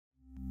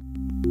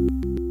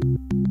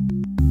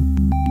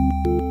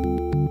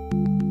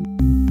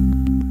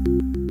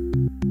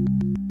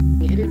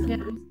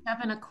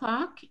7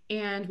 o'clock,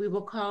 and we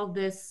will call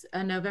this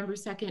a November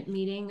 2nd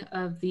meeting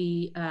of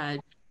the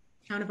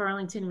Town of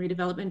Arlington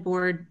Redevelopment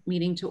Board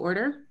meeting to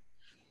order.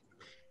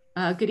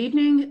 Good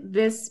evening.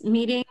 This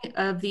meeting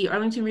of the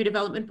Arlington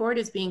Redevelopment Board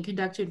is being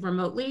conducted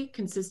remotely,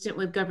 consistent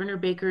with Governor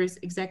Baker's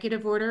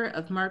executive order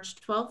of March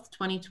 12th,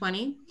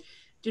 2020,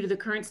 due to the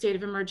current state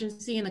of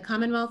emergency in the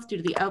Commonwealth due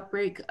to the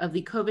outbreak of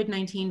the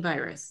COVID-19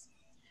 virus.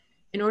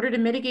 In order to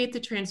mitigate the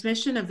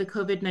transmission of the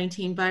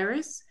COVID-19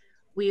 virus,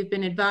 we have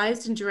been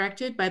advised and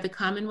directed by the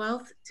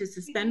Commonwealth to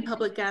suspend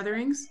public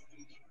gatherings,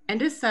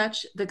 and as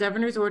such, the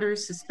governor's order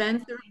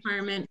suspends the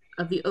requirement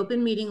of the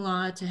open meeting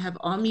law to have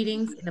all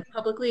meetings in a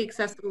publicly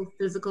accessible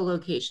physical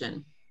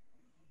location.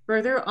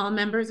 Further, all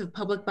members of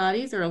public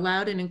bodies are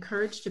allowed and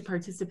encouraged to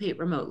participate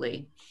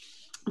remotely.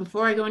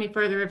 Before I go any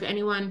further, if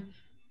anyone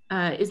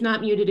is not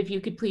muted, if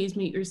you could please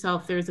mute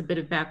yourself, there's a bit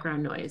of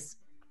background noise.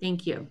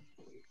 Thank you.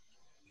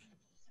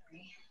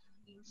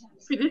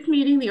 For this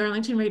meeting, the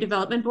Arlington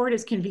Redevelopment Board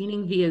is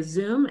convening via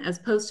Zoom as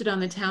posted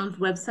on the town's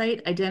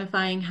website,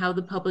 identifying how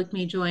the public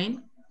may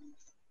join.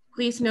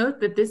 Please note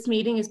that this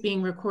meeting is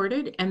being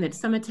recorded and that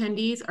some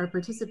attendees are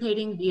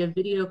participating via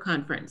video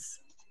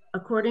conference.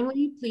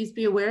 Accordingly, please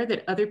be aware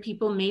that other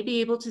people may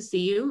be able to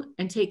see you,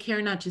 and take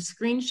care not to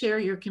screen share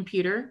your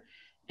computer.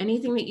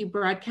 Anything that you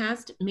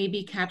broadcast may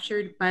be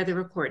captured by the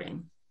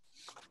recording.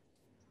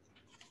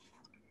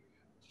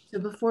 So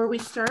before we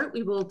start,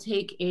 we will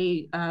take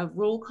a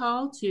roll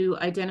call to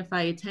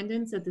identify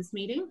attendance at this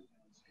meeting.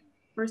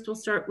 First, we'll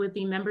start with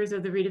the members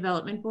of the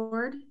Redevelopment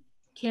Board.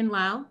 Kin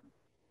Lau.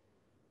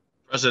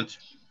 Present.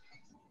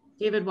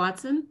 David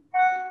Watson.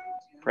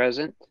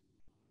 Present.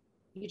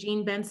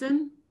 Eugene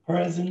Benson.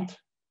 Present.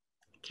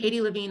 Katie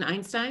Levine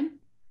Einstein.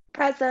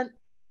 Present.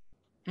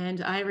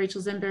 And I,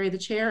 Rachel Zemberry, the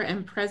chair,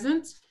 am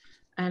present.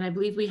 And I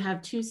believe we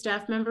have two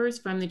staff members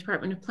from the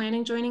Department of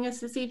Planning joining us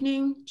this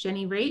evening,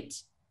 Jenny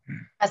Raitt.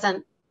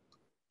 Present.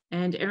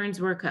 And Erin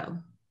Zwerko.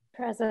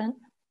 Present.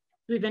 Do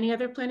we have any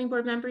other planning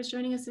board members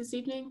joining us this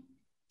evening?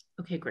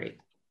 Okay, great.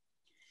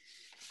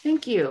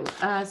 Thank you.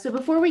 So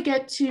before we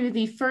get to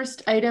the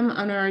first item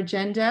on our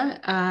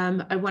agenda,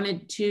 I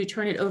wanted to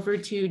turn it over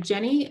to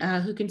Jenny,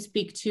 who can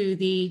speak to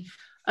the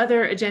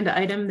other agenda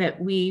item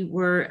that we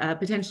were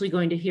potentially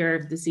going to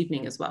hear this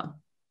evening as well.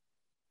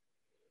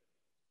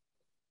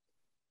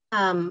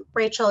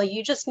 Rachel,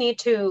 you just need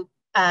to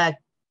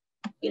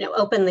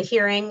open the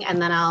hearing,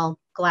 and then I'm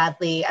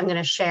going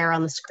to share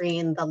on the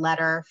screen the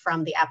letter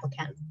from the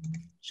applicant.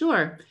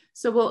 Sure.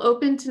 So we'll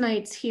open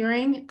tonight's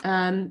hearing,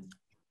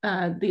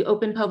 the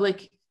open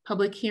public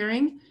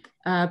hearing.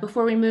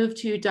 Before we move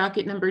to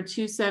docket number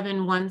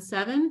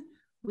 2717,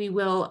 we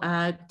will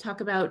talk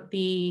about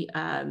the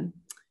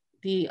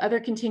other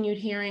continued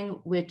hearing,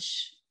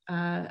 which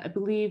I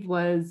believe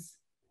was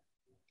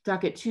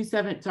docket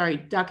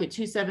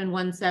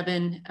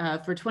 2717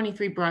 for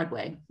 23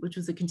 Broadway, which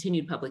was a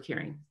continued public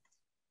hearing.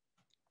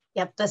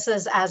 Yep, this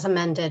is as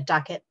amended,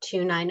 docket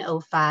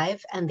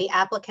 2905, and the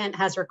applicant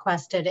has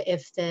requested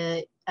if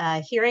the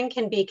hearing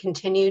can be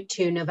continued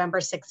to November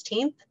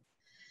 16th.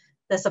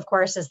 This, of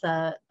course, is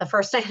the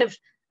first night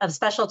of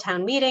special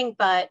town meeting,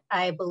 but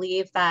I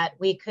believe that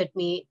we could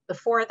meet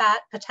before that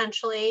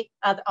potentially.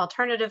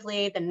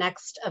 Alternatively, the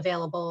next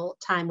available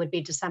time would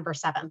be December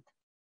 7th.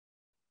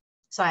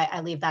 So I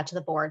leave that to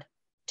the board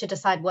to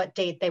decide what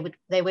date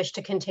they wish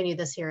to continue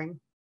this hearing.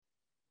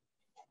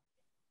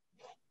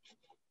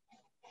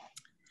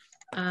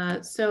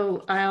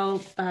 So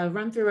I'll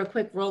run through a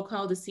quick roll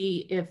call to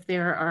see if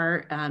there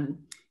are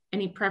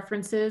any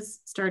preferences,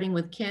 starting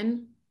with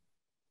Kin.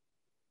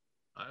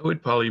 I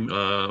would probably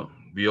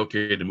be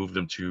okay to move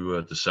them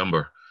to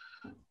December.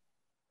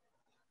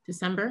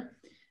 December.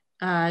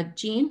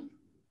 Jean?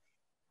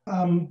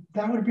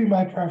 That would be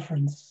my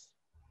preference,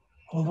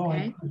 although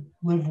Okay. I could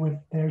live with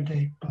their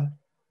date, but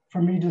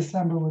for me,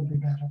 December would be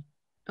better.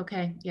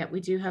 Okay, yeah, we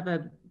do have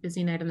a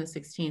busy night on the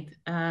 16th.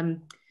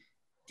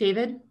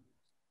 David?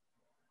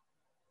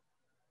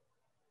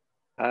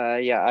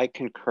 Yeah, I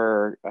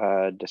concur.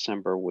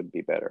 December would be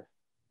better.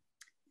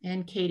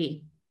 And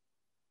Katie?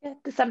 Yeah,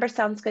 December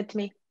sounds good to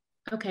me.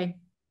 Okay,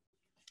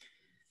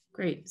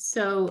 great.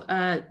 So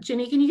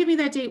Jenny, can you give me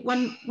that date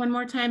one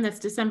more time? That's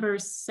December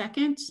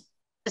 2nd?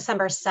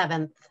 December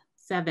 7th.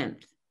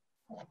 7th.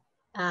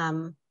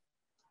 And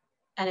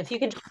if you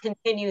can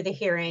continue the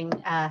hearing,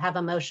 have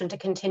a motion to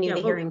continue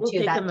the hearing we'll to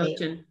take that a date.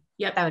 motion.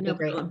 Yep, That would no be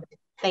great. problem.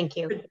 Thank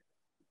you.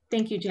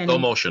 Thank you, Jenny. So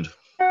motioned.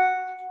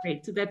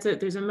 Great, so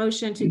there's a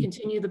motion to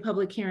continue the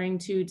public hearing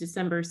to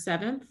December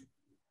 7th.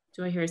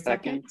 Do I hear a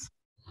second?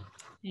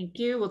 Thank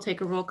you. We'll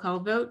take a roll call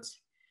vote.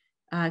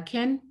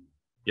 Ken?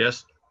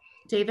 Yes.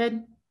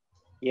 David?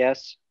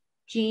 Yes.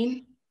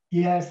 Jean?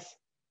 Yes.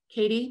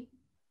 Katie?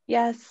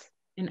 Yes.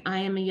 And I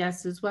am a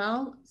yes as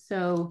well.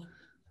 So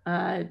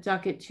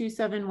docket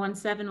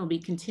 2717 will be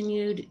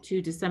continued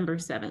to December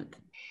 7th.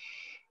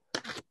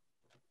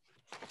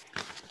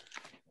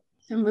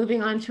 So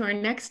moving on to our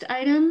next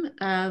item,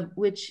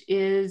 which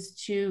is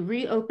to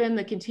reopen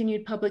the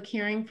continued public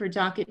hearing for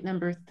docket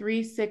number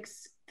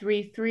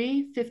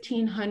 3633,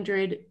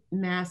 1500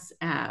 Mass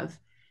Ave.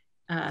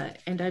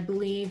 And I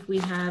believe we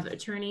have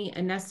Attorney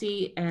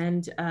Anesi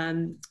and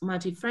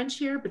Monty French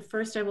here, but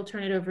first I will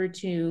turn it over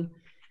to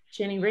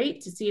Jenny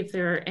Raitt to see if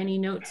there are any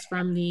notes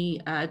from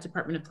the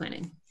Department of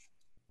Planning.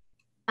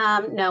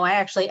 No,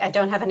 I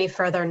don't have any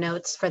further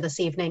notes for this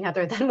evening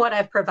other than what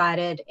I've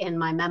provided in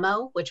my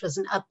memo, which was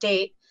an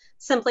update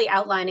simply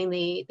outlining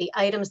the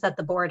items that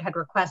the board had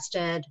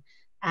requested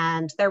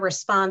and their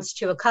response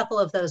to a couple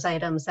of those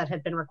items that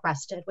had been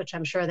requested, which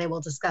I'm sure they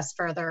will discuss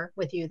further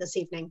with you this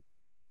evening.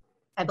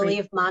 I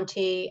believe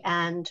Monty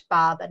and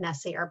Bob and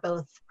Nessie are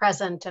both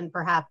present, and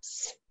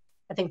perhaps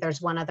I think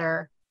there's one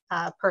other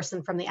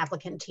person from the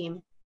applicant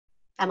team,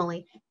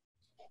 Emily.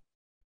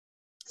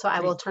 So I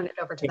will turn it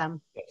over to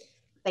them.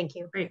 Thank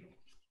you. Great.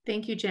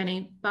 Thank you,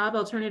 Jenny. Bob,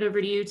 I'll turn it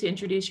over to you to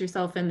introduce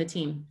yourself and the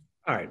team.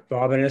 All right,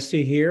 Bob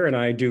Anesti here, and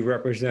I do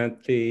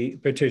represent the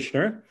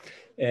petitioner,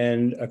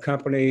 and I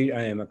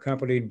am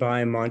accompanied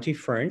by Monty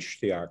French,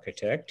 the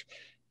architect,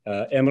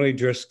 Emily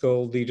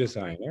Driscoll, the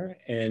designer,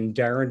 and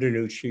Darren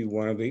Danucci,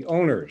 one of the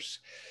owners.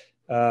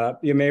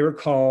 You may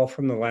recall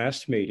from the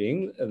last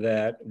meeting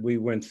that we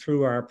went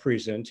through our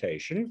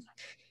presentation,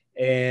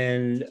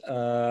 and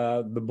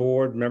the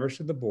board, members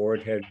of the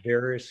board had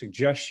various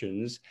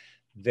suggestions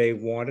they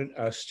wanted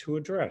us to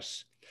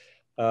address.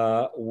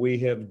 We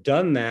have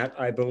done that,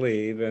 I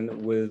believe,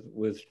 and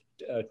with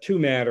two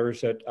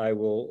matters that I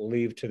will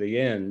leave to the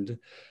end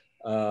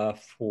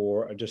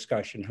for a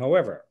discussion.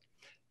 However,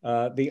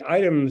 the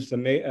items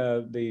that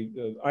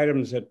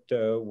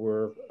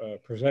were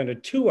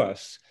presented to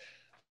us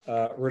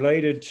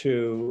related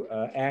to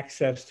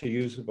access to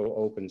usable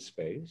open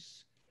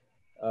space,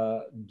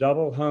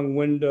 double hung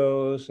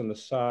windows on the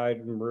side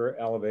and rear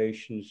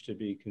elevations to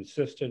be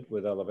consistent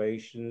with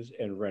elevations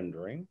and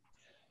rendering,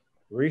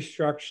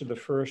 restructure the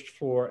first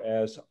floor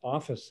as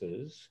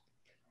offices,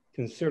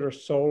 consider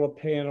solar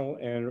panel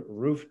and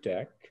roof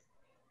deck,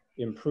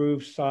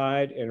 improve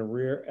side and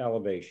rear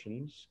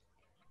elevations,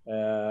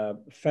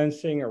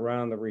 fencing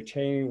around the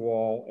retaining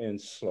wall and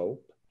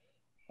slope,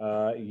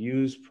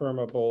 use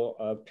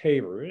permeable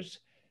pavers,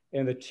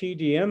 and the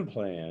TDM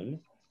plan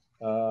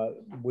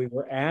we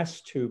were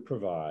asked to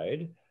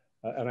provide,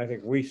 and I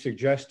think we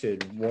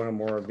suggested one or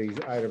more of these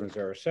items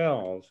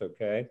ourselves,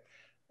 okay?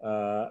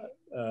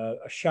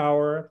 A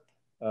shower,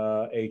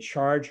 a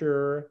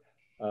charger,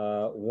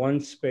 one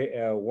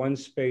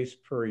space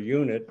per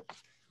unit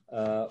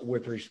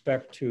with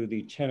respect to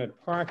the tenant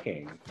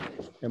parking.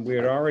 And we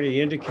had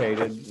already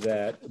indicated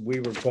that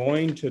we were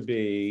going to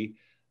be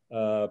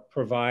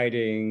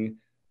providing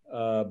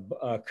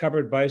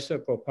covered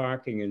bicycle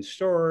parking and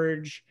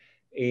storage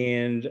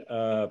and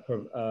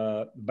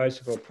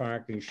bicycle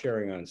parking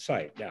sharing on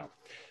site. Now,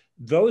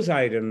 those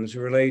items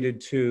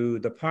related to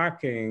the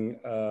parking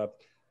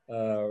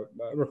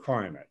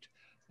requirement.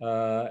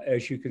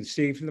 As you can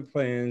see from the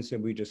plans that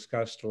we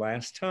discussed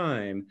last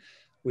time,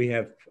 we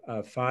have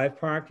 5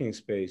 parking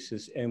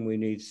spaces and we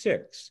need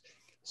 6.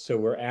 So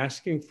we're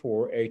asking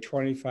for a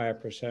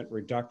 25%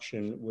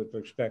 reduction with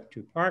respect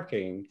to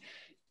parking.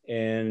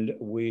 And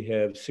we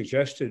have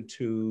suggested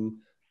to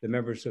the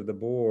members of the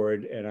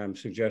board, and I'm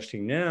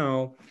suggesting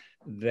now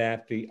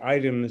that the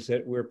items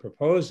that we're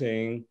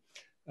proposing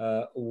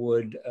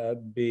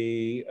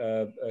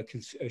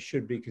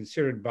should be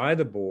considered by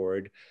the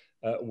board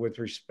with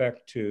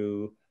respect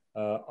to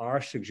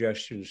our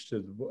suggestions to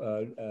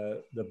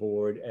the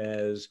board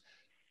as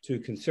to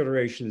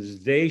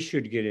considerations they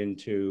should get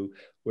into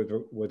with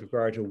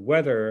regard to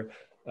whether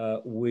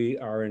we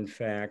are in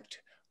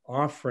fact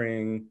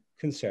offering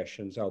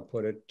concessions, I'll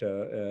put it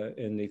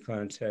in the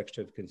context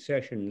of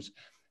concessions,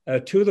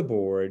 to the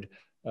board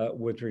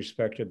with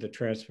respect to the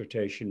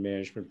transportation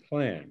management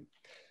plan.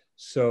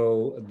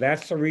 So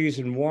that's the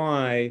reason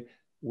why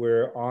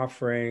we're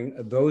offering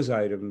those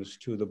items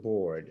to the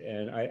board.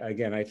 And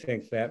I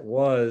think that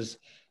was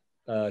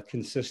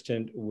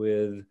consistent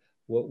with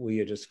what we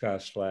had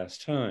discussed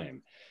last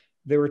time.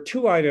 There were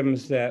 2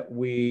 items that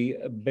we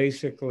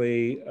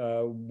basically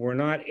were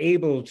not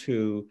able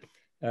to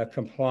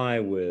comply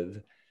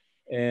with.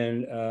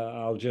 And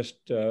I'll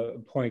just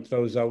point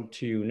those out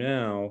to you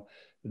now.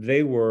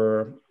 They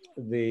were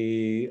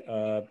the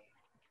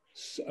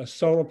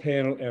solar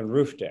panel and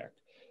roof deck.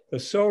 The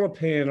solar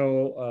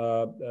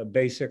panel,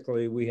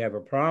 basically, we have a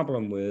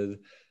problem with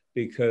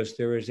because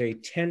there is a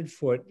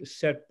 10-foot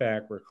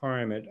setback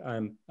requirement,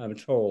 I'm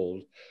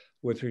told,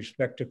 with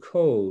respect to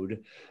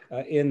code,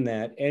 in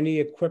that any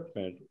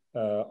equipment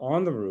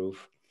on the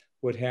roof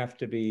would have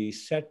to be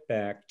set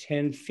back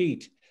 10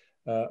 feet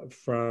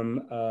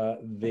from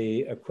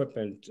the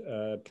equipment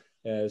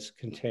as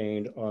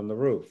contained on the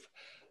roof.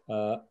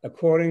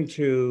 According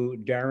to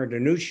Darren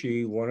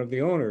Danucci, one of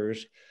the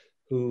owners,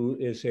 who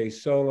is a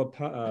solar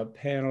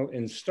panel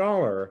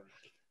installer,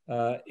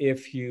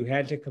 if you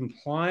had to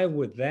comply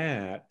with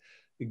that,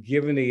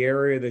 given the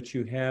area that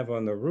you have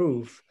on the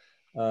roof,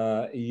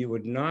 you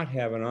would not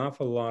have an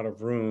awful lot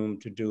of room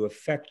to do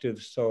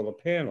effective solar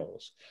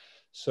panels.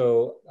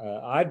 So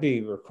I'd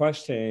be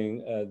requesting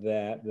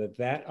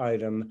that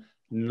item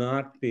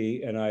not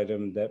be an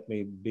item that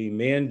may be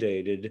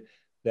mandated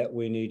that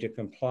we need to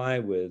comply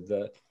with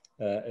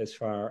as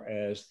far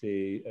as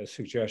the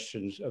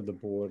suggestions of the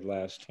board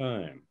last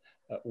time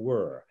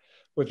were.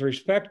 With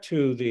respect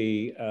to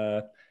the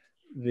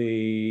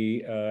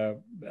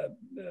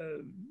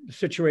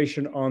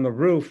situation on the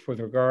roof with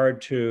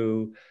regard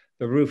to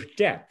the roof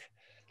deck,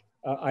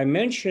 I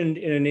mentioned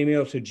in an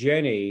email to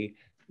Jenny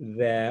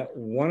that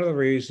one of the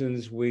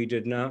reasons we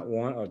did not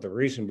want, or the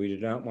reason we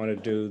did not want to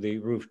do the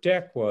roof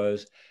deck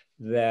was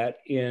that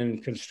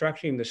in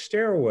constructing the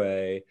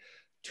stairway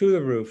to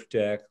the roof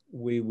deck,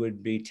 we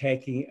would be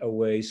taking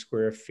away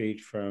square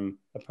feet from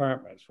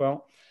apartments.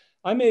 Well,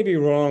 I may be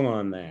wrong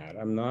on that.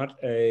 I'm not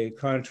a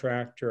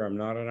contractor, I'm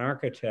not an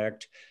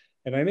architect,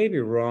 and I may be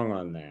wrong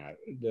on that.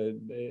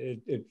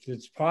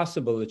 It's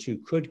possible that you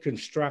could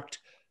construct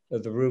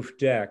the roof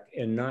deck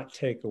and not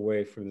take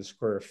away from the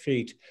square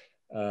feet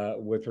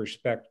with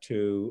respect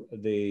to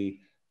the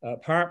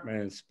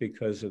apartments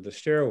because of the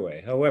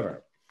stairway.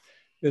 However,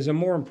 there's a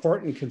more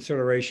important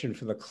consideration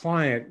for the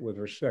client with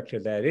respect to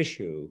that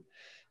issue.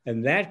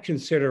 And that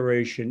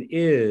consideration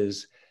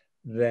is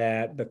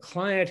that the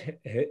client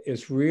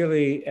is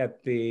really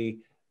at the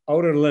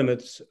outer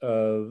limits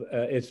of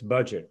its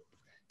budget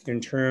in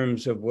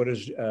terms of what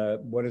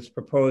it's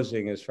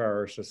proposing as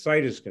far as the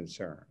site is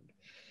concerned.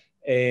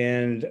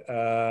 And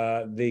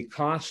the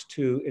cost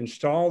to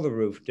install the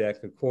roof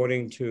deck,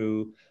 according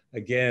to,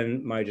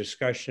 again, my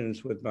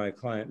discussions with my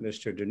client,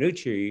 Mr.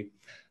 Danucci,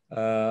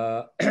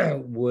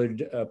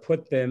 would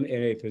put them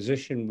in a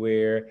position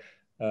where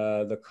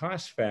the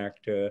cost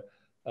factor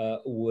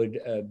would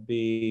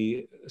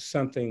be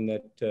something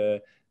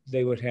that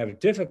they would have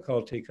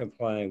difficulty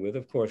complying with.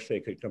 Of course, they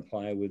could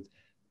comply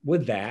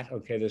with that.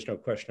 Okay, there's no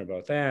question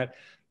about that.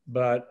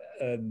 But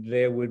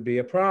there would be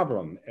a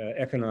problem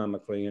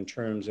economically in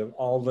terms of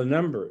all the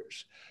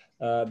numbers.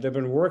 They've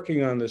been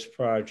working on this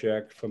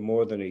project for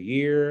more than a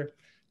year.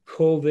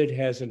 COVID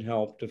hasn't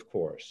helped, of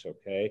course,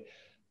 okay?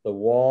 The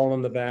wall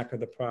on the back of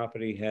the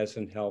property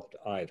hasn't helped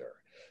either.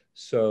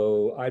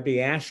 So I'd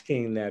be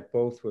asking that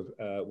both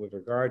with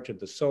regard to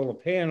the solar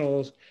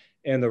panels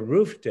and the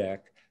roof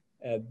deck,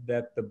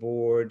 that the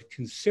board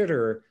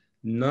consider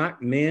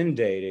not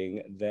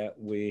mandating that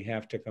we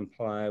have to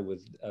comply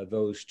with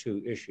those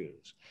two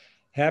issues.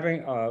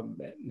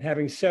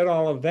 Having said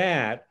all of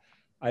that,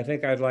 I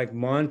think I'd like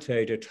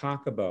Monte to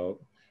talk about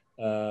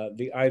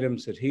the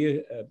items that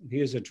he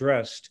has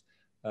addressed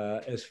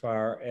as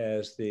far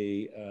as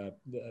the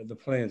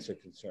plans are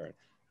concerned.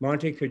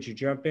 Monte, could you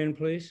jump in,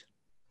 please?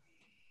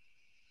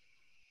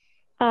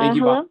 Thank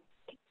you, hello? Bob.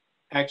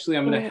 Actually,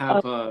 I'm going to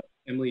have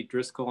Emily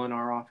Driscoll in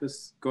our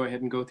office go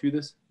ahead and go through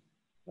this.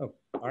 Oh,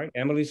 all right.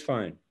 Emily's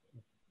fine.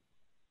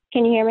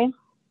 Can you hear me?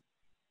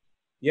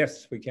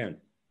 Yes, we can.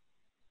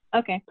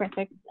 Okay,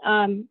 perfect.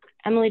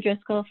 Emily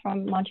Driscoll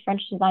from Monte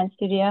French Design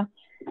Studio.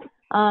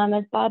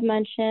 As Bob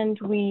mentioned,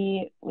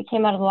 we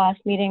came out of the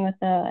last meeting with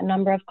a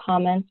number of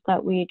comments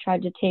that we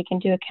tried to take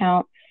into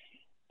account,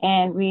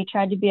 and we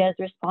tried to be as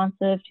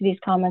responsive to these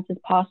comments as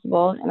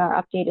possible in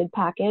our updated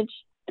package.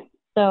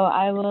 So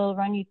I will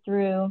run you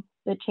through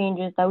the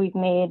changes that we've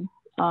made,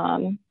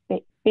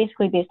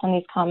 basically based on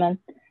these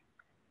comments.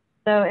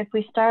 So if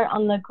we start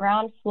on the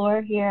ground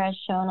floor here as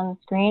shown on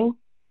the screen,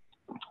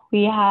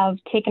 we have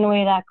taken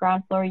away that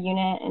ground floor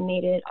unit and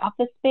made it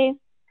office space.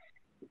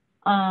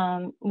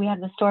 We have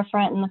the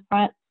storefront in the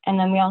front, and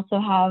then we also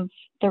have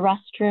the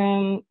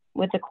restroom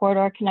with the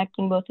corridor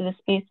connecting both of the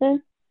spaces.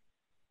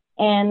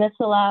 And this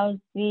allows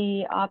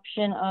the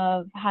option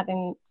of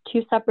having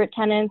two separate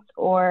tenants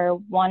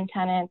or one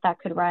tenant that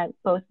could rent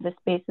both of the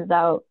spaces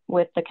out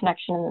with the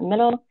connection in the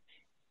middle.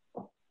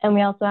 And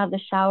we also have the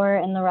shower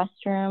and the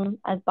restroom,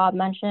 as Bob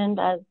mentioned,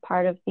 as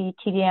part of the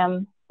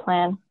TDM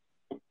plan.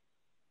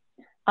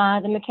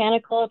 The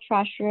mechanical,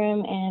 trash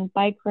room, and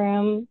bike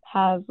room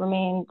have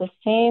remained the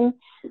same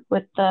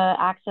with the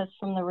access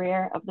from the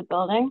rear of the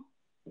building.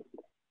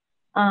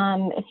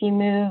 If you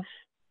move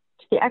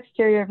to the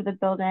exterior of the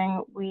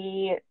building,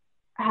 we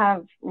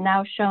have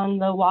now shown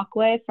the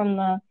walkway from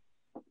the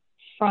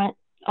front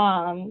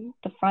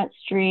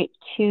street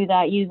to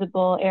that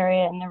usable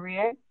area in the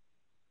rear.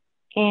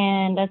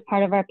 And as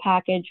part of our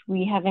package,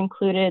 we have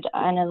included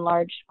an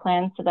enlarged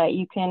plan so that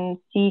you can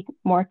see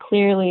more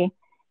clearly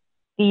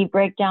the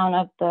breakdown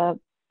of the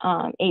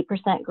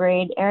 8%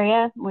 grade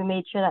area. We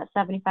made sure that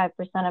 75%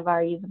 of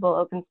our usable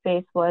open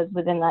space was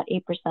within that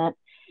 8%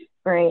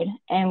 grade.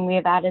 And we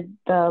have added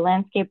the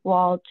landscape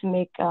wall to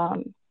make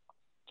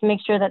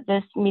sure that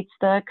this meets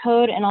the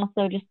code and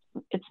also just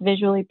it's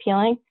visually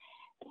appealing.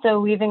 So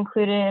we've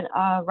included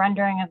a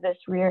rendering of this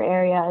rear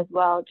area as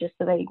well, just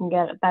so that you can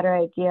get a better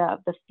idea of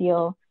the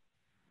feel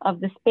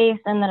of the space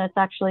and that it's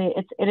actually,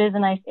 it is a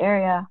nice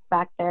area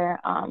back there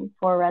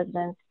for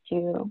residents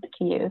to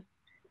use.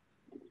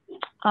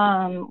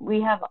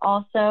 We have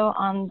also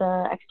on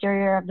the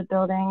exterior of the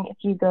building, if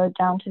you go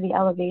down to the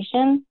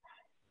elevation,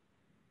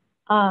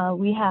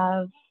 we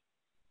have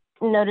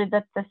noted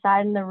that the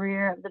side and the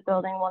rear of the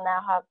building will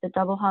now have the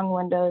double hung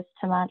windows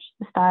to match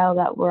the style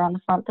that were on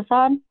the front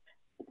facade.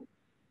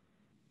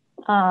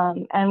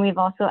 And we've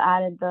also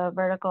added the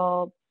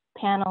vertical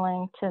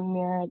paneling to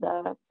mirror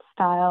the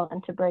style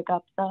and to break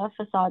up the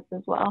facades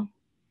as well.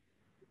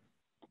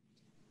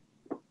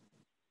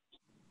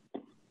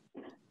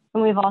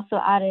 And we've also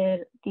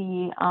added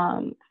the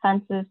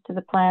fences to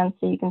the plan,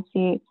 so you can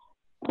see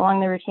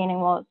along the retaining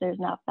walls, there's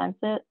now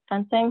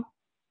fencing.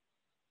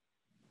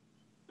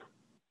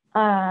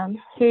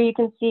 Here you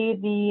can see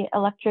the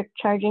electric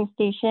charging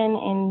station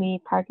in the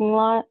parking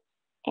lot,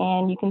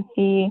 and you can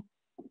see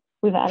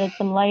we've added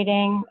some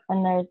lighting,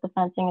 and there's the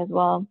fencing as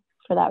well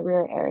for that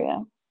rear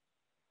area.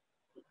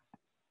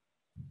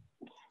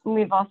 And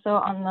we've also,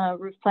 on the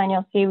roof plan,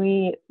 you'll see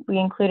we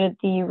included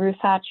the roof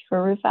hatch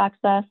for roof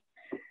access,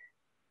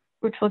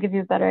 which will give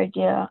you a better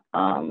idea.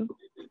 One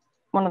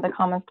of the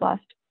comments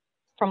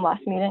from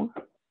last meeting.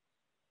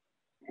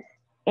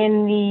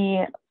 In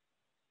the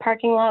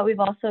parking lot, we've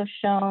also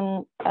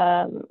shown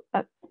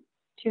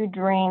 2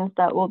 drains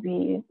that will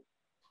be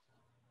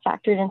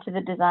factored into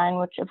the design,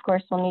 which of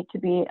course will need to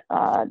be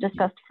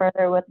discussed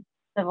further with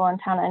civil and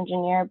town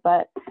engineer,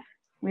 but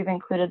we've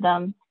included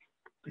them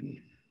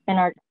in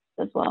our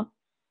as well.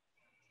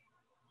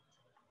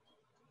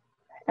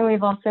 And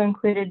we've also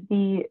included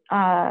the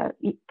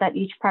that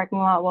each parking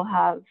lot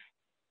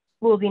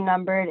will be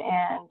numbered,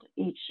 and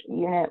each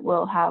unit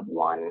will have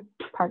 1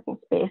 parking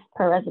space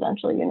per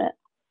residential unit.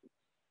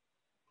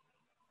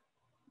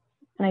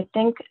 And I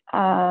think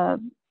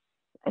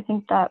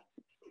that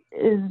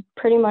is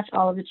pretty much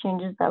all of the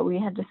changes that we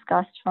had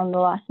discussed from the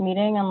last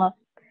meeting, unless,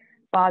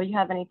 Bob, you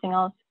have anything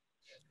else?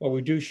 Well,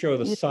 we do show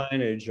the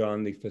signage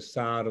on the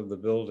facade of the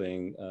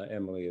building,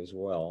 Emily, as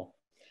well.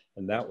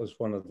 And that was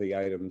one of the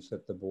items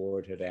that the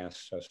board had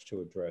asked us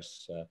to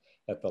address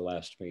at the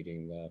last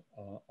meeting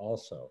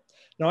also.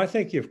 Now, I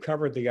think you've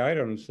covered the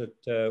items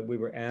that we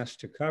were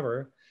asked to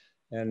cover.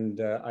 And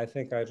I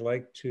think I'd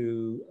like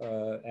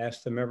to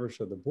ask the members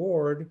of the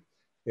board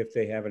if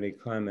they have any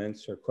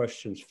comments or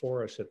questions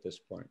for us at this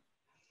point.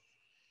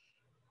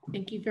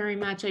 Thank you very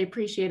much. I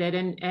appreciate it.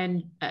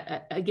 And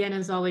again,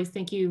 as always,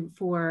 thank you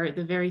for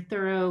the very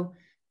thorough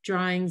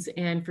drawings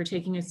and for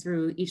taking us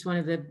through each one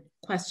of the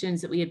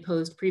questions that we had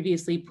posed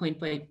previously point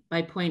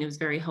by point. It was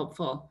very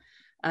helpful.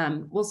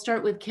 We'll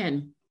start with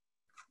Ken.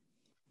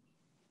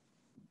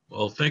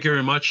 Well, thank you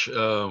very much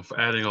for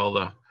adding all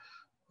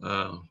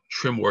the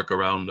trim work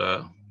around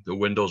the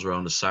windows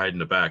around the side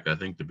and the back. I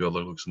think the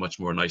building looks much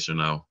more nicer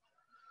now.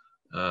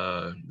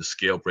 The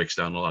scale breaks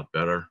down a lot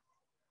better.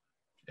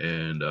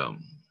 And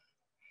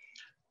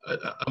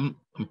I'm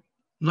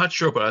not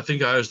sure, but I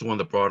think I was the one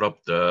that brought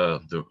up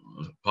the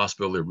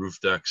possibility of roof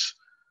decks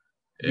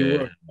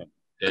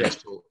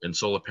and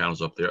solar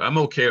panels up there. I'm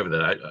okay with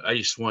that. I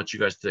just want you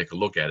guys to take a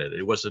look at it.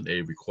 It wasn't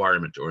a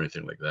requirement or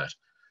anything like that.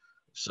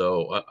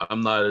 So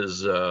I'm not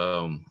as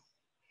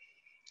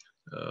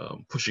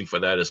pushing for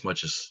that as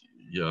much as,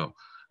 you know,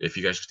 if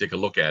you guys could take a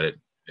look at it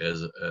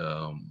as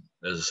a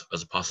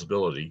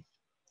possibility.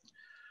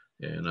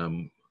 And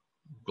I'm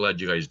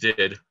glad you guys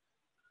did.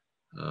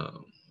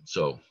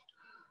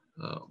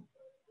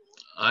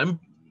 I'm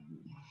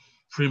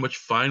pretty much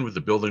fine with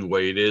the building the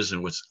way it is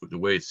and the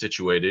way it's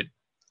situated.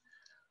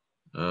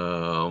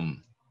 The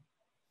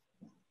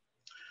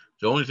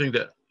only thing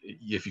that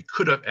if you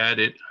could have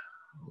added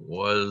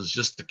was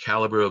just the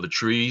caliber of the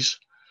trees.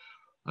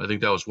 I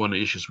think that was one of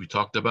the issues we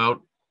talked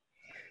about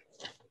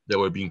that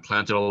were being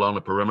planted along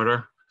the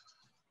perimeter.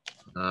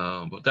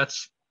 But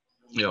that's,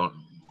 you know,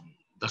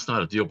 that's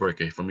not a deal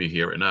breaker for me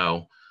here right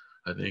now.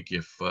 I think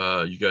if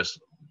you guys,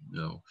 you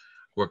know,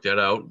 work that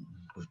out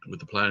with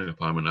the planning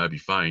department, I'd be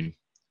fine.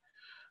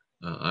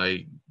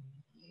 I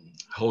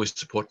wholly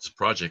support this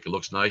project. It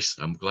looks nice.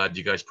 I'm glad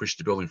you guys pushed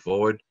the building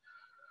forward.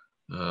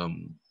 I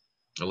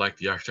like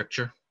the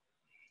architecture,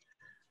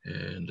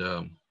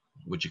 and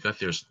what you got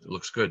there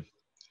looks good.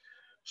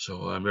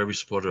 So I'm very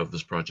supportive of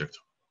this project.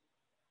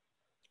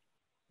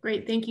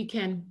 Great, thank you,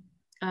 Ken.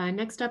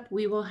 Next up,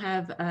 we will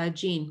have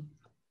Jean.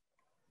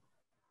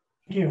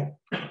 Thank you.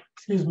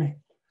 Excuse me.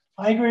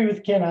 I agree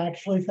with Ken. I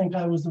actually think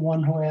I was the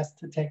one who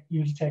asked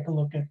you to take a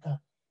look at the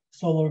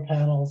solar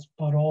panels,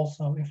 but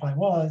also if I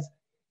was,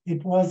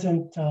 it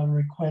wasn't a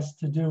request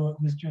to do. It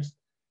was just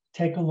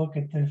take a look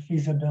at the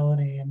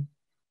feasibility and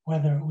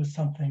whether it was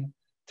something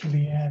to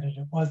be added.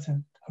 It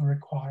wasn't a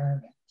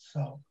requirement.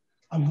 So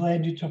I'm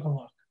glad you took a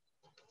look.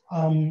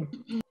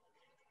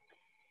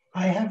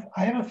 I have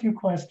a few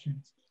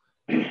questions.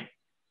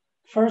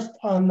 First,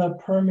 on the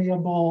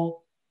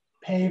permeable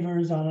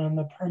pavers on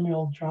the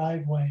permeable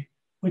driveway,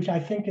 which I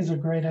think is a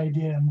great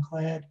idea. I'm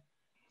glad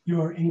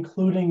you're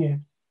including it.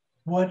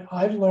 What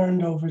I've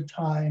learned over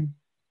time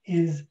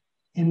is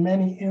in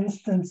many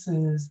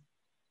instances,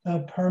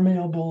 the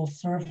permeable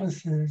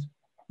surfaces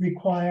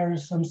require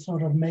some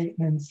sort of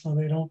maintenance so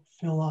they don't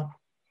fill up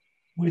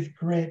with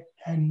grit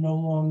and no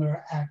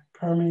longer act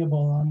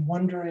permeable. I'm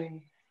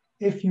wondering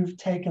if you've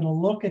taken a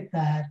look at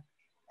that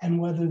and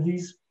whether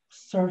these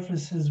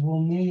surfaces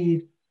will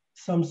need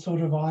some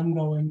sort of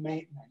ongoing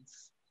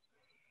maintenance.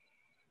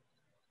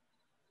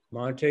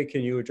 Monte,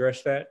 can you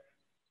address that?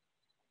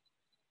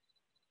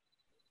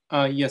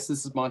 Yes,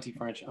 this is Monty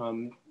French.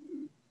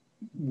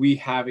 We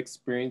have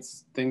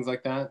experienced things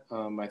like that.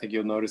 I think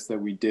you'll notice that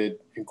we did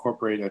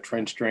incorporate a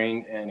trench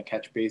drain and a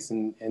catch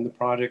basin in the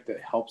project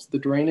that helps the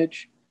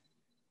drainage.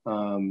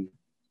 You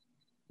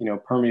know,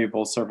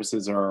 permeable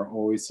surfaces are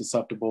always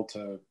susceptible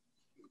to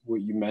what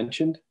you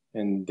mentioned,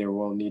 and there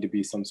will need to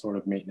be some sort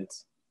of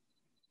maintenance.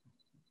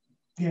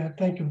 Yeah,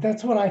 thank you.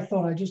 That's what I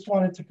thought. I just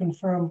wanted to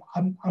confirm.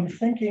 I'm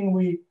thinking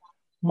we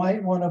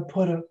might want to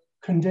put a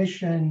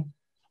condition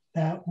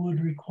that would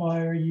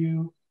require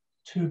you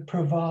to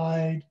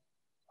provide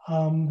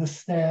the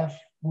staff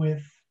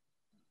with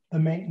the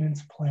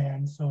maintenance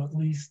plan. So at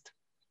least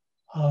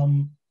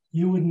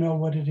you would know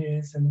what it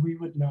is and we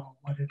would know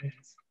what it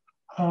is.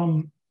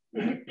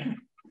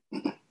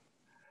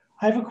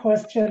 I have a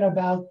question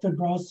about the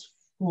gross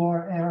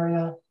floor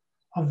area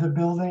of the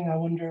building. I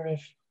wonder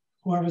if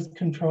whoever's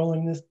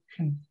controlling this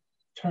can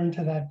turn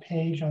to that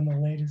page on the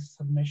latest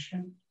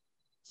submission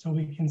so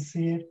we can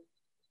see it.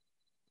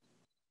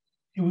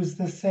 It was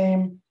the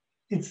same,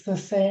 it's the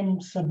same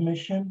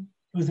submission.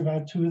 It was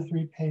about 2 or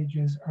 3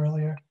 pages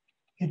earlier.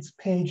 It's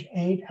page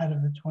 8 out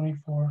of the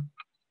 24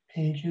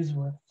 pages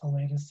with the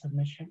latest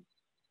submission,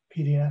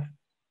 PDF.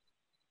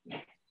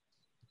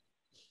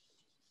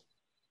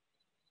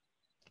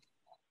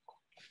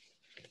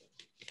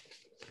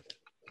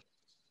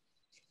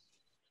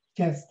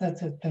 Yes,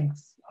 that's it,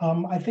 thanks.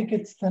 I think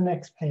it's the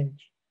next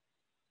page.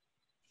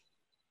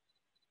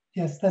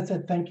 Yes, that's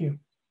it, thank you.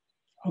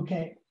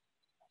 Okay.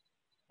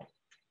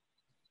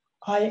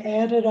 I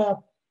added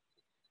up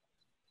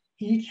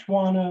each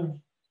one of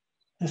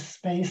the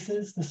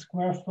spaces, the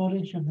square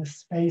footage of the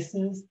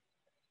spaces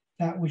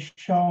that was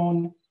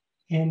shown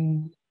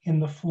in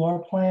the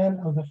floor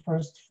plan of the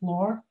first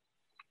floor.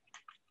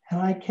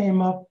 And I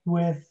came up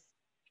with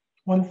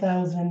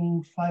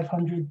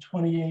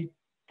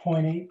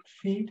 1,528.8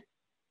 feet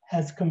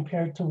as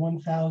compared to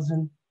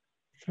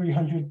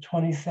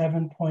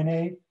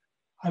 1,327.8.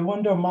 I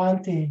wonder,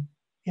 Monty,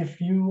 if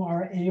you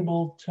are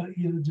able to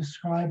either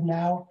describe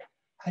now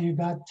how you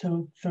got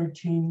to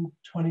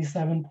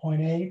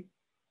 1327.8,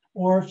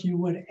 or if you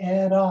would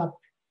add up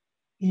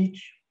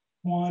each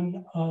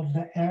one of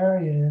the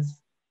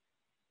areas.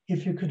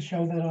 If you could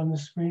show that on the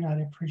screen,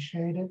 I'd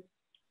appreciate it.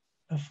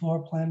 The floor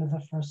plan of the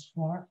first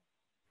floor.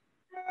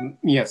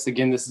 Yes,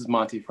 again, this is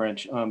Monty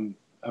French.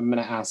 I'm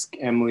going to ask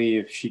Emily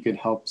if she could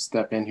help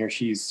step in here.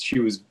 She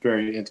was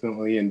very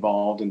intimately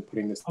involved in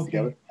putting this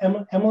together.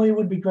 Emily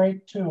would be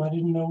great too. I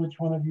didn't know which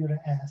one of you to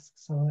ask,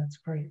 so that's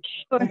great.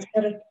 Sure. Let's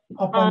get it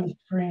up on the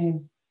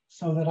screen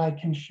so that I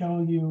can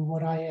show you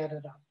what I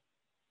added up.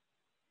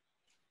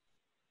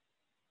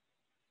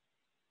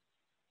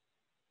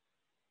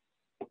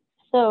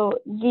 So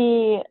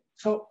the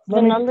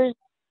numbers.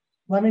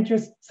 Let me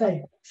just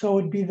say, so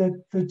it'd be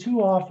the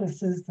 2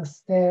 offices, the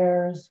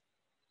stairs,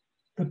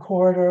 the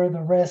corridor, the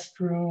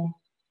restroom,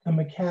 the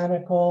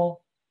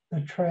mechanical,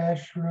 the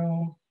trash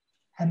room,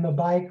 and the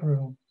bike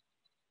room.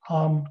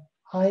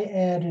 I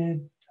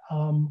added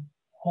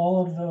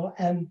all of the,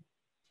 and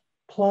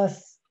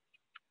plus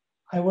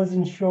I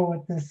wasn't sure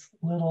what this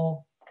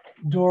little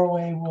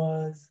doorway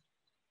was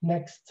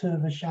next to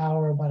the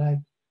shower, but I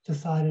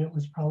decided it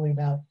was probably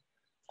about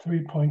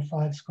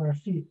 3.5 square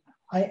feet.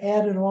 I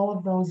added all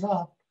of those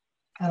up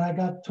and I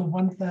got to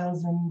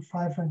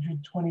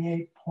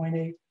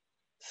 1,528.8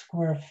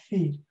 square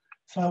feet.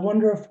 So I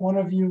wonder if one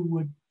of you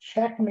would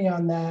check me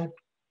on that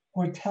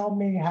or tell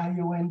me how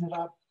you ended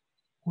up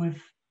with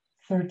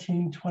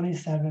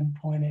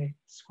 1327.8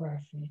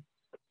 square feet.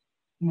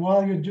 And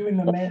while you're doing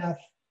the math,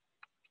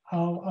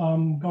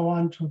 I'll go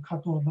on to a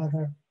couple of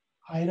other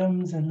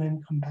items and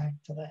then come back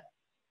to that.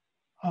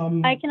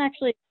 I can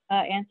actually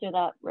answer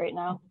that right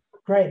now.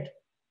 Great.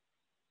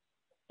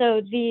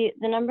 So the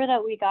number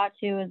that we got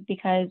to is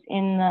because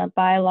in the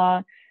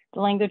bylaw, the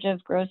language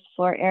of gross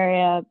floor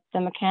area, the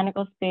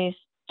mechanical space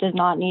does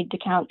not need to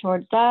count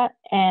towards that.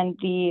 And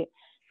the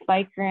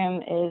bike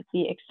room is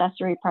the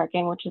accessory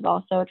parking, which is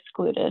also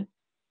excluded.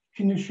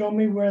 Can you show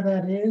me where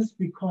that is?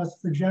 Because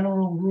the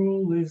general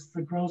rule is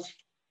the gross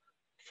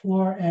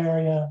floor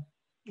area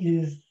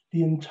is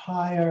the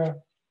entire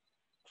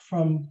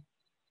from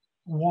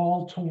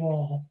wall to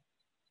wall.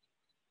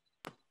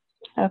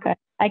 Okay,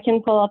 I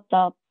can pull up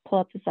the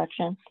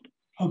section.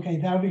 Okay,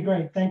 that would be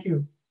great. Thank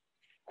you.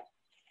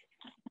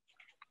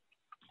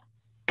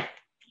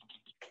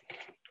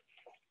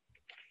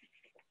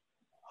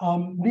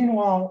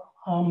 Meanwhile,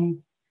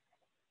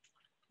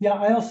 yeah,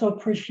 I also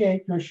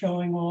appreciate your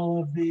showing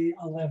all of the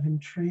 11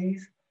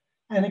 trees.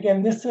 And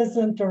again, this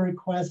isn't a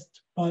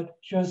request, but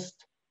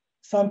just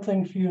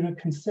something for you to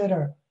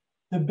consider.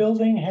 The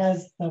building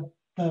has the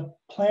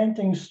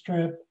planting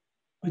strip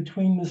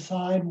between the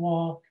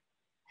sidewalk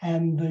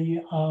and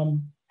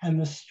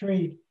the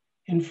street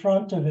in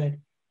front of it.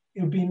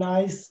 It would be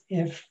nice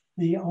if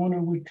the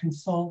owner would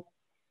consult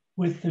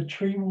with the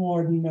tree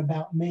warden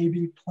about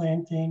maybe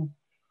planting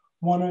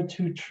 1 or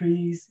 2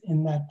 trees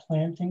in that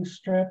planting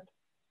strip,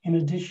 in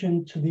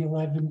addition to the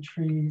 11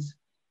 trees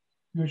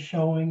you're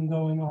showing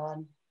going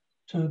on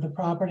to the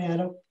property. I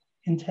don't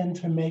intend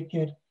to make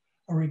it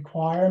a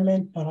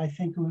requirement, but I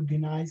think it would be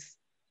nice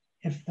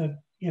if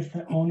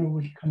the owner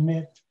would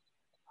commit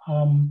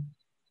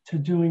to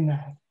doing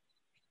that.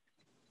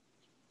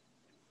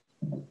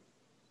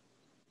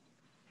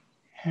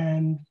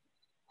 And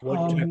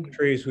what type of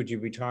trees would you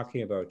be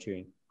talking about,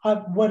 Gene?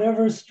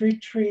 Whatever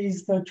street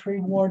trees the tree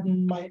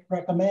warden might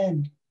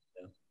recommend.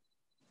 Yeah.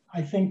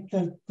 I think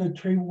that the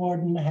tree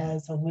warden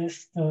has a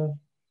list of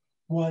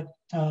what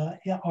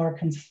are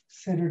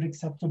considered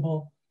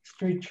acceptable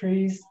street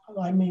trees.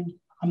 I mean,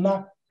 I'm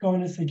not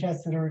going to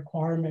suggest it a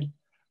requirement.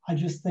 I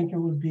just think it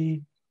would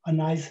be a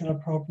nice and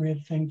appropriate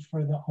thing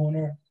for the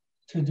owner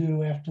to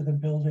do after the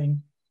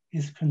building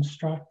is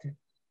constructed.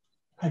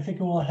 I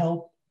think it will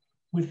help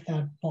with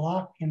that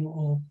block and it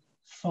will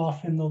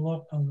soften the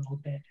look a little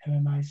bit in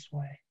a nice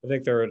way. I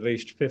think there are at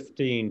least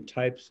 15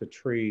 types of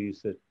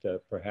trees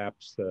that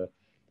perhaps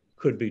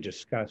could be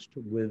discussed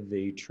with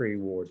the tree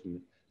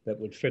warden that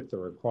would fit the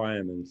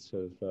requirements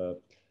of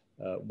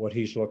what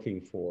he's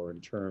looking for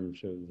in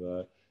terms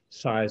of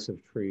size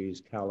of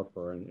trees,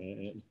 caliper,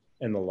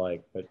 and the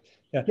like. But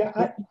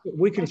yeah,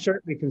 we can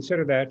certainly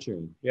consider that,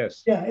 June.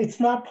 Yes. Yeah, it's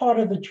not part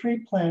of the tree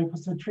plan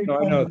because the tree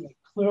plan is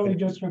clearly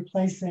just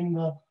replacing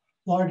the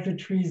larger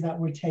trees that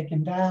were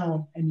taken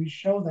down, and you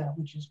show that,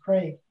 which is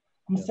great.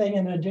 I'm saying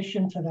in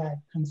addition to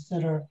that,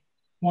 consider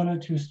 1 or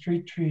 2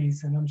 street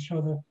trees, and I'm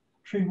sure the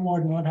tree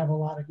warden would have a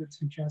lot of good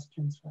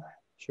suggestions for that.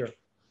 Sure.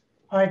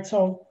 All right,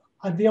 so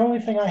the only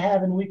thing I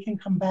have, and we can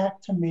come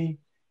back to me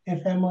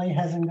if Emily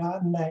hasn't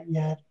gotten that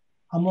yet,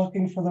 I'm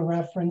looking for the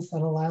reference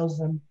that allows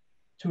them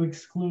to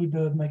exclude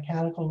the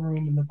mechanical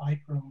room and the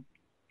bike room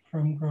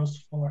from gross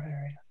floor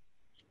area.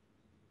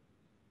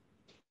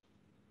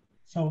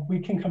 So we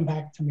can come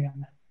back to me on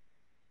that.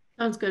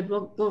 Sounds good.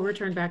 We'll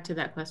return back to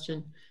that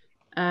question.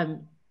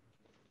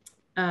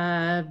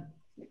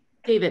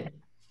 David.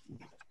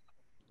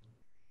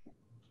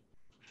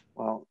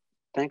 Well,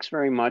 thanks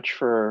very much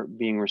for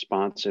being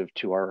responsive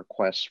to our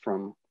requests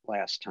from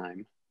last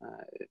time.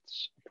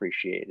 It's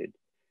appreciated.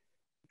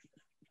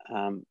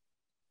 I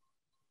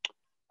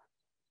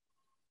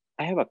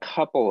have a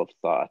couple of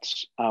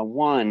thoughts.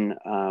 One,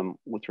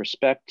 with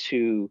respect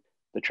to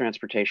the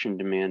transportation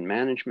demand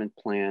management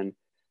plan,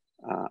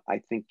 I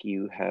think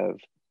you have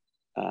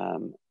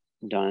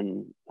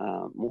done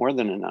more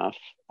than enough.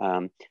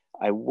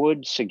 I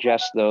would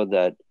suggest, though,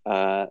 that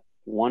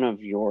one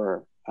of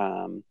your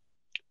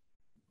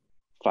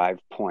 5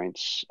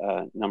 points,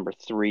 number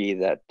 3,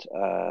 that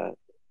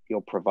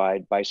you'll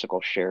provide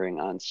bicycle sharing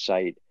on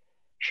site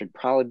should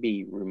probably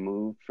be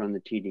removed from the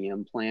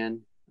TDM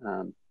plan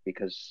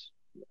because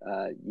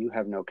you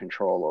have no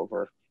control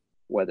over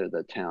whether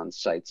the town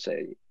cites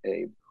a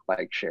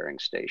bike sharing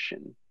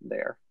station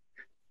there.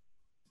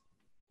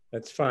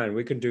 That's fine.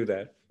 We can do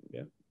that.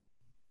 Yeah.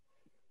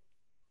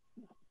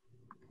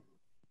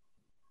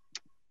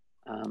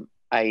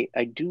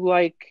 I do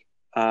like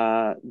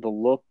the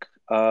look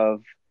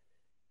of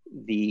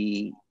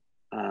the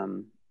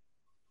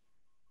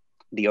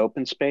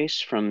open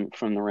space from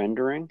the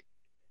rendering,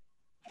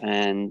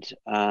 and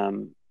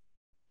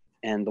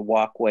the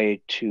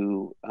walkway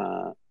to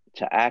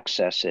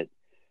access it.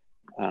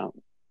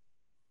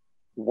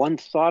 One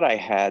thought I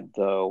had,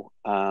 though,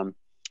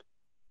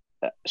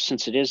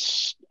 since it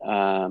is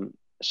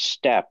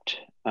stepped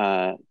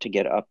to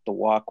get up the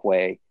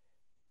walkway,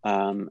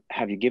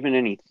 have you given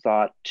any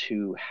thought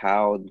to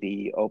how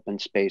the open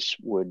space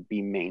would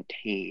be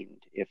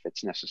maintained if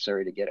it's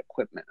necessary to get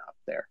equipment up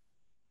there?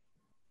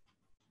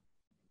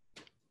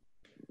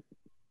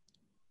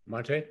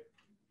 Monte?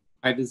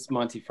 Hi, this is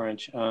Monty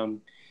French.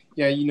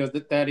 Yeah, you know,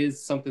 that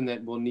is something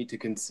that we'll need to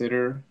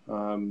consider.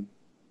 I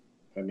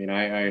mean,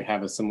 I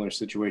have a similar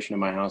situation in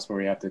my house where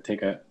we have to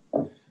take a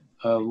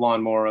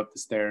lawnmower up the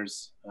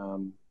stairs.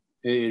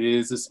 It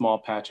is a small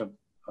patch of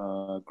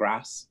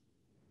grass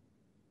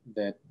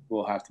that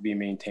will have to be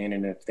maintained,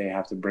 and if they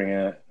have to bring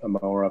a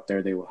mower up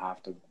there, they will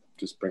have to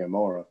just bring a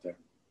mower up there.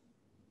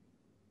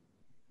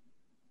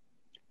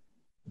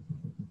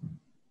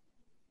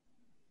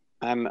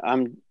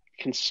 I'm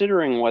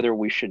considering whether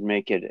we should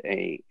make it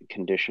a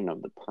condition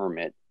of the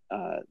permit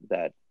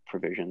that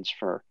provisions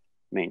for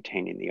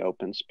maintaining the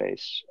open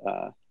space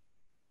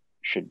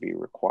should be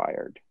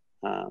required,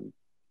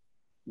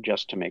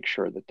 just to make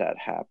sure that that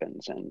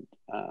happens. And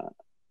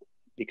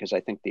because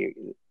I think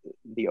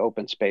the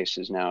open space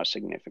is now a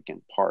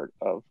significant part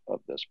of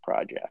this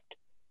project.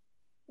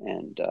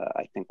 And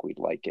I think we'd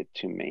like it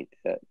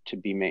to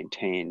be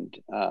maintained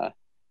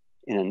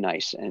in a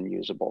nice and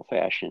usable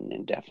fashion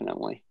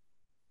indefinitely.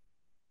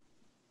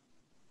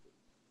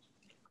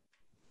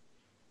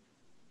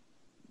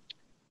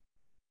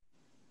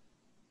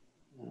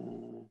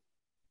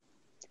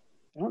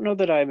 I don't know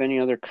that I have any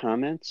other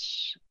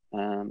comments.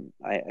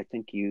 I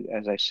think you,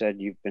 as I said,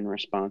 you've been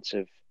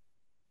responsive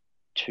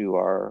to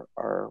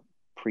our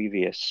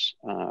previous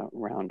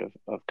round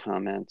of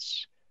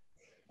comments.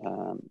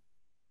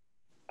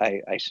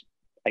 I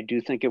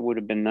do think it would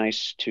have been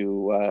nice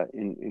to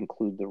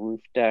include the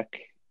roof deck,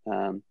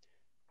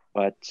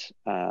 but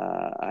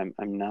I'm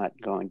not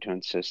going to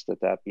insist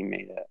that that be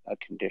made a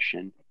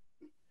condition.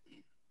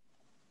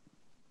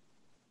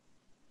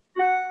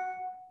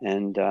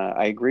 And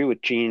I agree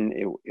with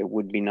Jean. It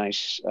would be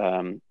nice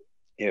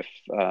if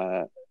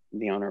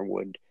the owner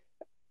would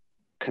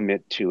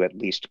commit to at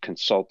least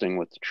consulting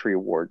with the tree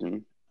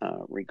warden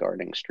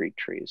regarding street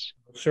trees.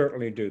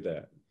 Certainly do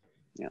that.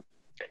 Yeah.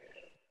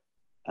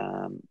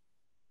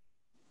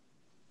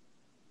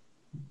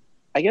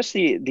 I guess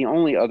the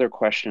only other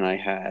question I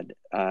had,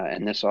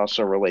 and this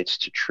also relates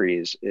to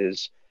trees,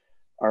 is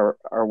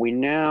are we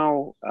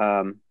now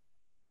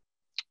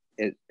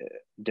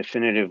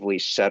definitively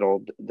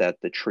settled that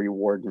the tree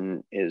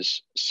warden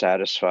is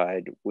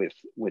satisfied with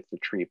the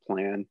tree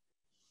plan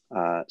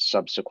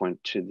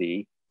subsequent to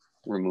the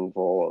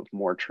removal of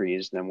more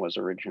trees than was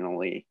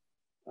originally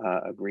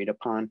agreed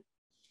upon?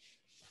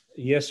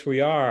 Yes,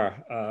 we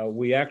are.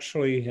 We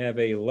actually have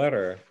a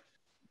letter,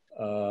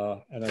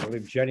 and I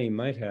believe Jenny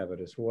might have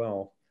it as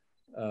well,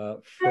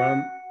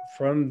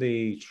 from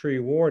the tree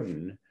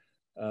warden,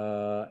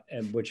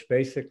 and which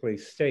basically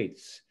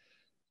states,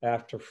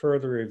 after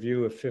further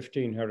review of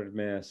 1500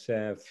 Mass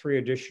Ave, 3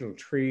 additional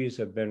trees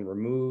have been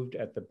removed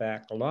at the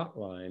back lot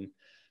line,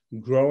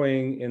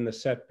 growing in the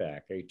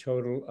setback. A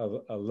total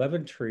of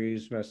 11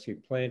 trees must be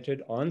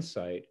planted on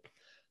site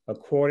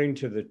according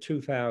to the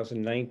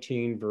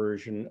 2019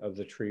 version of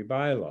the tree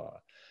bylaw.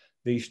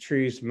 These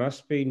trees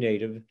must be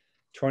native,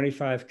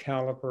 25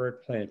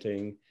 caliper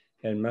planting,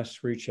 and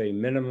must reach a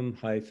minimum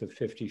height of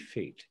 50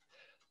 feet.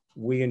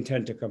 We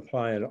intend to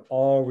comply in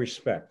all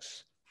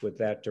respects with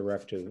that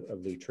directive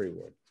of the tree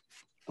ward.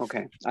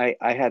 Okay,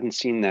 I hadn't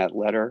seen that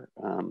letter,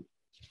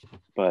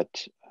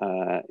 but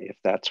if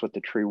that's what the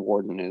tree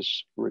warden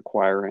is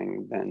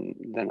requiring,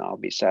 then I'll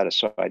be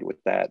satisfied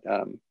with that.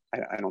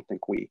 I don't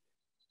think we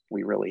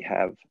really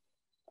have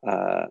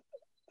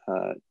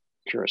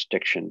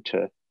jurisdiction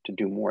to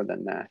do more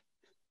than that.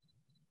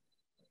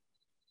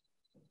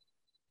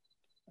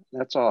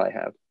 That's all I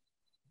have.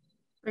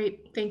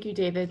 Great, thank you,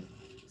 David.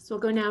 So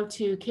we'll go now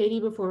to Katie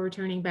before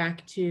returning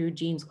back to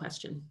Jean's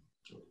question.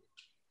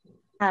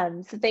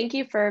 So thank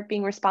you for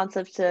being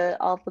responsive to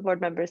all of the board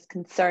members'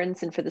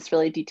 concerns and for this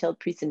really detailed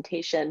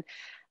presentation.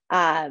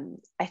 I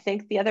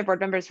think the other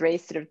board members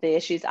raised sort of the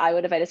issues I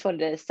would have. I just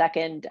wanted to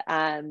second,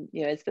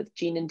 you know, as both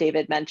Jean and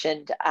David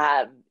mentioned,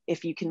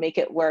 if you can make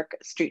it work,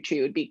 street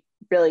tree would be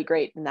really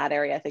great in that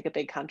area. I think a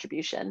big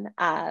contribution.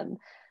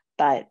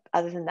 But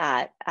other than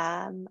that,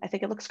 I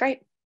think it looks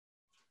great.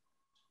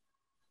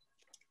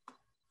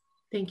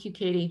 Thank you,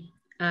 Katie.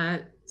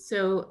 Emily,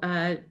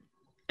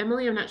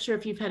 I'm not sure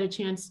if you've had a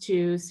chance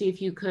to see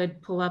if you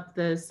could pull up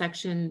the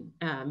section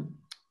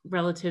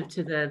relative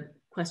to the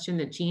question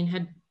that Jean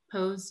had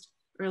posed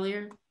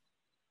earlier.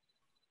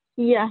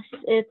 Yes,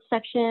 it's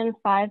section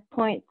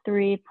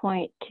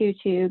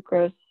 5.3.22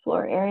 gross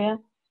floor area.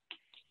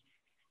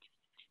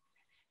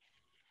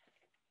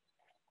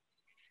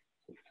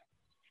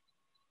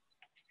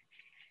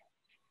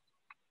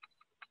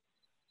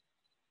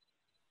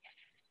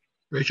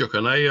 Rachel,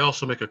 can I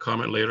also make a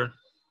comment later?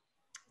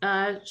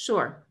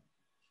 Sure.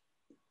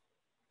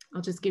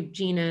 I'll just give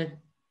Jean a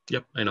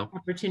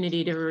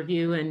opportunity to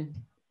review and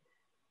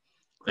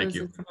thank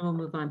you. We'll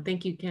move on.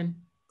 Thank you, Ken.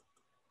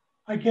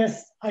 I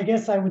guess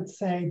I would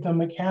say the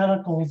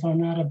mechanicals are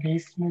not a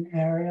basement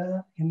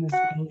area in this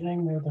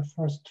building. They're the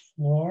first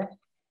floor,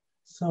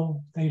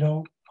 so they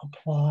don't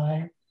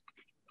apply.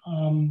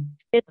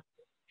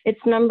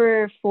 It's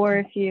number 4.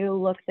 If you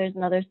look, there's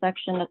another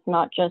section that's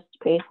not just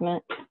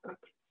basement.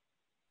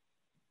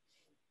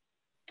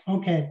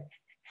 Okay,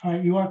 all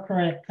right, you are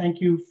correct.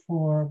 Thank you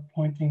for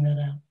pointing that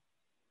out.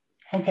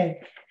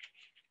 Okay,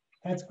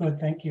 that's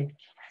good, thank you.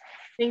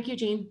 Thank you,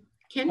 Jean.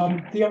 Ken? Oh,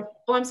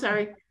 I'm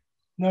sorry.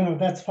 No,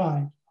 that's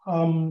fine.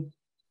 Now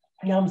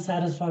I'm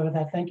satisfied with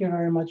that. Thank you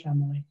very much,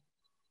 Emily.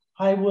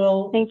 I just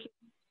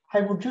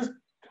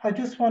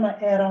want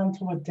to add on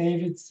to what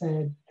David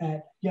said,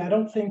 that, yeah, I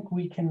don't think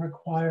we can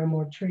require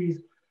more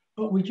trees,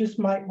 but we just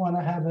might want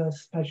to have a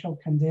special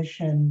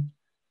condition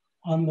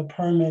on the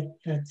permit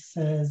that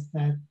says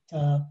that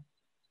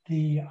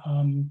the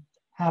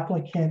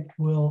applicant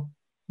will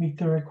meet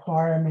the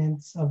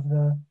requirements of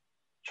the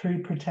tree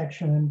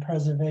protection and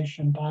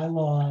preservation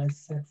bylaw as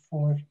set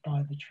forth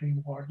by the tree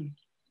warden,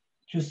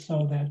 just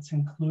so that's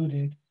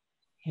included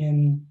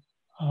in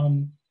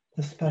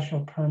the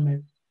special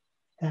permit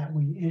that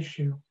we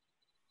issue.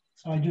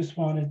 So I just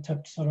wanted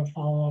to sort of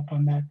follow up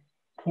on that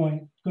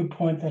point, good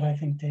point that I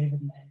think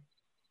David made.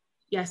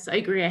 Yes, I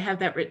agree. I have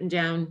that written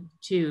down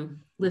to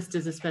list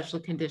as a special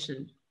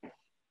condition.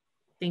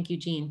 Thank you,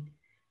 Jean.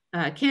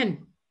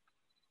 Ken.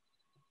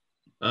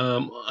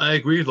 I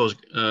agree with those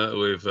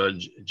with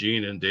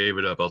Jean and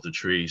David about the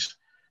trees,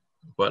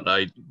 but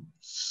I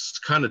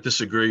kind of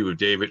disagree with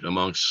David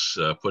amongst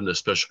putting a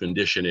special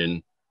condition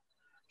in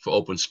for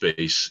open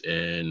space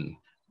and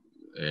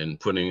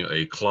putting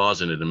a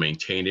clause in it to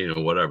maintain it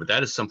or whatever.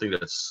 That is something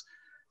that's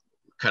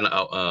kind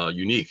of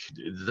unique.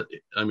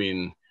 I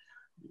mean,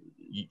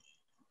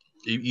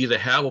 you either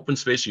have open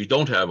space or you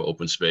don't have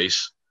open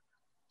space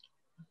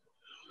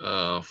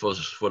for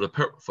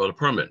the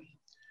permit.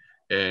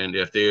 And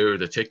if they were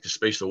to take the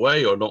space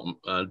away or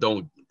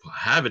don't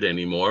have it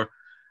anymore,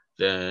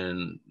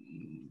 then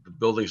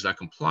building's not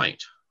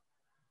compliant.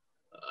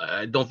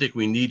 I don't think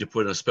we need to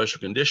put in a special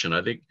condition.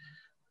 I think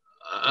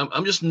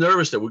I'm just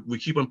nervous that we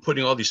keep on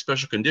putting all these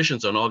special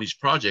conditions on all these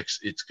projects.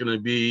 It's going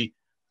to be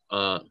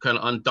kind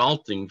of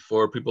undaunting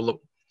for people to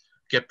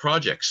get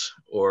projects,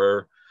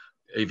 or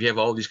if you have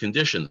all these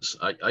conditions.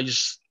 I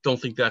just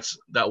don't think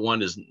that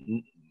one is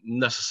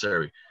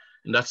necessary.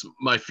 And that's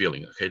my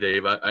feeling. Okay,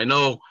 Dave, I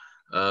know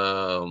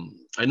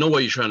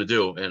what you're trying to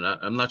do, and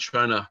I'm not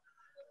trying to,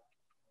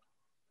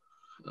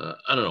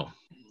 I don't know.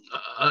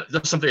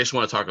 That's something I just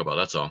want to talk about,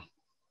 that's all.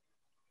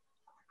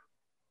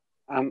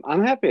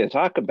 I'm happy to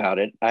talk about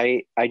it.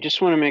 I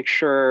just want to make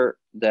sure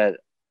that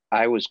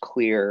I was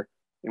clear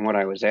in what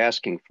I was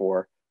asking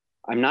for.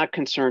 I'm not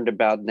concerned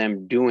about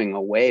them doing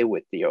away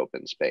with the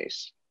open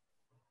space.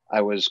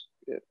 I was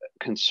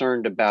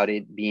concerned about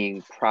it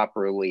being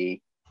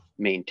properly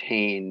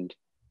maintained,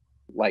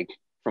 like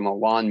from a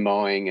lawn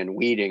mowing and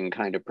weeding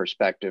kind of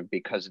perspective,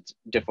 because it's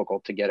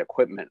difficult to get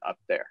equipment up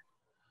there.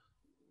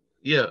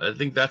 Yeah, I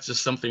think that's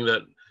just something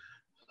that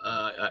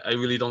I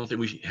really don't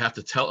think we have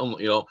to tell them,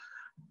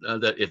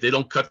 that if they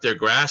don't cut their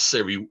grass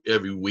every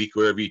week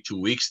or every 2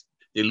 weeks,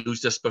 they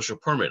lose their special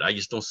permit. I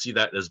just don't see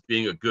that as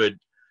being a good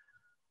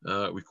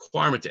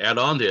requirement to add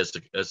on there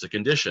as a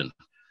condition.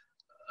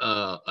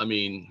 I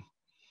mean,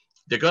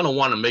 they're going to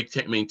want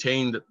to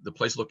maintain the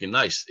place looking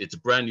nice. It's a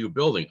brand new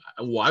building.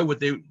 Why would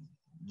they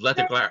let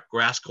the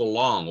grass go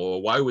long,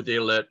 or why would they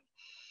let?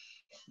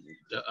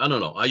 I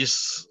don't know. I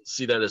just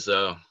see that as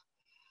a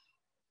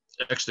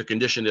extra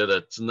condition there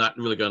that's not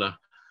really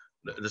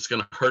that's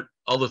gonna hurt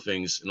other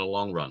things in the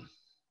long run.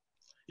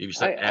 If you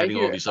start adding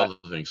all these other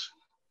things.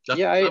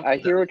 I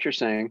hear what you're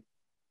saying.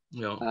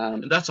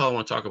 And that's all I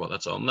want to talk about.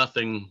 That's all.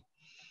 Nothing,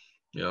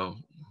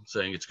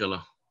 saying it's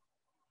gonna.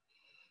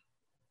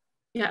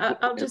 Yeah,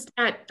 I'll just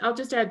add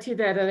to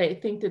that. I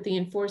think that the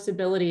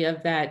enforceability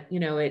of that,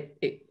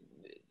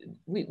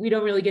 we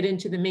don't really get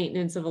into the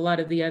maintenance of a lot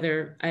of the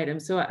other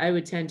items. So I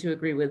would tend to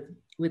agree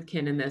with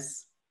Ken in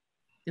this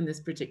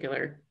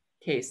particular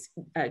case.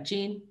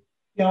 Jean?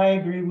 Yeah, I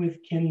agree with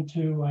Ken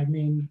too. I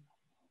mean,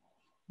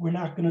 we're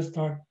not going to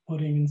start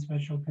putting in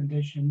special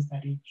conditions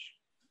that each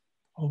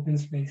open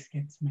space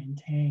gets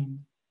maintained.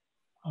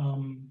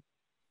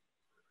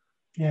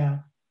 Yeah,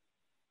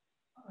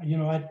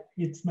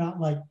 it's not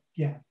like,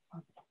 yeah,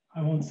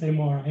 I won't say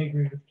more. I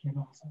agree with Ken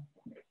also.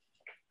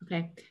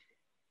 Okay.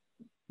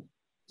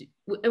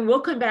 And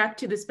we'll come back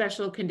to the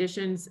special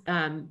conditions,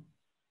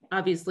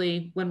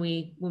 obviously, when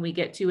we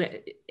get to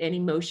any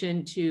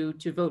motion to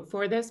vote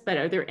for this. But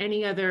are there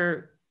any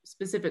other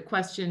specific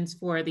questions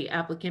for the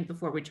applicant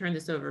before we turn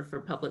this over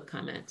for public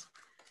comment?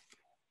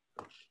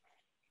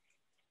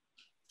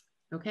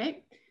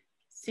 Okay,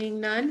 seeing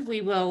none,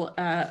 we will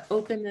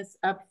open this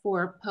up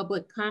for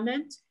public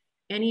comment.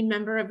 Any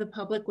member of the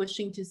public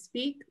wishing to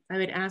speak, I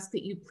would ask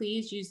that you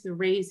please use the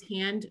raise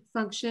hand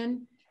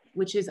function,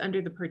 which is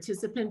under the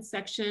participants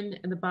section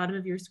at the bottom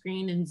of your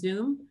screen in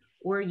Zoom,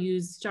 or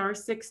use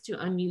 *6 to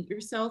unmute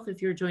yourself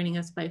if you're joining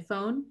us by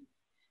phone.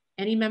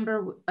 Any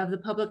member of the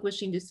public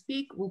wishing to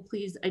speak will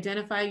please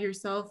identify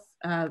yourself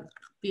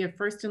via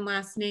first and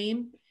last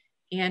name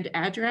and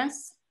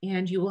address,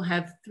 and you will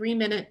have 3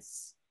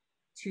 minutes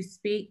to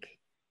speak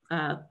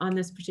on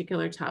this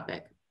particular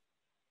topic.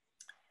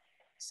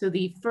 So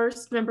the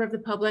first member of the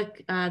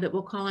public that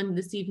we'll call in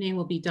this evening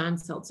will be Don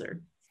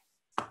Seltzer.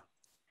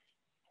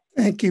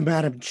 Thank you,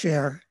 Madam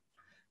Chair.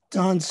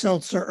 Don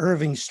Seltzer,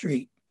 Irving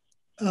Street.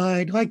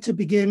 I'd like to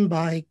begin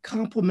by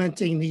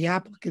complimenting the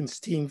applicant's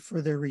team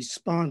for their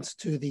response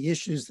to the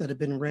issues that have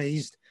been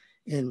raised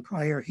in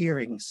prior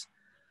hearings.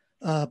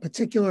 A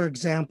particular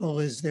example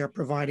is they're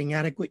providing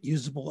adequate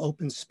usable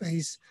open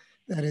space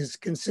that is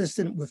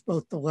consistent with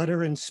both the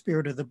letter and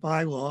spirit of the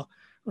bylaw,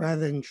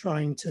 rather than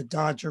trying to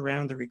dodge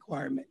around the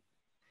requirement.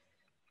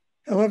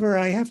 However,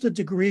 I have to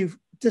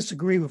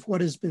disagree with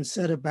what has been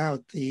said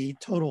about the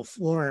total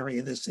floor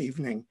area this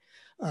evening.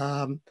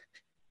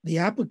 The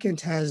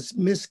applicant has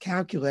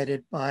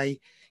miscalculated by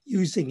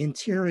using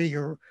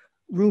interior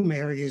room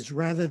areas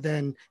rather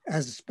than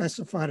as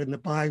specified in the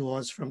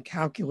bylaws from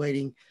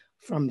calculating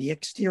from the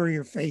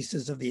exterior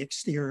faces of the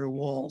exterior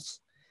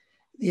walls.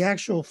 The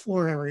actual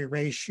floor area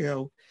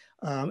ratio,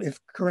 if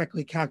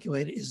correctly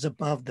calculated, is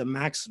above the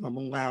maximum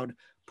allowed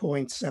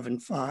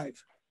 0.75.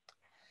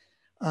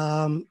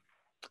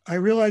 I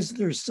realize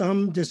there's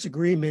some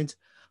disagreement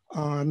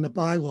on the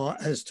bylaw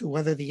as to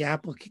whether the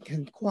applicant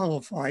can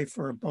qualify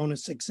for a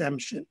bonus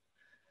exemption.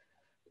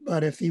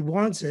 But if he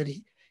wants it,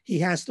 he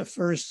has to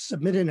first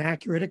submit an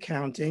accurate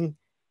accounting,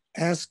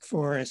 ask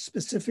for a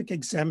specific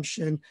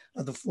exemption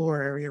of the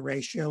floor area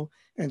ratio,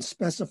 and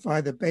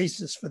specify the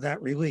basis for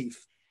that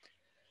relief.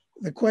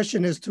 The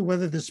question as to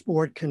whether this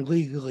board can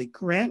legally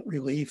grant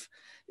relief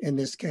in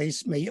this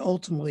case may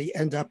ultimately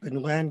end up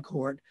in land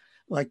court,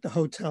 like the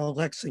Hotel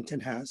Lexington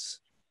has.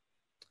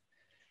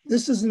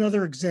 This is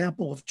another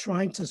example of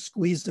trying to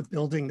squeeze a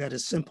building that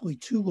is simply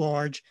too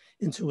large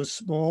into a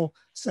small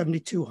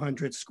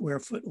 7,200 square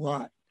foot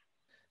lot.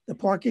 The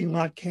parking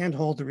lot can't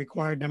hold the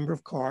required number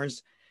of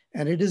cars,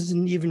 and it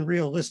isn't even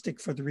realistic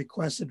for the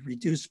requested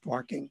reduced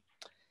parking.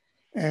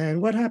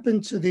 And what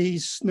happened to the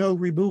snow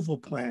removal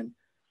plan?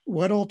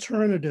 What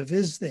alternative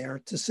is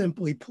there to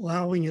simply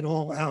plowing it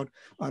all out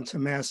onto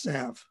Mass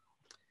Ave?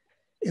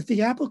 If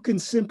the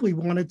applicant simply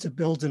wanted to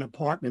build an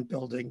apartment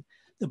building,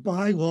 the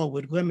bylaw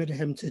would limit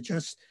him to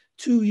just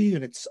 2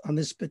 units on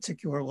this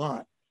particular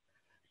lot.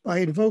 By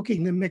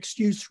invoking the mixed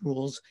use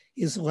rules,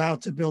 he is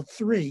allowed to build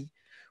 3,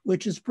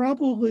 which is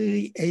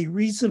probably a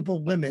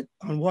reasonable limit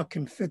on what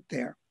can fit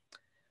there.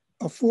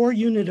 A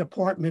 4-unit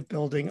apartment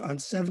building on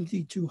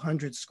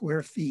 7,200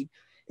 square feet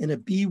in a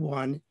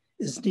B1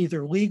 is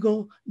neither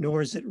legal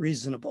nor is it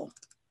reasonable.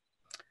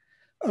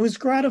 I was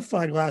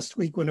gratified last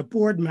week when a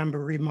board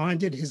member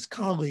reminded his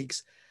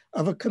colleagues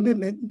of a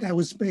commitment that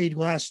was made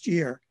last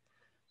year.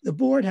 The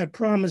board had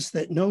promised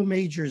that no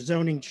major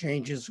zoning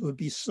changes would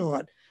be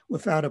sought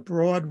without a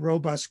broad,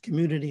 robust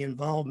community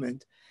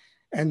involvement,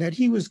 and that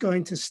he was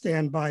going to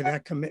stand by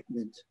that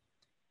commitment.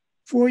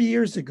 4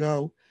 years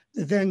ago,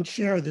 the then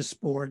chair of this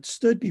board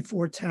stood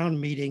before town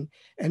meeting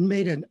and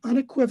made an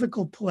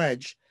unequivocal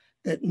pledge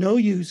that no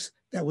use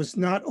that was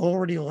not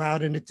already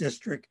allowed in a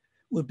district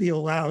would be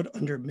allowed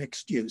under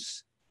mixed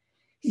use.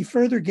 He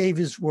further gave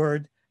his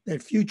word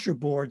that future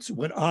boards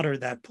would honor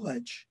that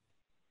pledge.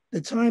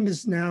 The time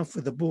is now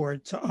for the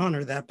board to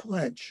honor that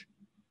pledge.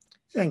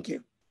 Thank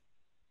you.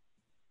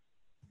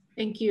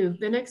 Thank you.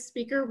 The next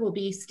speaker will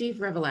be Steve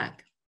Revelak.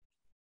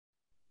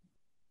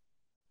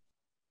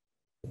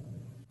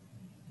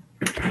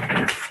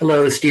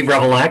 Hello, Steve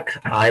Revelak.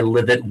 I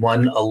live at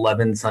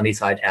 111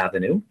 Sunnyside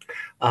Avenue.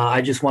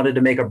 I just wanted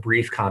to make a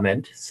brief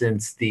comment.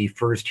 Since the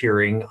first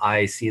hearing,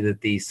 I see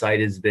that the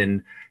site has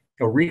been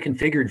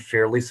reconfigured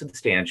fairly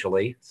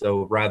substantially.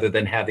 So rather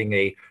than having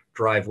a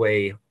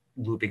driveway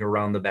looping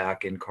around the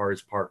back and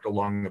cars parked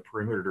along the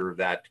perimeter of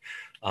that,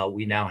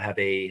 we now have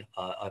a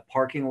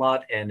parking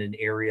lot and an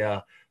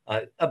area,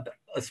 a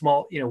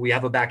small, we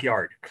have a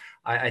backyard.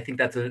 I think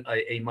that's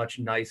a much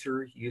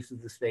nicer use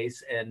of the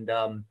space. And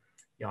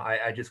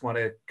I just want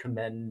to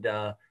commend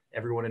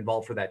everyone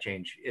involved for that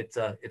change. It's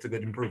a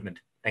good improvement.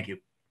 Thank you.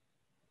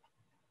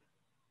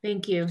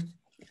 Thank you.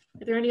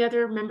 Are there any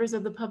other members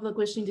of the public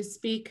wishing to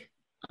speak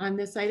on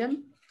this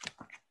item?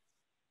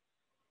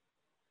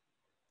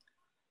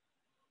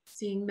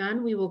 Seeing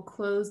none, we will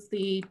close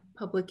the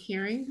public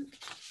hearing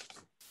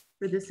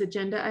for this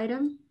agenda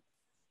item.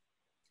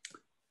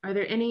 Are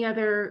there any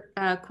other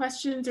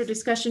questions or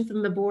discussion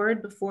from the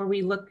board before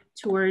we look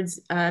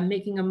towards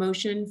making a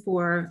motion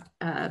for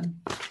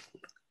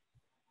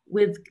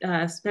with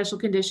special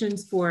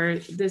conditions for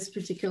this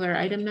particular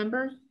item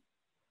number?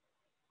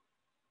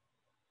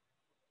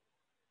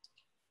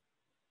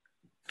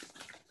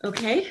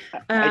 Okay.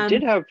 I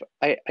did have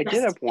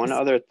one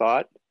other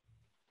thought.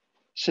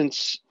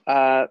 Since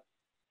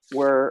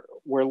we're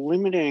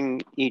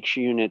limiting each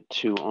unit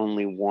to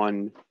only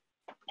 1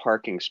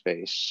 parking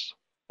space,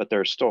 but there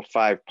are still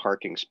 5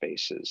 parking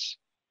spaces.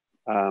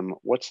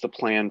 What's the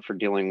plan for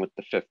dealing with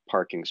the 5th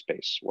parking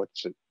space?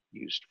 What's it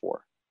used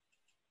for?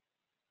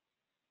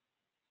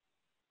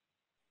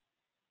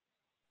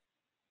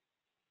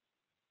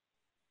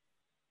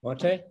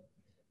 Monte?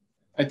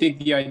 I think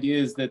the idea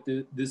is that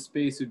this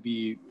space would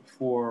be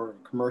for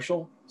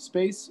commercial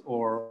space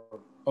or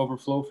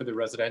overflow for the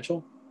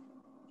residential.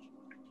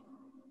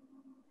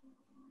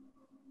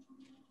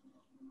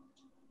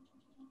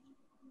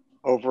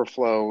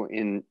 Overflow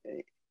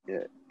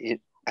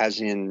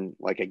as in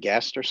like a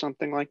guest or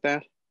something like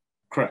that?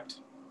 Correct.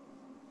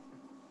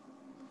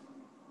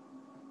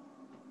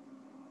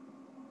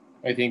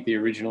 I think the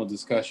original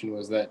discussion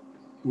was that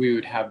we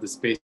would have the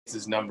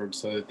spaces numbered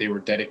so that they were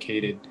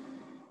dedicated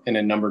in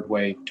a numbered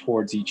way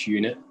towards each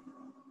unit.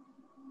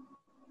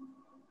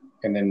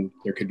 And then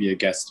there could be a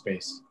guest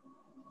space.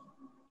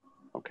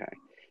 Okay.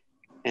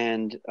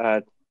 And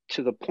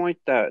to the point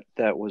that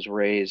was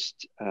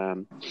raised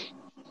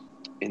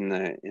in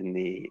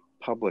the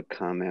public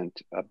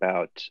comment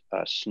about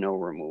snow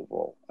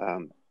removal,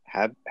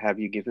 have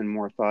you given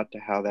more thought to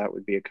how that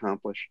would be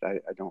accomplished? I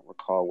don't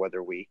recall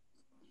whether we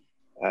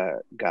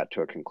got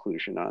to a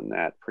conclusion on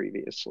that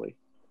previously.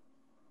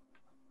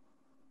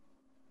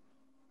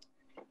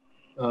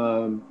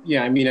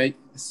 Yeah, I mean,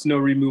 snow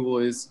removal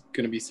is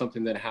going to be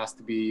something that has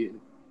to be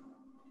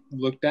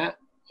looked at.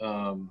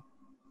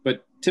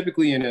 But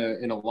typically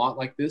in a lot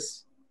like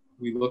this,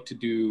 we look to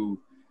do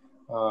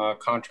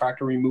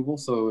contractor removal.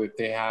 So if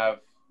they have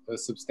a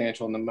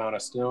substantial amount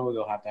of snow,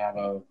 they'll have to have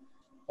a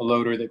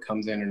loader that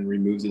comes in and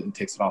removes it and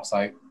takes it off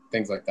site,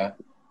 things like that.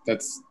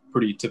 That's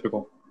pretty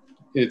typical.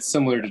 It's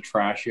similar to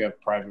trash. You have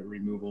private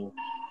removal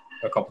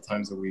a couple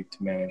times a week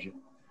to manage it.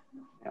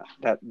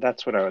 Yeah,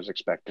 that's what I was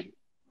expecting.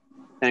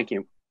 Thank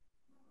you.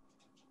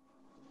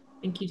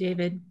 Thank you,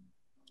 David.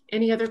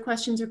 Any other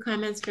questions or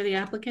comments for the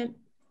applicant?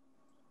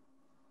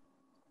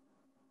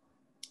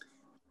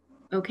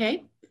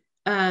 Okay.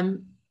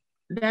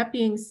 That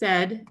being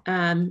said,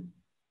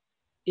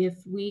 if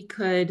we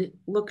could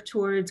look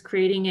towards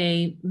creating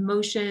a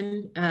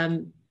motion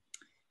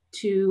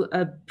to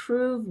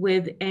approve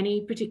with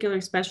any particular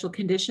special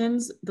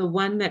conditions. The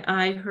one that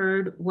I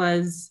heard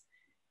was,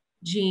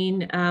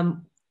 Jean,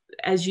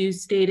 as you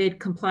stated,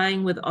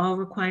 complying with all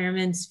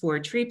requirements for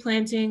tree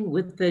planting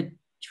with the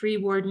tree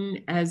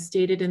warden as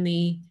stated in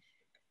the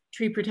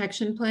tree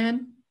protection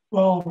plan.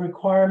 Well,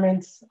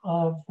 requirements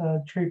of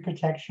the tree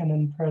protection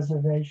and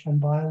preservation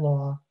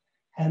bylaw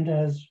and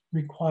as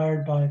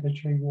required by the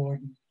tree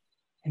warden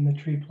in the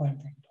tree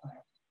planting plan.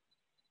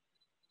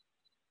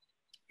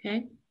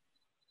 Okay.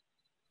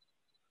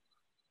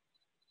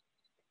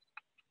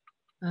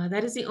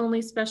 That is the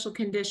only special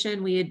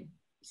condition. We had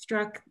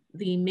struck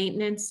the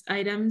maintenance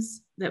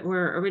items that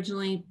were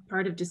originally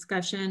part of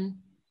discussion.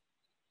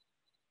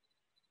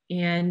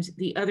 And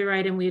the other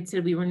item, we had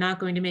said we were not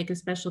going to make a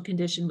special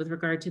condition with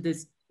regard to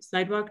this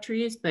sidewalk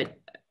trees, but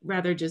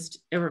rather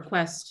just a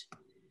request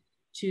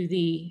to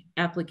the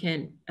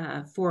applicant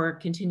for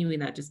continuing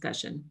that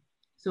discussion.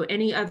 So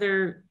any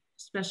other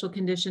special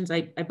conditions,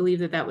 I believe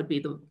that that would be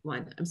the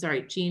one. I'm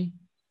sorry, Jean.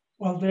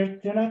 Well, they're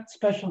not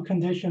special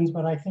conditions,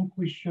 but I think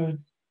we should,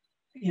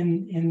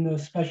 in the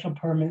special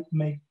permit,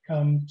 make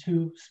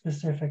two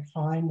specific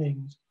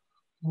findings.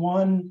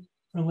 One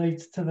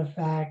relates to the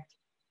fact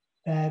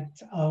that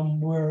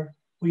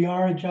we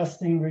are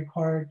adjusting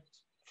required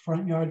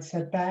front yard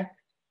setback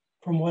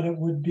from what it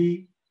would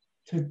be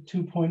to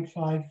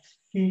 2.5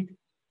 feet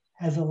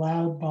as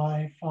allowed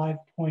by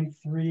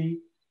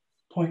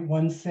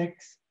 5.3.16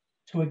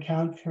 to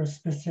account for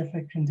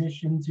specific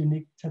conditions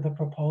unique to the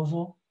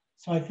proposal.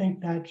 So I think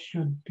that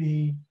should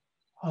be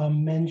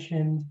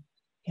mentioned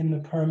in the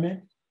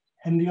permit.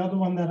 And the other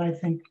one that I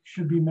think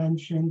should be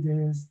mentioned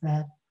is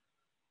that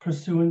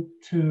pursuant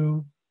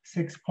to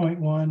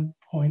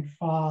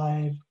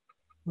 6.1.5,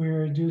 we're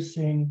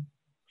reducing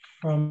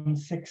from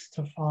 6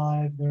 to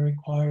 5 the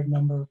required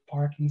number of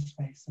parking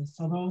spaces.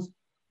 So those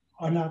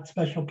are not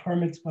special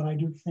permits, but I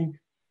do think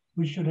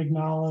we should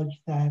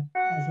acknowledge that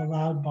as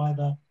allowed by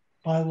the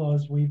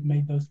bylaws, we've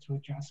made those two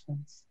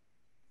adjustments.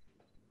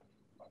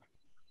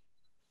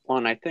 Well,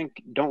 and I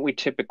think, don't we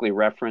typically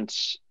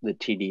reference the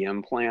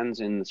TDM plans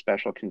in the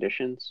special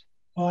conditions?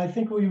 Well, I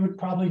think we would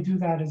probably do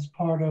that as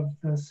part of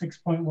the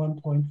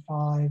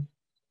 6.1.5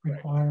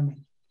 requirement.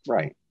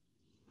 Right.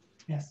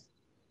 Yes.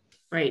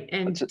 Right.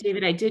 And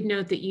David, I did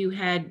note that you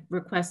had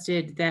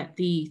requested that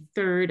the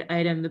third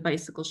item, the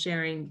bicycle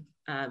sharing,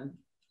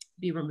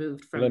 be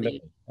removed from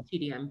the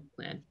TDM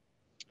plan.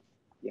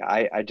 Yeah,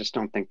 I just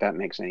don't think that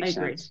makes any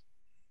sense.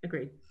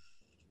 Agreed.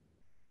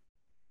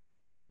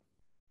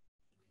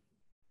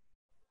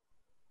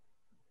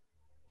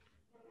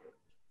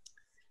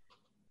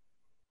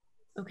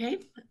 Okay.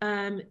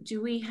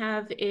 Do we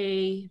have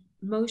a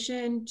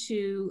motion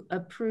to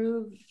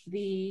approve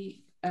the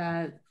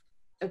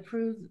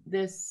approve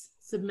this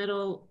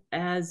submittal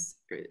as,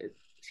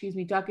 excuse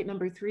me, docket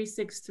number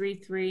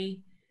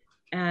 3633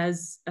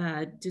 as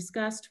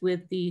discussed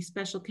with the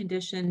special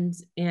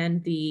conditions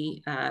and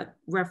the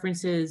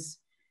references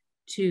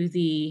to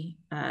the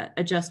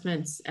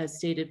adjustments as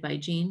stated by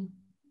Jean?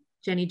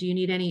 Jenny, do you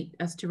need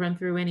us to run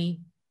through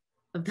any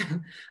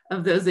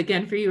of those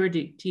again for you, or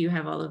do you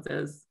have all of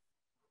those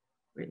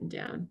written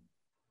down?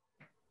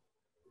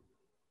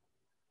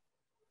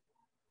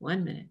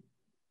 1 minute.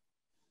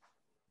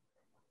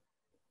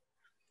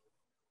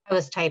 I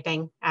was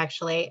typing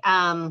actually.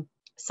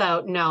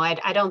 So no,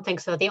 I don't think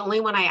so. The only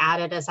one I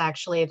added is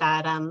actually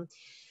that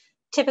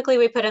typically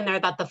we put in there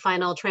that the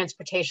final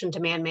transportation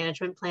demand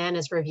management plan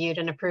is reviewed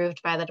and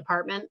approved by the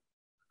department.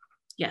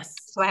 Yes.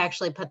 So I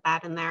actually put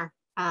that in there.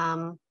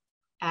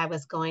 I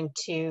was going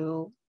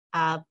to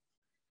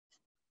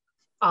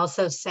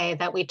also say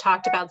that we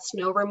talked about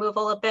snow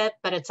removal a bit,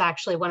 but it's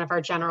actually one of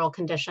our general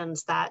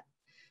conditions that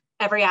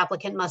every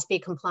applicant must be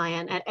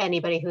compliant, and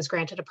anybody who's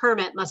granted a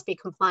permit must be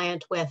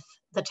compliant with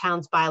the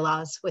town's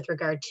bylaws with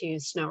regard to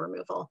snow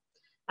removal.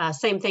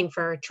 Same thing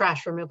for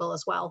trash removal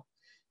as well.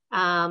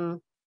 I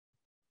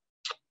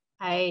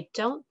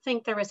don't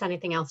think there was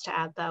anything else to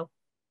add though.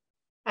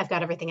 I've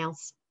got everything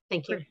else.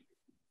 Thank you.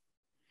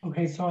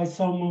 Okay, so I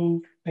so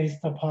move based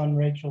upon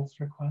Rachel's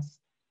request.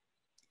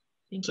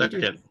 Thank you.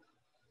 Second.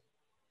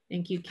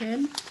 Thank you,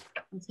 Ken.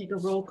 We'll take a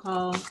roll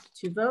call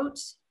to vote.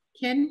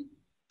 Ken?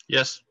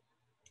 Yes.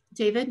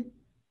 David?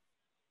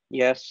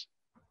 Yes.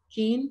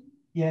 Jean?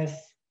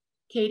 Yes.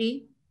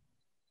 Katie?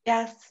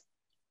 Yes.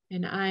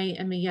 And I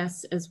am a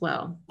yes as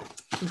well.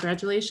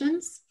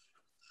 Congratulations.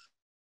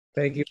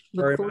 Thank you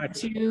Look very forward much.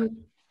 to,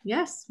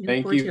 yes, we look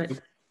Thank forward you. to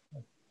it.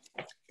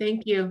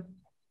 Thank you.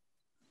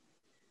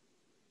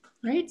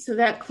 All right, so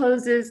that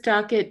closes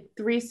docket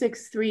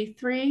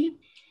 3633.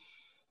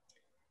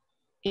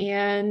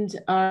 And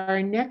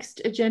our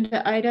next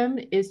agenda item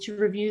is to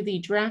review the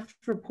draft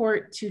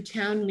report to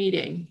town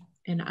meeting.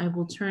 And I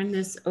will turn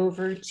this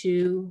over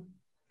to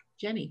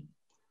Jenny.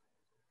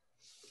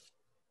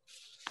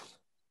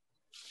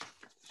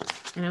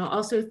 And I'll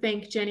also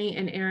thank Jenny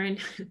and Aaron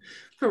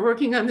for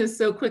working on this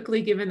so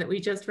quickly, given that we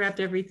just wrapped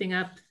everything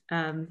up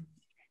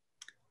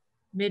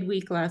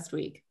midweek last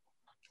week.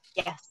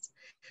 Yes.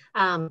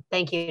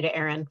 Thank you to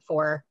Aaron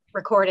for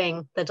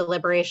recording the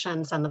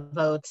deliberations and the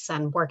votes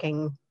and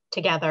working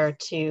together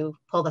to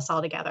pull this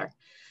all together.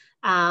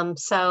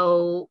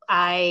 So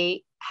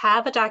I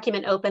have a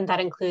document open that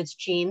includes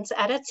Jean's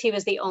edits. He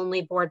was the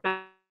only board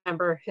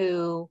member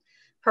who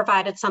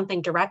provided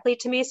something directly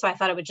to me. So I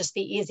thought it would just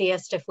be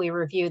easiest if we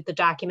reviewed the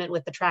document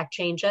with the track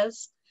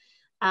changes,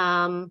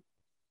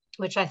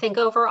 which I think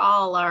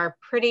overall are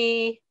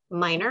pretty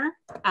minor.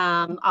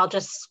 I'll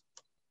just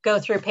go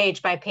through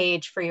page by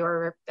page for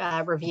your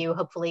review.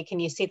 Hopefully, can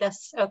you see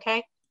this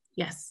okay?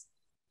 Yes.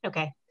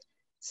 Okay,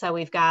 so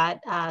we've got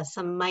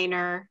some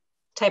minor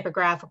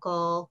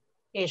typographical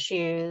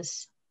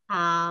issues.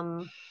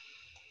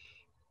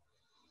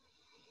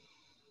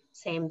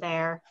 Same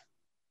there.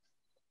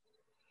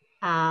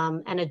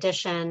 An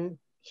addition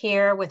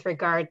here with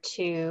regard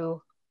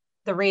to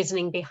the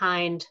reasoning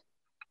behind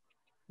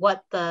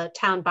what the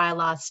town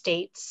bylaw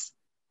states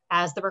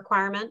as the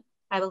requirement,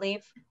 I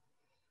believe.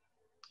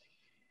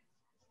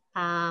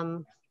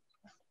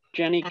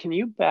 Jenny, can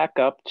you back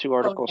up to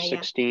Article okay,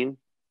 16?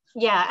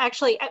 Yeah,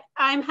 actually,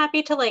 I'm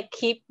happy to like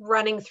keep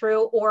running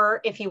through,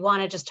 or if you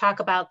want to just talk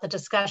about the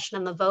discussion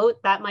and the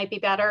vote, that might be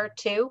better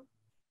too.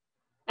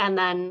 And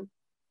then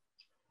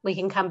we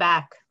can come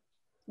back,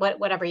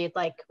 whatever you'd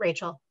like,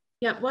 Rachel.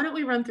 Yeah, why don't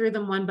we run through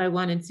them one by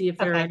one and see if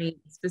there are any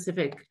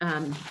specific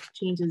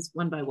changes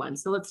one by one.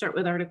 So let's start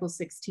with Article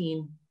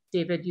 16.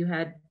 David, you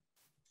had.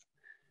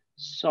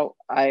 So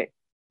I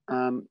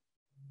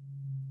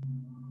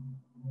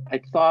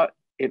thought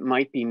it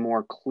might be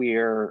more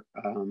clear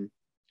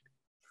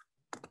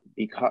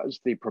because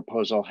the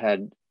proposal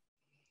had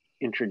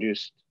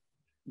introduced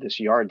this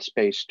yard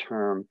space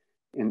term,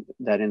 in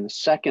the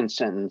second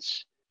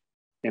sentence,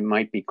 it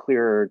might be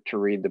clearer to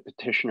read the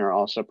petitioner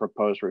also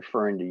proposed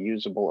referring to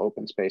usable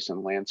open space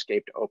and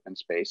landscaped open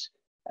space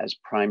as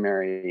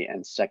primary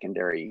and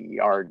secondary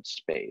yard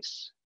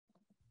space.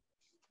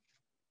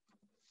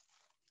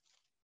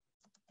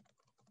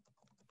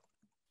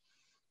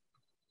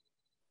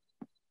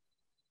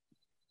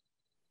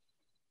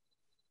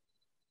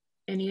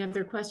 Any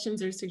other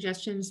questions or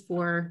suggestions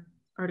for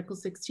Article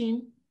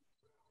 16?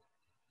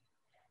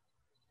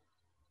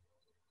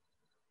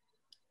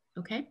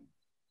 Okay.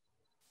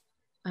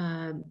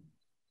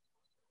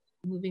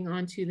 Moving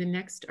on to the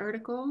next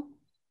article,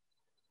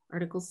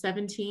 Article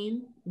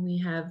 17. We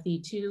have the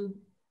two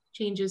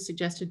changes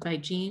suggested by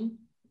Jean.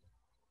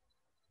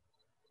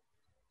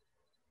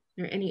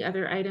 Are there any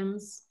other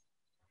items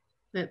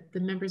that the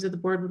members of the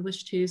board would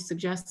wish to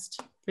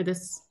suggest for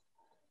this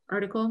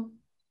article?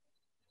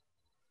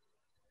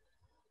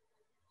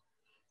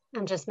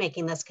 I'm just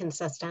making this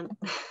consistent.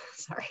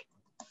 Sorry.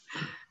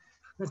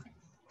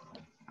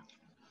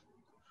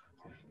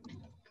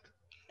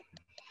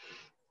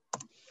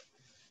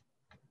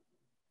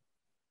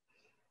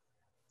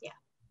 Yeah.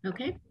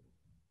 Okay.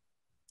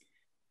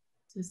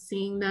 So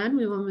seeing none,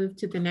 we will move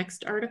to the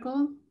next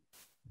article.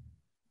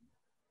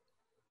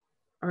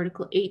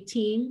 Article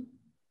 18.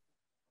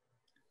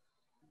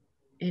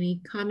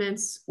 Any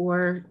comments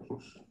or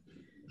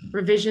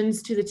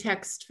revisions to the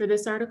text for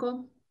this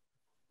article?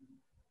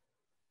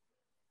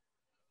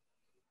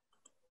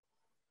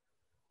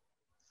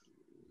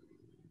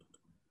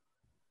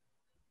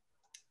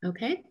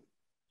 Okay,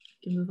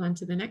 we can move on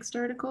to the next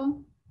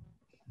article.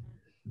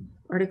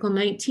 Article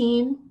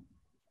 19.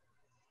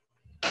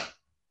 I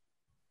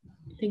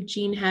think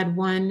Jean had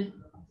one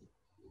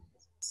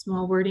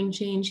small wording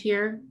change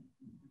here.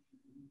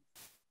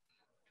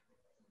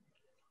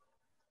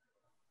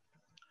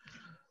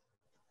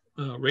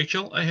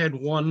 Rachel, I had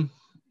one.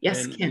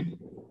 Yes, Ken.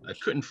 I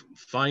couldn't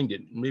find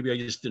it. Maybe I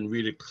just didn't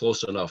read it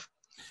close enough.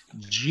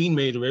 Jean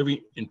made a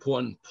very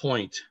important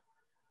point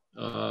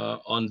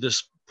on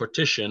this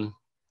petition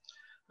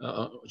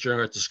during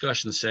our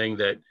discussion, saying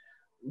that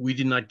we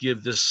did not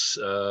give this,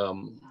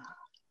 it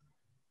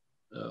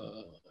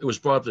was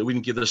brought up that we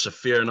didn't give this a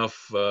fair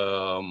enough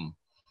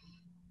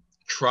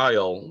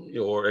trial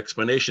or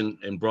explanation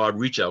and broad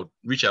reach out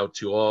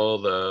to all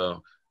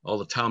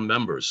the town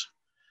members.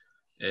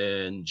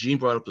 And Jean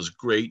brought up this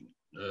great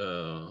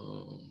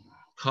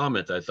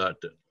comment. I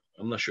thought, that,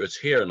 I'm not sure it's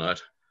here or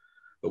not,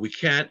 but we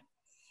can't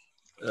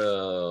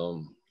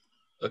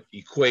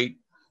equate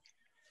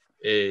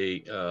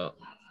a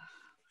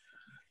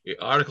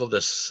article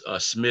that's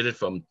submitted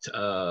from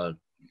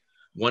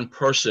one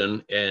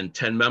person and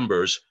 10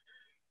 members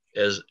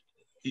as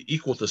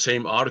equal to the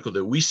same article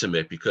that we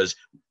submit, because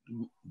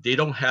they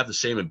don't have the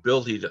same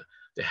ability to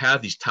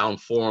have these town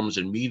forums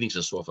and meetings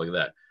and stuff like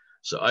that.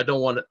 So I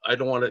don't want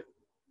to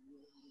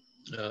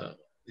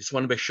just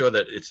want to make sure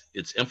that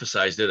it's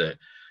emphasized in it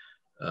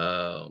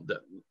that,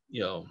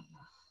 you know,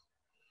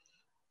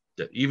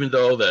 that even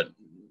though that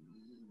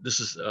this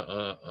is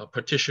a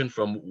petition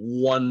from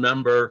one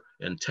member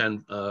and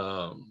 10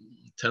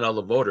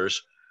 other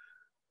voters,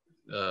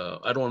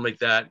 I don't want to make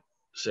that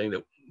saying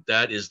that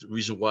that is the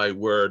reason why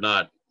we're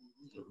not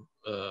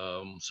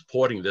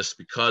supporting this,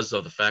 because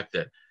of the fact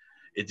that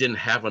it didn't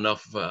have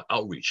enough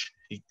outreach.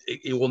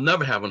 It will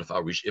never have enough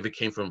outreach if it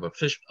came from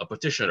a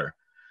petitioner.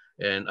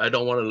 And I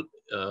don't want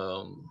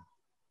to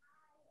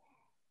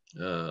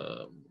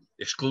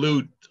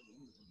exclude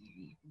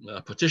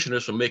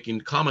petitioners from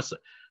making comments,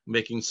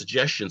 making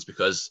suggestions,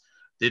 because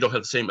they don't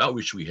have the same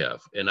outreach we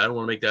have. And I don't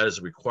want to make that as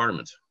a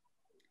requirement.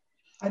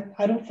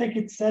 I don't think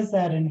it says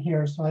that in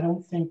here, so I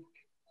don't think.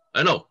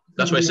 I know,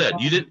 that's what I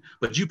said. You didn't,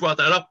 but you brought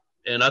that up,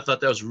 and I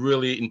thought that was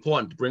really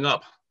important to bring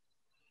up.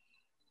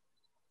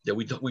 That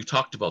we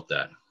talked about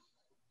that.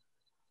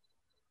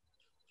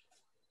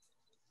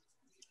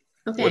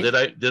 Okay. Or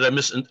did I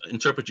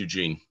misinterpret you,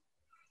 Gene?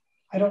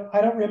 I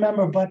don't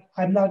remember, but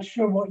I'm not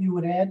sure what you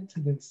would add to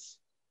this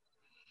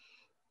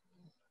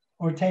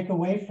or take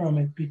away from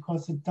it,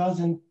 because it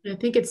doesn't. I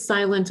think it's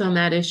silent on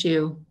that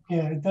issue.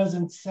 Yeah, it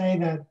doesn't say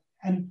that.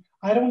 And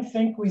I don't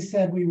think we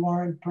said we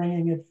weren't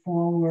bringing it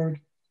forward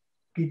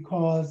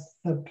because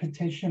the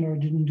petitioner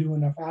didn't do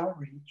enough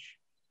outreach.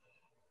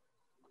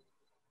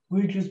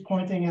 We're just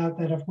pointing out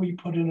that if we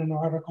put in an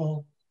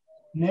article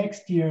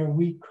next year,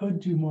 we could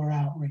do more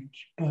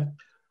outreach, but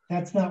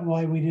that's not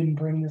why we didn't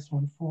bring this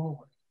one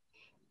forward.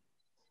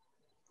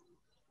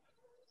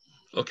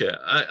 Okay,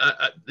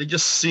 it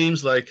just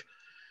seems like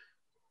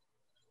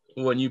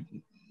when you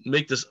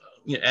make this,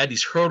 add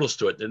these hurdles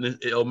to it, then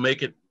it'll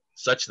make it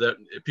such that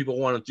if people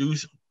want to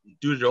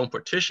do their own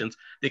petitions,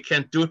 they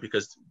can't do it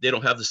because they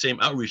don't have the same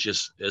outreach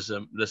as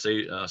let's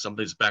say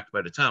something that's backed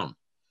by the town.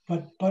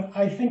 But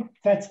I think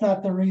that's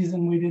not the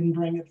reason we didn't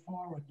bring it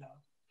forward,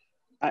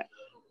 though.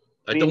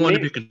 I don't want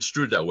to be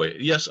construed that way.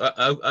 Yes,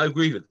 I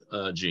agree with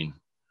Gene.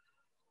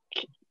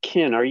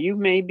 Ken, are you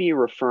maybe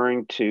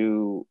referring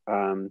to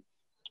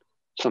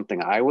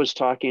something I was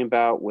talking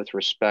about with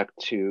respect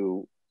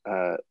to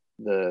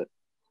the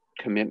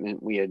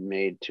commitment we had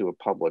made to a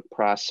public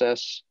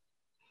process?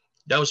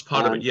 That was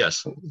part of it,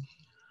 yes.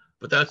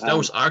 But that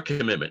was our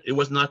commitment. It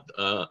was not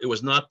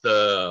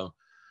the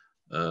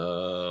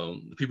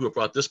people who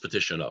brought this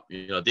petition up.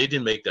 They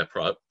didn't make that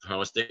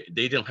promise. They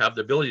didn't have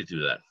the ability to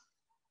do that.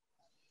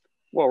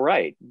 Well,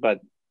 right, but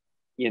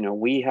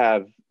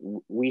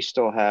we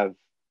still have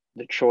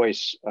the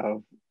choice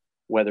of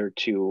whether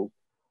to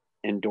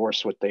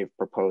endorse what they've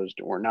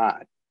proposed or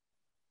not.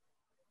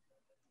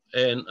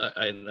 And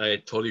I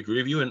totally agree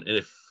with you. And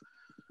if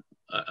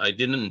I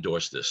didn't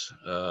endorse this,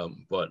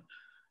 but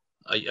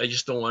I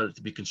just don't want it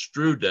to be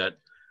construed that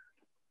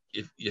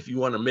if you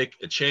want to make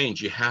a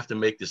change, you have to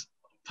make this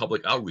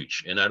public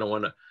outreach. And I don't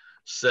want to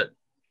set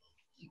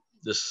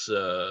this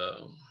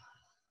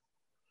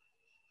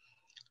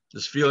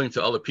this feeling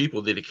to other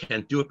people that they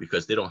can't do it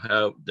because they don't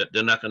have, that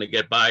they're not going to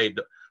get by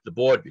the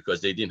board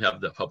because they didn't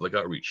have the public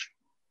outreach.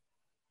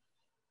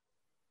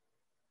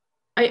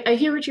 I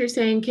hear what you're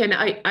saying, Ken.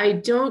 I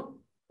don't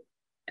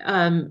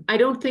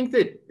think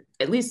that,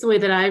 at least the way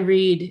that I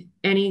read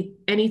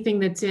anything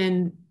that's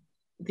in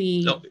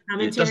the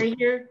commentary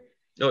here.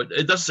 No,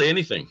 it doesn't say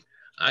anything.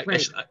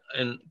 Right.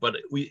 But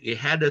we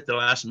had it at the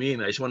last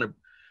meeting. I just want to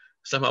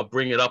somehow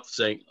bring it up,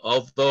 saying,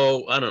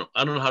 although I don't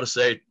know how to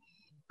say it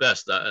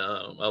best.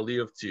 I'll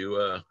leave it to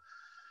I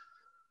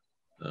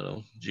don't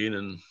know, Gene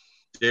and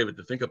David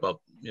to think about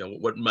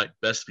what might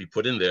best be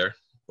put in there.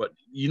 But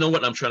you know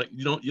what I'm trying to,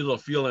 you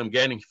don't feel I'm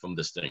getting from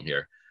this thing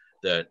here,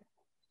 that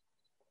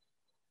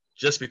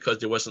just because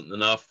there wasn't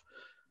enough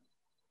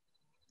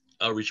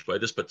outreach by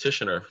this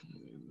petitioner,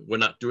 we're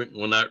not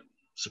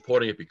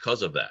supporting it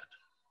because of that.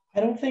 I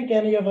don't think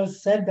any of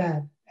us said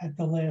that at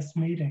the last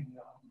meeting,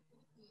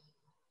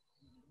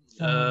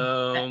 though.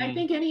 I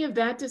think any of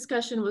that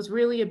discussion was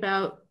really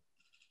about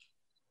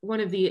one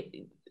of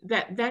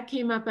that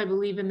came up, I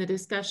believe, in the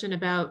discussion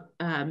about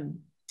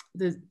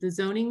the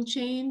zoning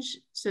change.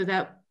 So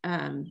that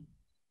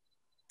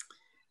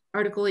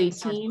Article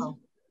 18,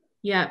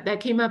 yeah, that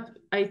came up,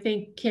 I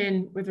think,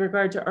 Ken, with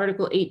regard to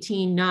Article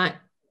 18, not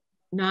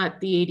the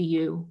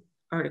ADU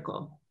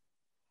article.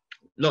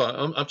 No,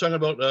 I'm talking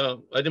about,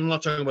 I'm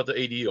not talking about the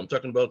ADU. I'm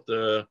talking about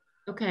the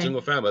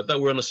single family. I thought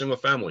we were on a single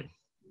family.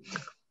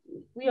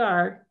 We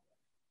are.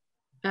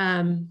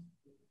 Wait,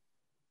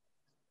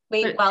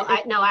 well,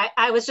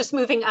 I was just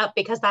moving up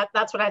because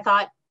that's what I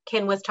thought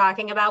Ken was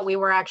talking about. We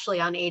were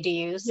actually on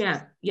ADUs.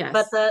 Yeah, yes.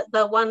 But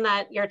the one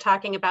that you're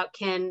talking about,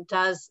 Ken,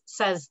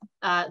 says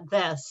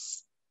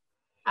this,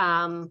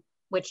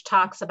 which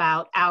talks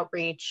about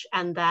outreach.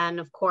 And then,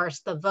 of course,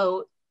 the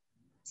vote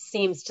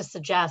seems to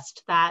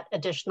suggest that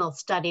additional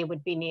study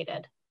would be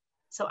needed.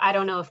 So I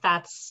don't know if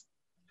that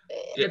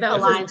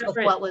aligns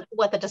with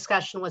what the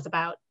discussion was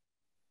about,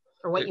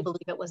 or what you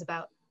believe it was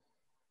about.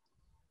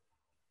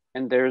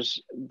 And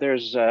there's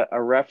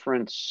a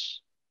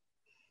reference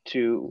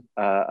to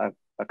a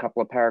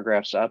couple of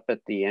paragraphs up at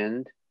the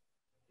end.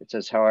 It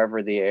says,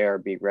 however, the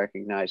ARB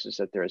recognizes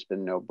that there has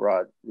been no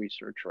broad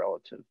research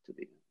relative to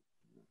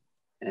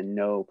and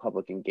no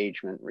public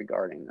engagement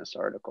regarding this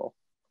article.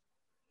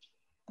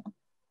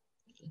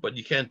 But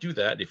you can't do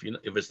that if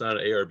it's not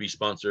an ARB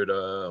sponsored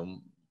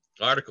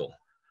article.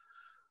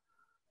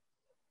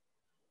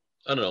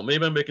 I don't know.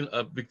 Maybe I'm making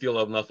a big deal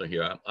of nothing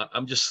here.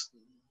 I'm just,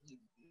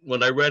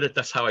 when I read it,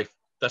 that's how I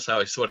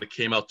sort of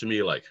came out to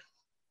me like.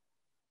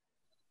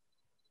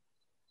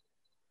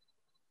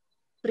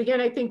 But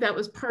again, I think that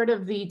was part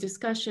of the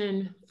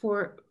discussion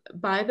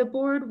by the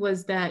board,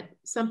 was that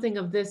something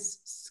of this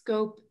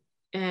scope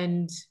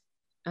and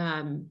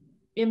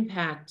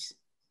impact,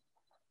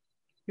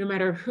 no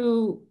matter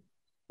who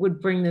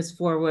would bring this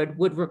forward,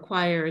 would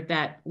require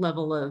that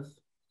level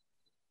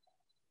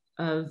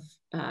of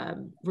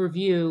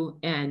review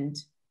and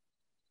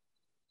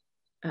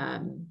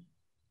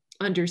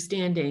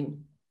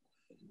understanding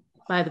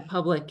by the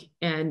public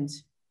and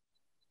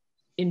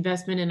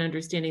investment in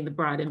understanding the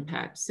broad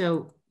impact.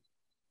 So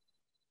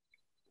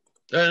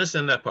I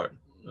understand that part,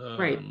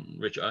 right,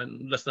 Rich.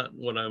 That's not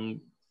what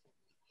I'm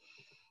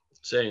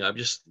saying. I'm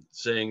just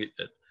saying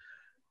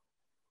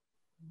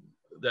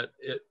that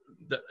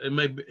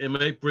it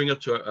may bring up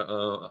to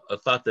a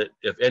thought that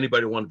if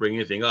anybody wanted to bring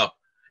anything up,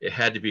 it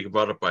had to be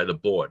brought up by the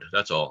board.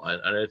 That's all.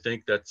 And I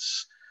think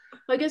that's.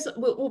 I guess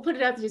we'll put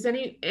it out there. Is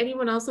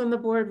anyone else on the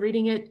board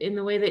reading it in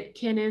the way that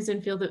Ken is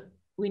and feel that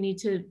we need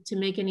to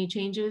make any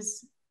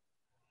changes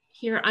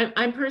here?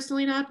 I'm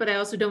personally not, but I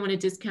also don't want to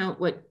discount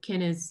what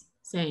Ken is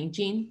saying.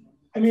 Jean?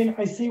 I mean,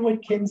 I see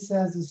what Ken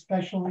says,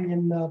 especially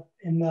in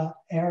the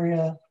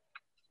area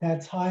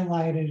that's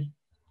highlighted.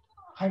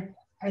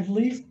 At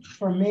least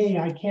for me,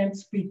 I can't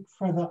speak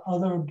for the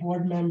other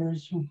board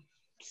members who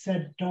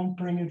said don't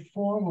bring it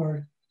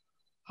forward.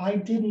 I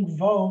didn't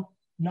vote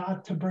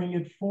not to bring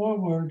it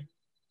forward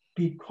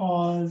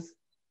because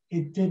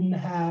it didn't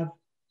have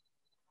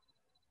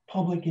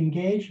public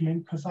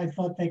engagement, because I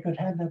thought they could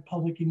have that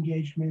public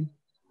engagement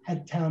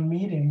at town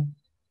meeting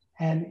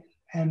and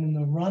in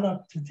the run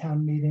up to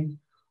town meeting.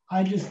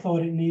 I just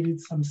thought it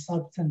needed some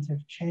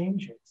substantive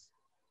changes.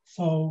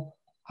 So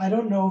I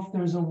don't know if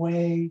there's a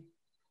way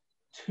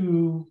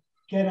to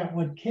get at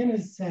what Ken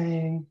is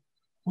saying,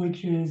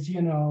 which is,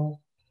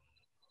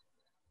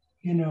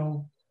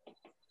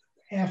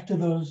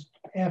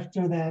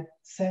 after that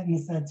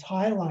sentence that's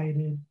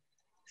highlighted,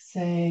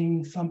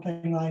 saying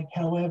something like,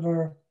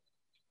 however,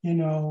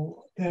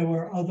 there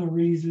were other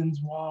reasons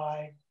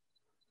why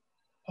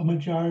a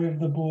majority of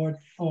the board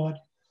thought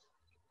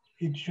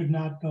it should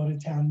not go to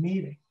town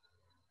meeting.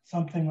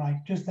 Something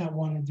like just that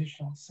one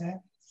additional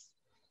sentence.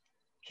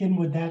 Ken,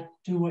 would that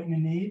do what you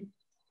need?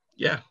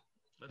 Yeah,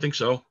 I think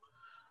so.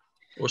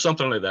 Or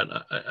something like that.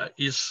 I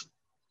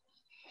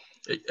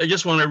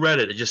just when I read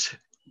it, it just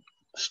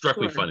struck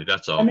me funny.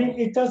 That's all. I mean,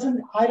 it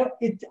doesn't, I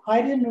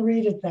didn't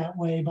read it that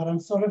way, but I'm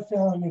sort of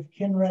feeling if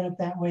Ken read it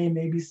that way,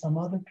 maybe some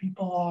other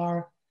people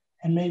are,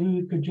 and maybe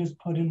we could just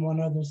put in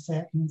one other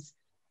sentence.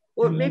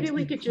 Or maybe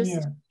we could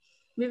just,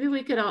 maybe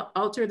we could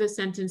alter the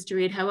sentence to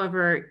read,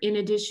 however, in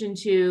addition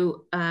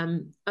to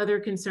other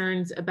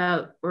concerns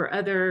about, or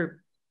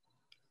other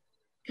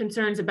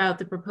concerns about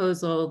the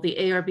proposal, the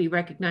ARB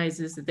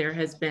recognizes that there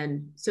has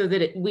been, so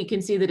that we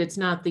can see that it's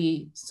not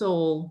the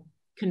sole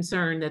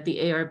concern that the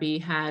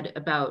ARB had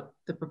about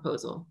the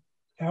proposal.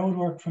 That would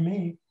work for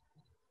me.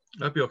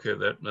 I'd be okay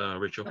with that,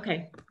 Rachel.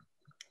 Okay.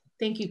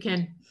 Thank you,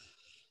 Ken.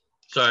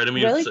 Sorry, I didn't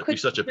mean to be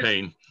such a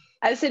pain.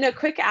 I was saying a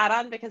quick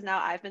add-on because now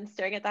I've been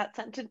staring at that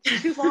sentence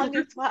too long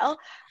as well.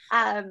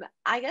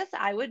 I guess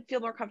I would feel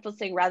more comfortable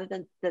saying, rather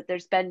than that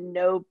there's been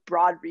no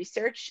broad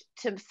research,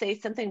 to say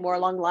something more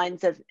along the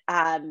lines of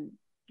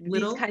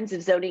these kinds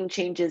of zoning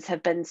changes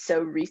have been so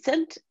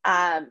recent,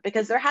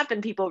 because there have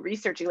been people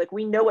researching, like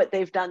we know what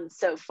they've done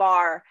so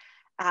far.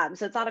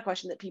 So it's not a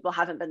question that people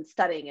haven't been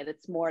studying it.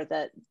 It's more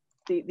that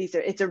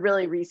it's a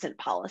really recent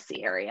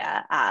policy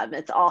area.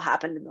 It's all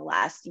happened in the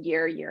last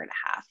year and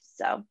a half.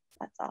 So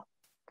that's all.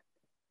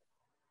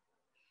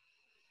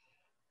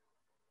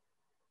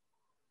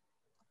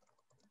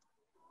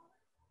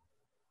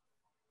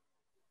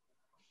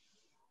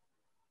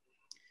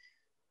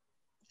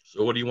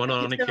 So what do you want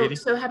on it, Katie?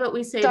 So how about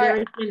we say there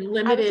has been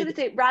limited. I was going to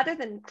say, rather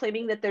than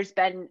claiming that there's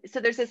been,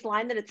 so there's this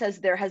line that it says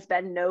there has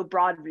been no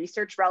broad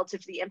research relative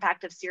to the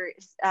impact of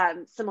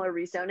similar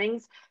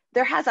rezonings.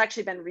 There has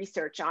actually been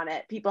research on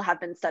it. People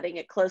have been studying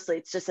it closely.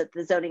 It's just that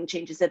the zoning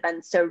changes have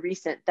been so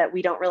recent that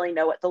we don't really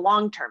know what the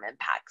long-term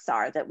impacts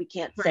are, that we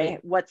can't say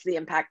what's the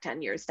impact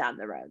 10 years down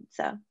the road.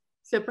 So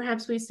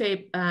perhaps we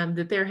say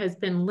that there has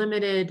been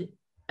limited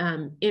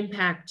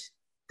impact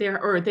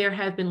there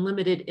have been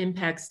limited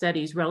impact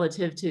studies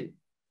relative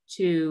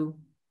to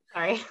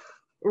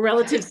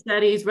relative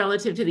studies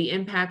relative to the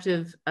impact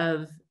of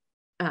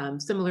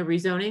similar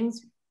rezonings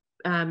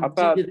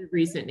due to the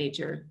recent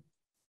nature.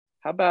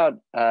 How about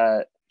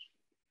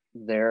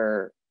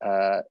there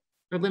or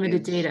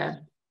limited data?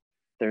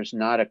 There's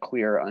not a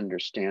clear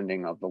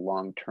understanding of the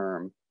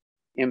long-term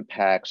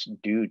impacts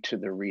due to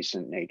the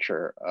recent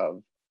nature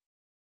of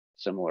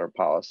similar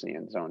policy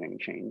and zoning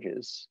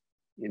changes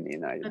in the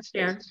United States.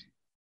 Fair.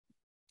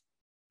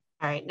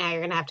 All right, now you're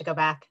gonna have to go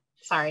back.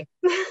 Sorry,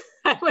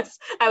 I was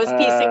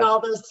piecing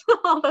all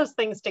those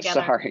things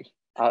together. Sorry,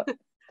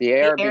 the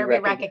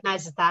ARB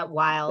recognizes that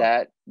while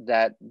that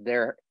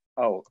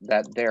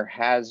there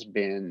has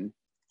been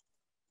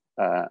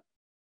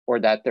or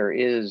that there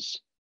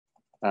is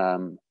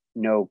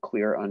no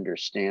clear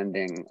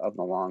understanding of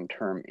the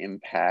long-term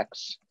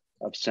impacts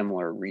of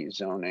similar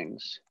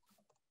rezonings.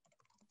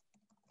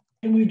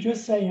 Can we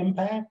just say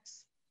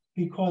impacts?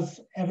 because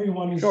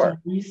everyone is Sure.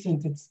 so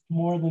recent, it's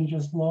more than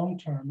just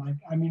long-term.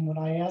 I mean, when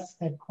I asked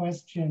that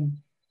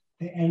question,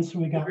 the answer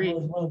we got Agreed.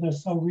 was, well, they're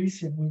so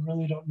recent, we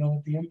really don't know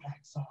what the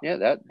impacts are.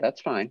 Yeah,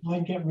 that's fine.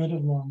 I'd get rid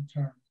of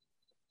long-term.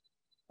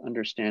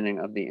 Understanding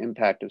of the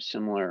impact of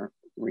similar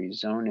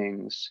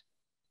rezonings.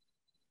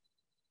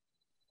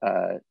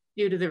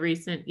 Due to the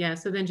recent, yeah,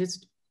 so then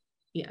just,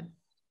 yeah.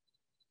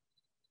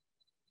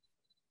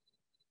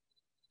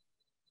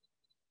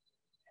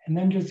 And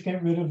then just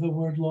get rid of the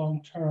word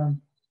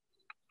long-term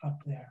up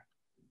there.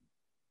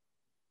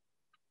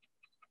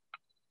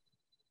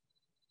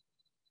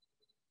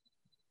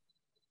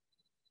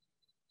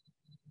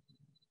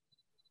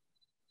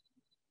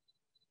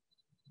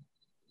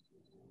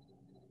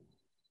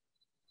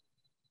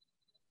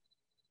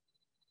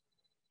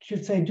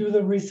 Should say, due to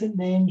the recent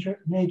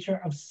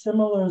nature of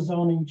similar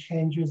zoning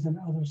changes in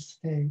other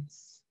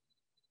states.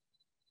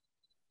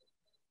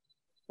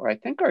 Or I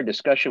think our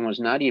discussion was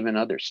not even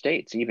other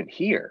states, even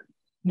here.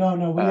 No,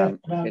 we have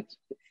about It's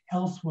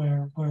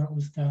elsewhere where it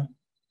was done.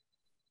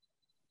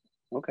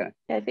 okay.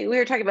 I think we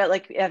were talking about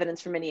like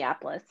evidence from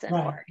Minneapolis and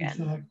Right, Oregon.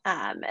 exactly.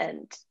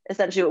 And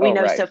essentially what we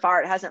know so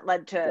far, it hasn't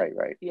led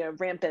to you know,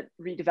 rampant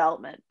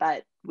redevelopment,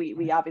 but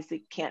we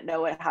obviously can't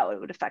know how it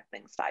would affect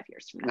things 5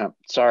 years from now.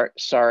 No,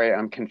 sorry,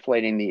 I'm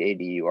conflating the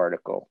ADU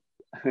article.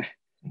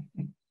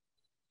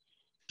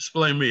 Just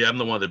blame me. I'm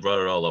the one that brought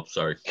it all up.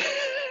 Sorry.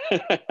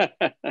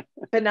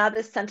 But now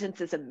this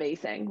sentence is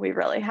amazing. We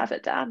really have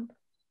it down.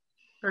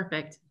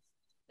 Perfect.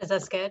 Is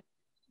this good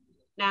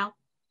now?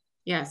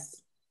 Yes.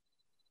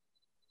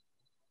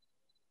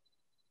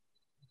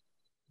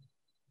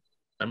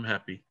 I'm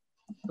happy.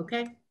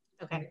 Okay.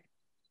 Okay.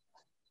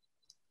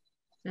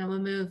 Now we'll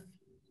move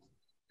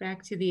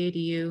back to the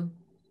ADU.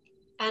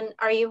 And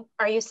are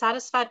you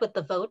satisfied with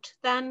the vote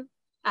then?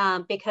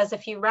 Because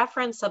if you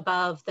reference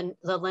above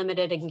the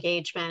limited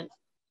engagement,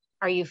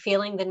 are you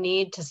feeling the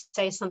need to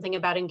say something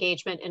about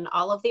engagement in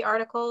all of the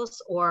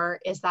articles, or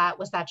was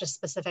that just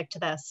specific to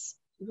this?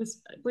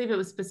 I believe it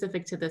was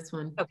specific to this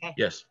one. Okay.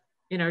 Yes.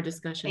 In our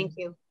discussion. Thank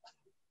you.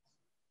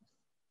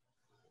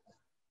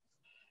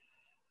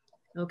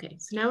 Okay,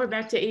 so now we're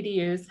back to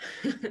ADUs.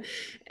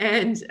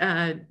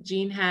 And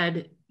Jean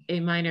had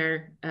a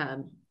minor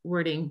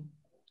wording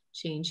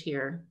change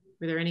here.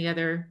 Were there any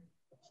other?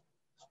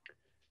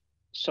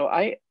 So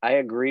I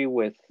agree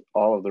with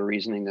all of the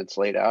reasoning that's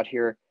laid out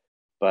here,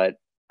 but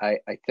I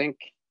think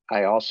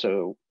I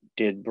also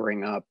did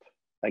bring up,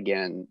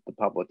 again, the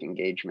public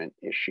engagement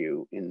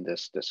issue in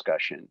this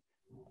discussion,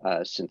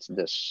 since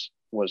this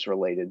was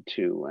related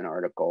to an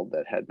article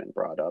that had been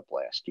brought up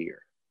last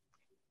year.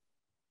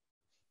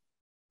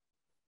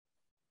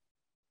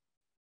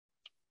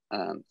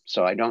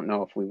 So I don't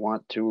know if we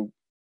want to,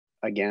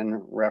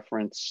 again,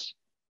 reference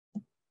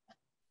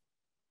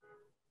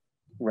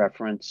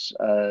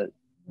the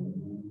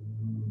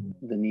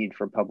need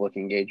for public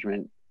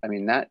engagement. I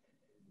mean,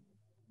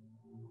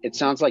 it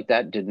sounds like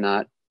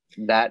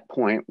that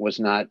point was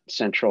not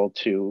central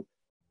to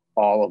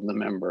all of the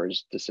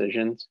members'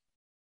 decisions,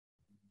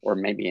 or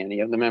maybe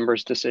any of the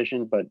members'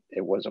 decision, but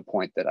it was a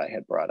point that I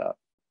had brought up.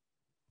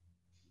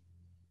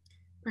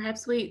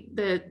 Perhaps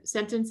the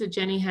sentence that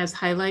Jenny has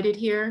highlighted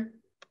here,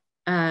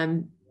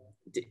 and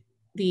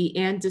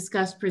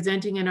discussed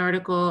presenting an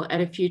article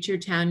at a future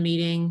town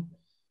meeting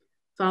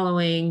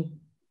following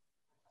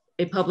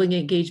a public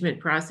engagement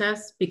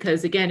process,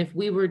 because again, if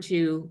we were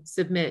to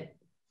submit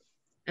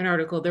an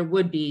article, there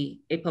would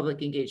be a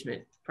public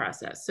engagement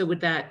process. So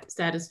would that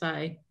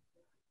satisfy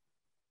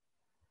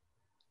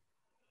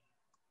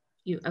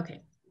you?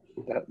 Okay.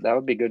 That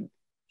would be good.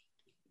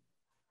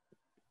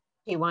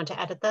 Do you want to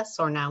edit this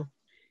or no?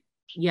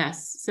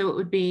 Yes, so it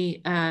would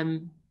be,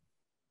 oh,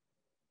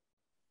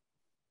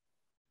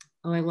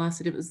 I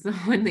lost it. It was the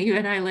one that you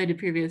had highlighted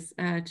previous.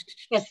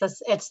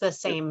 It's the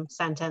same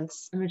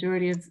sentence. The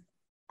majority of,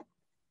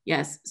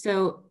 yes.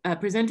 So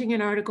presenting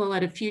an article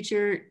at a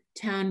future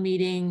town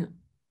meeting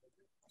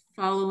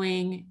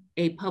following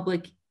a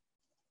public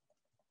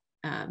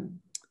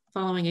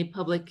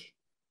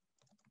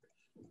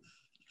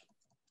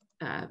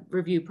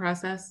review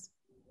process.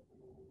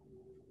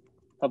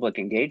 Public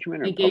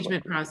engagement or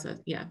engagement public process,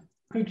 yeah.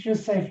 Could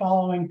just say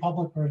following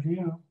public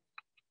review.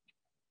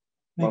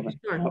 Make it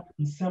short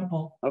and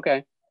simple.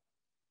 Okay.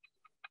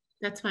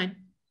 That's fine.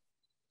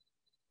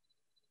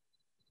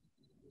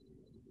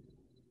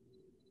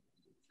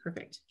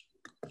 Perfect.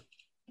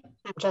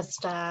 I'm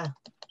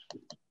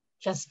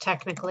just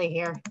technically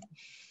here.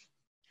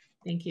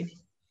 Thank you.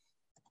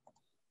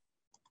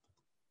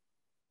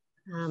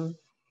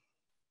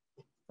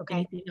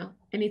 Okay.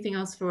 Anything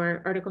else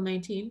for Article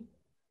 19?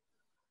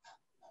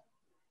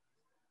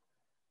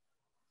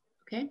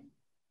 Okay,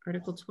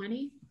 Article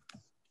 20.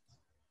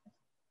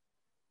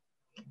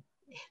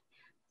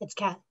 It's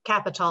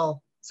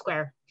Capitol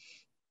Square.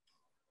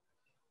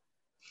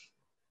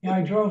 Yeah,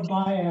 I drove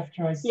by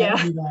after I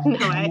sent you that.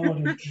 No,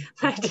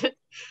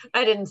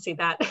 I didn't see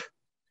that.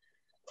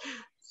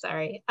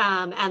 Sorry.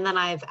 And then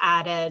I've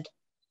added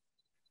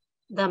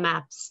the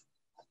maps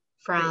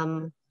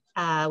from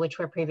which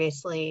were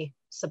previously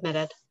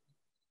submitted.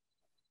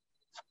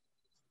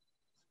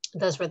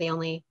 Those were the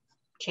only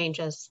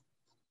changes.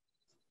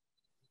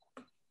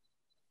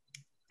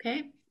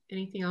 Okay,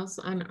 anything else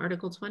on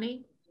Article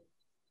 20?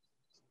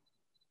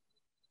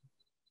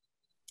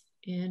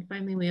 And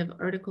finally, we have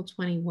Article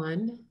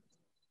 21.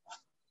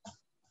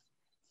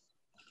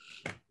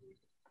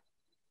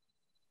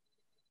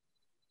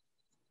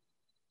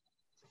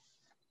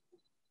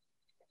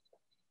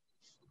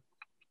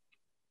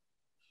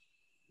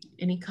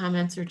 Any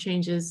comments or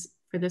changes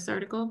for this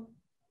article?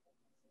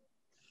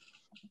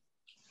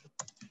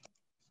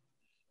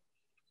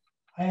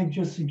 I had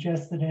just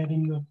suggested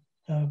adding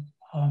the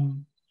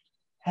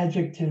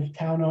adjective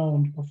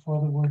town-owned before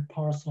the word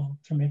parcel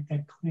to make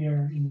that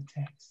clear in the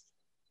text.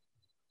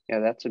 Yeah,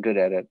 that's a good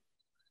edit.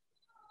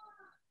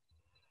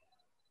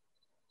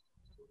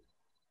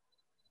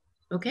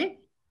 Okay.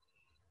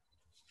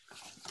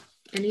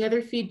 Any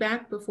other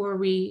feedback before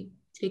we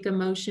take a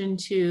motion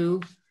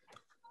to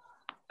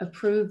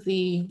approve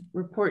the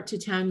report to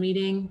town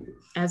meeting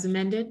as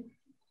amended?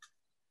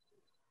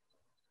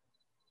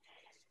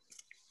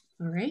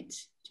 All right,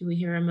 do we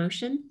hear a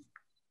motion?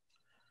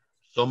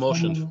 So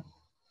motioned.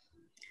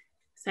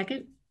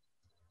 Second?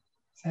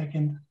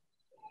 Second.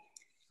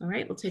 All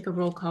right, we'll take a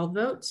roll call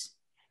vote.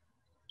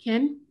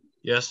 Ken?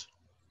 Yes.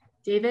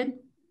 David?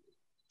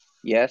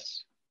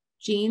 Yes.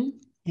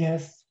 Jean?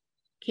 Yes.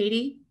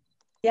 Katie?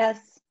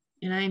 Yes.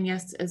 And I am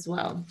yes as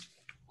well.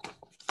 All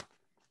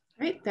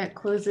right, that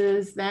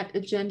closes that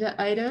agenda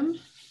item.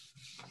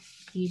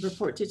 The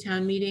report to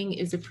town meeting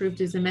is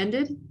approved as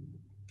amended.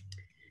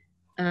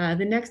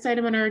 The next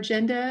item on our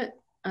agenda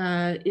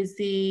is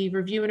the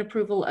review and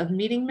approval of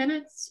meeting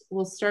minutes.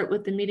 We'll start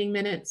with the meeting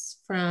minutes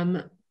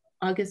from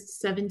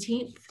August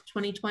 17th,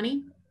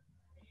 2020.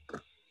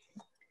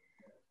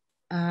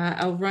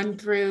 I'll run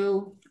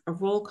through a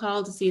roll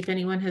call to see if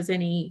anyone has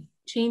any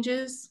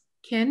changes.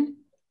 Ken?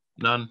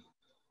 None.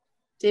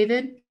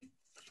 David?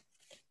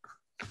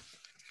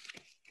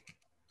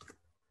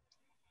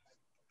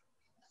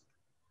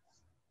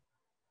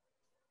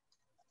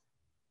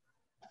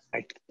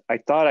 I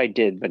thought I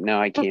did, but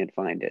now I can't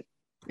find it.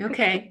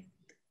 Okay.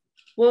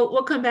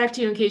 We'll come back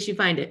to you in case you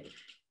find it.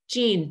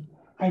 Jean?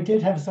 I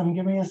did have some.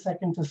 Give me a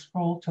second to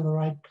scroll to the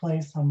right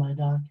place on my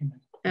document.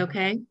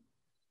 Okay.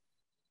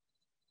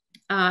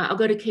 I'll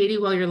go to Katie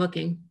while you're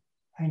looking.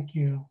 Thank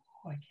you.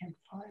 Oh, I can't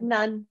find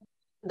None.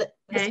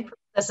 Okay.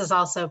 This is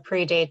also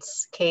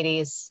predates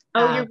Katie's.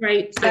 Oh, you're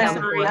right. seat on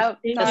the Sorry. board.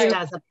 Thank Just you.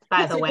 as a,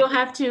 by the So way. you'll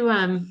have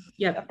to,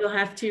 yep, you'll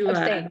have to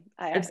Abstain.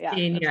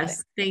 abstain. Yeah, Yes,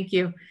 abstain. thank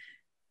you.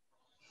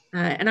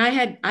 And I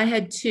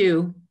had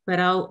two, but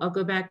I'll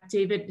go back.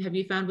 David, have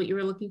you found what you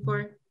were looking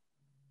for?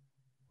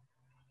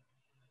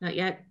 Not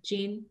yet,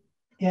 Jean?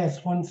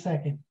 Yes, 1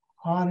 second.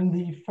 On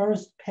the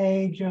first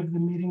page of the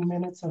meeting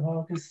minutes of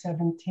August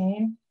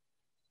 17,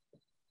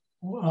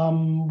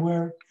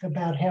 we're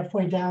about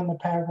halfway down, the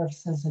paragraph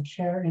says the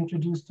chair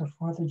introduced a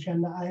fourth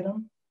agenda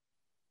item.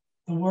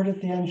 The word at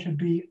the end should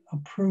be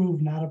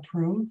approved, not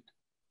approved.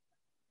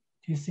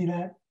 Do you see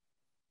that?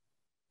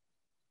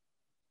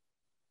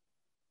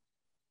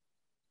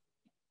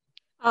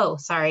 Oh,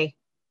 sorry.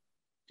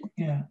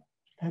 Yeah,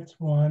 that's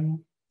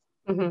one.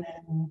 Mm-hmm.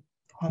 And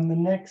on the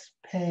next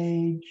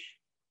page,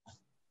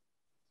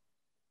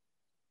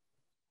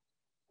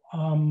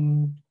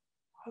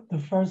 the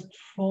first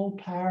full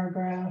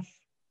paragraph,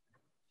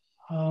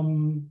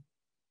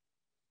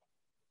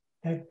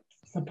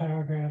 that's the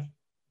paragraph.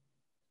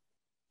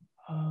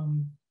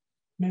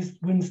 Ms.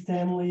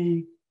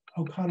 Winstanley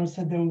O'Connor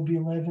said there will be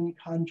 11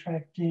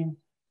 contracting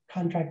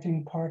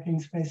parking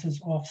spaces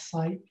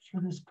off-site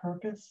for this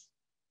purpose.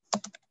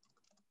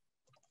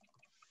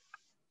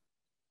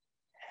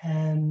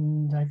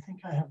 And I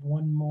think I have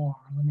one more.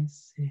 Let me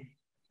see.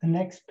 The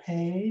next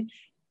page,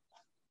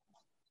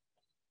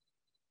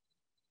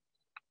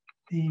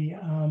 the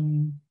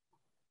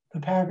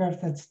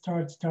paragraph that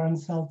starts Darn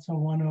Seltzer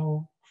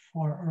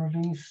 104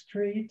 Irving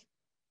Street.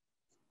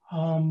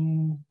 Let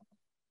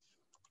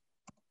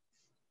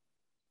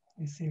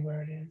me see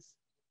where it is.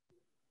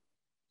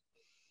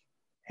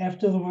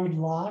 After the word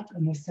lot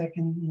in the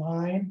second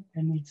line,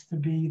 there needs to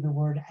be the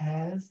word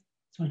as.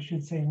 So it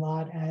should say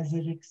lot as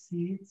it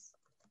exceeds.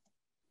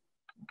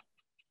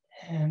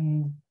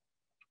 And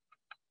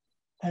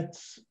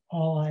that's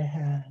all I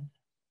had.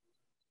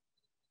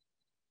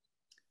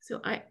 So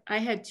I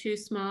had two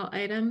small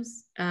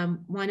items.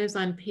 One is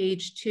on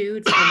page 2,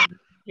 it's the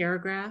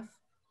paragraph.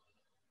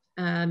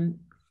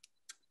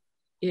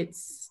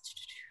 It's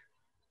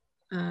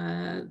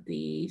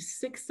the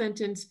sixth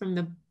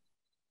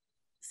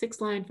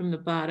line from the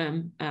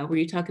bottom, where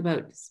you talk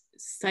about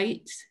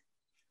site.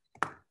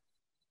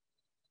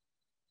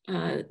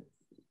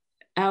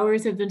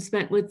 Hours have been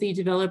spent with the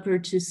developer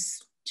to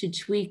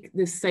tweak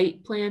the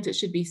site plans. It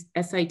should be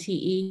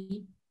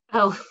SITE.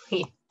 Oh,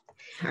 yeah.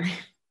 Sorry.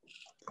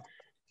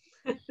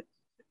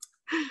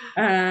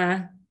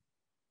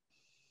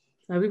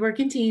 So we work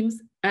in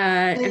teams.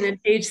 And then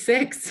page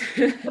 6.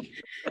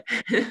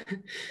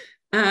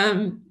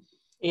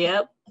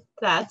 Yep,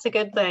 that's a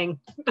good thing.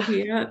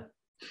 Yeah.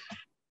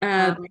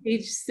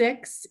 Page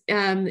 6,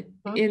 in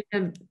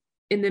the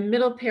in the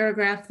middle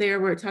paragraph there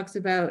where it talks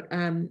about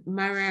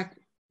MIRAC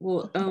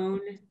will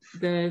own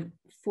the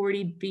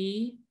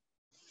 40B.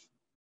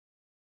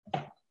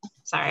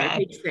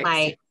 Sorry,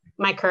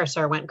 my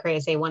cursor went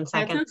crazy. 1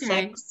 second. That's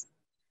okay. 6.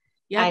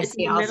 Yeah, I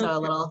see also a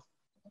little.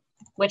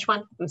 Which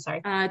one? I'm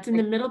sorry. It's in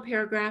the middle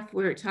paragraph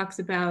where it talks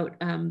about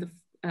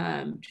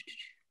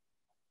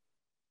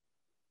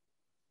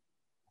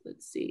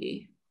let's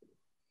see.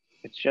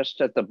 It's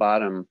just at the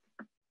bottom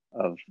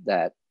of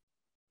that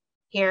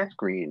here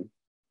screen.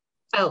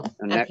 Oh,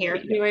 and up here.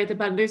 You're right at the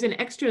bottom. There's an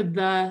extra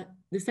the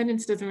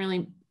sentence doesn't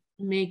really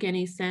make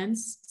any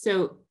sense.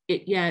 So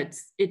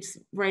it's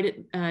right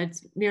at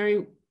it's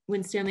Mary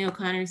Winstanley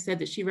O'Connor said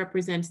that she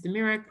represents the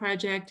MIRAC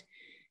project,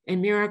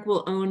 and MIRAC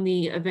will own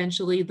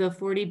eventually the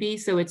 40B.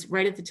 So it's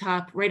right at the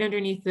top, right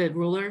underneath the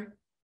ruler.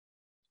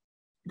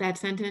 That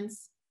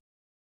sentence.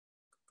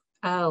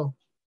 Oh,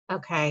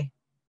 okay.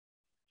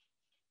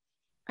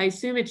 I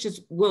assume it's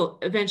just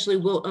eventually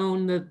will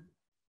own.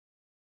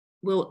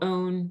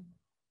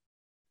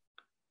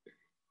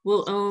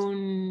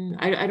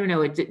 I don't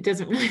know. It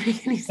doesn't really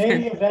make any sense.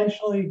 Maybe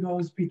eventually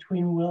goes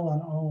between will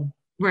and own.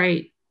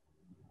 Right.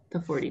 The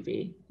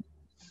 40B.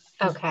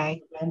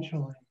 Okay.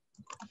 Eventually.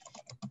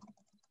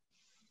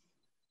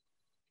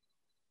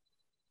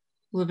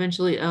 Will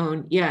eventually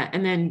own. Yeah.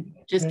 And then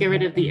just get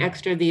rid of the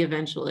extra, the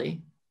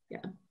eventually. Yeah.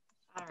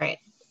 All right.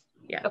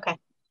 Yeah. Okay.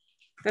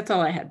 That's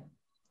all I had.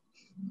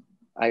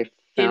 I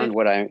found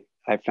what I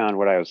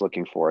was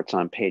looking for. It's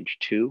on page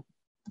 2.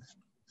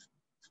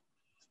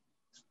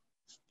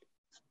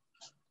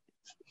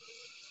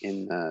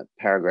 In the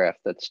paragraph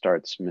that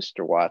starts,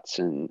 Mr.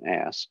 Watson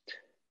asked.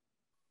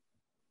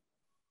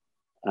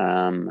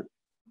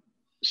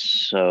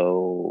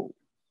 So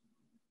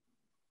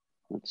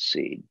let's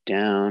see,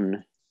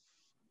 down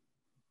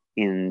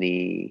in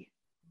the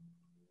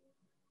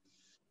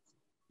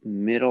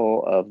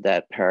middle of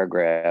that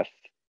paragraph,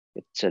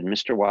 it said,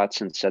 Mr.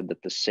 Watson said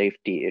that the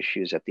safety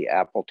issues at the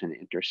Appleton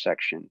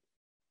intersection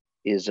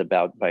is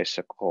about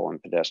bicycle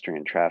and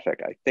pedestrian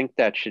traffic. I think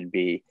that should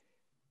be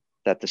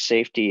that the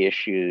safety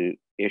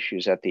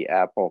issues at the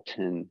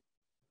Appleton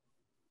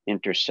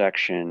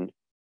intersection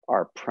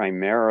are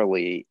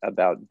primarily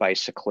about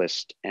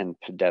bicyclist and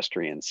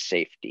pedestrian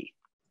safety.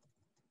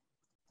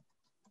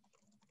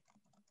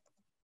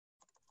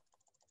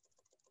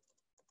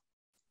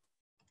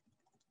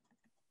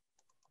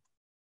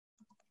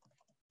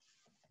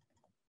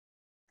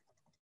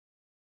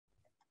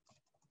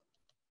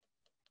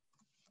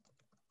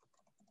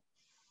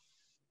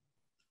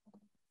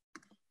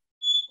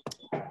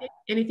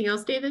 Anything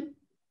else, David?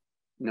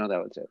 No,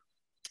 that was it.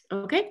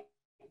 Okay.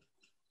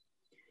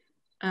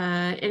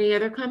 Any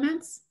other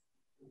comments?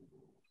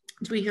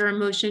 Do we hear a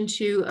motion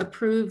to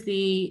approve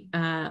the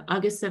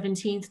August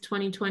 17th,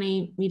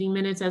 2020 meeting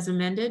minutes as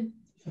amended?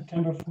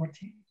 September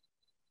 14th.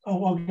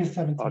 Oh, August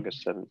 17th.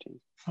 August 17th.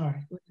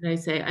 Sorry. What did I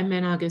say? I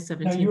meant August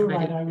 17th. No, you were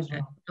right. I was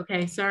wrong.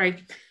 Okay,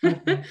 sorry.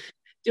 Okay.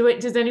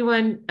 Does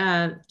anyone,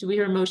 do we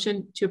hear a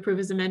motion to approve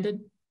as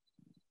amended?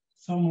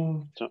 So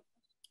moved.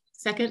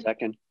 Second?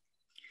 Second.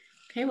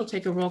 Okay, we'll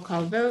take a roll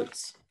call vote.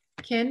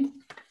 Ken?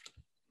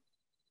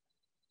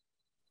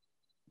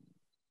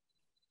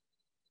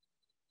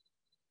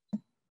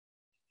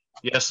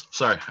 Yes,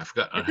 sorry, I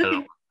forgot. That's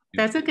okay.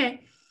 That's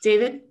okay.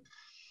 David?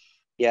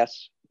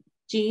 Yes.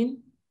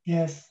 Jean?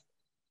 Yes.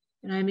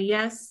 And I'm a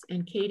yes.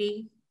 And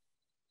Katie?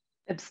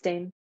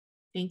 Abstain.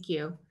 Thank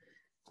you.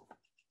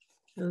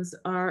 Those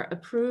are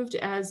approved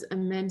as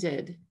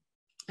amended.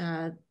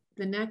 The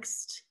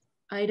next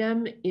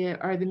item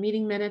are the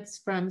meeting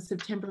minutes from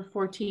September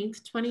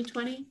 14th,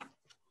 2020.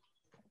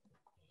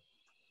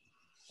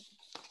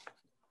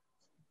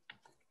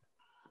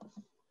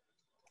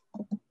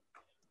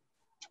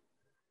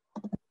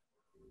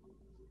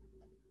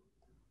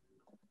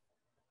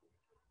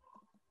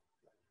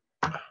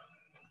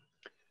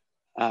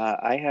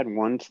 I had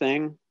one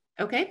thing.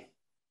 Okay.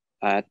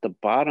 At the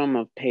bottom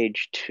of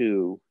page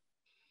 2,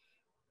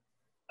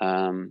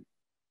 it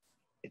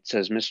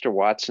says, Mr.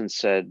 Watson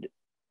said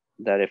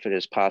that if it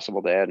is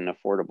possible to add an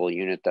affordable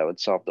unit that would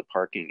solve the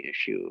parking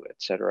issue,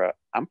 etc.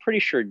 I'm pretty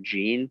sure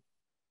Jean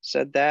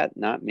said that,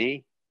 not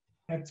me.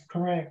 That's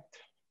correct.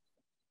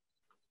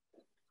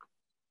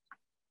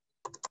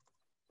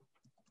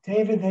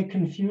 David, they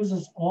confuse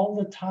us all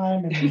the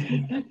time.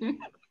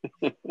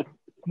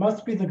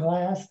 Must be the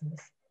glasses.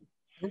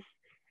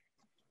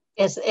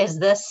 Is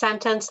this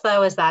sentence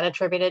though, is that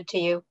attributed to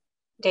you,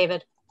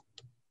 David?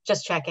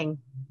 Just checking.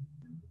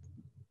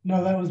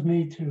 No, that was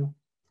me too.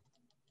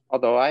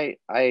 Although I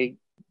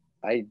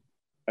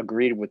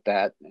agreed with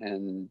that,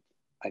 and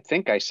I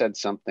think I said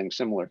something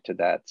similar to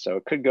that, so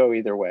it could go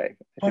either way.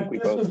 But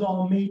this was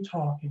all me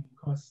talking,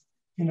 because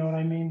you know what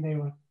I mean? They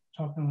were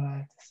talking what I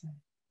had to say.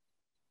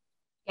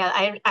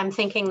 Yeah, I'm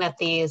thinking that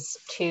these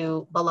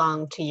two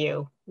belong to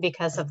you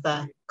because of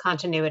the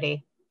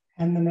continuity.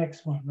 And the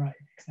next one, right,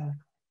 exactly.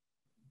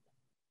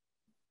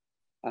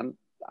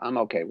 I'm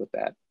okay with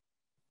that.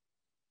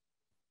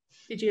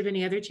 Did you have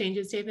any other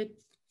changes, David?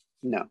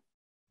 No.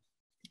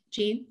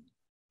 Jean?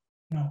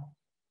 No.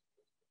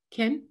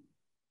 Ken?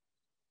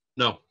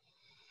 No.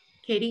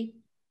 Katie?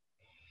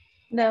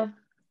 No.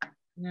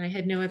 And I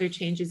had no other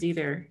changes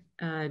either.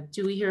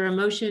 Do we hear a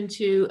motion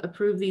to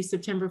approve the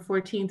September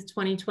 14th,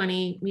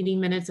 2020 meeting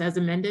minutes as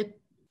amended?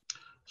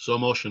 So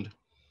motioned.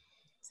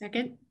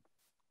 Second?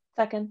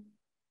 Second.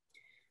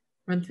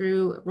 Run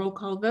through roll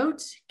call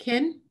vote.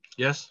 Ken?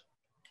 Yes.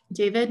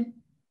 David?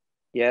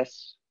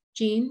 Yes.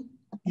 Jean?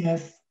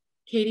 Yes.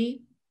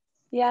 Katie?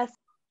 Yes.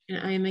 And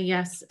I am a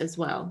yes as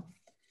well.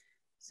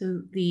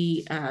 So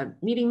the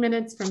meeting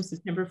minutes from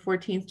September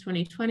 14th,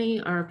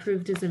 2020 are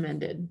approved as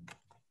amended.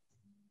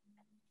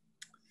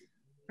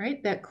 All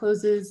right, that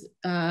closes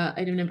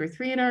item number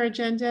 3 in our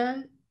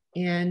agenda.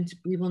 And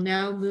we will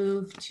now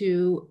move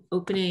to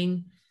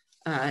opening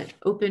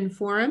open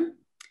forum.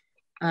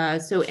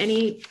 So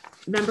any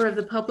member of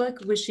the public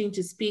wishing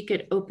to speak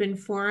at open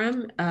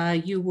forum,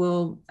 you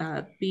will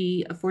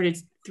be afforded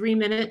 3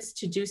 minutes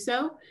to do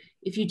so.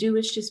 If you do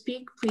wish to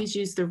speak, please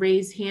use the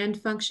raise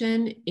hand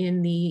function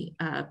in the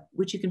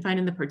which you can find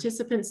in the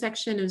participant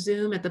section of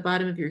Zoom at the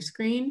bottom of your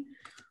screen,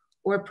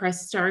 or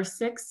press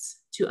 *6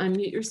 to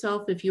unmute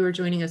yourself if you are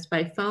joining us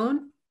by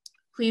phone.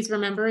 Please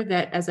remember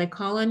that as I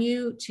call on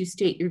you to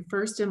state your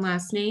first and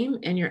last name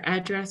and your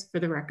address for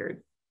the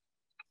record.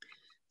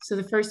 So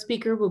the first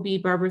speaker will be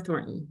Barbara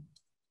Thornton.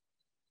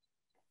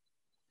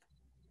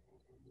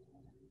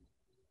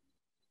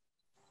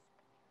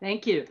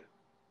 Thank you.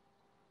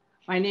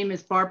 My name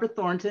is Barbara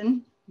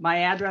Thornton. My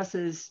address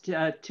is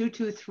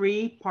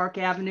 223 Park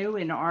Avenue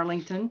in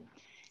Arlington.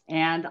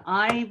 And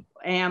I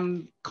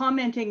am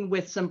commenting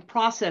with some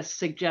process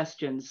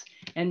suggestions.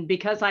 And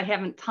because I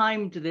haven't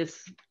timed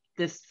this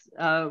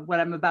what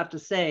I'm about to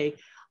say,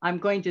 I'm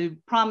going to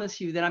promise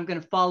you that I'm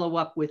going to follow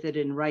up with it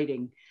in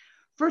writing.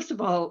 First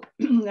of all,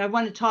 I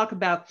want to talk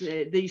about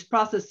these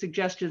process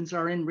suggestions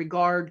are in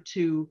regard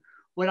to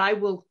what I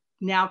will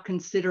now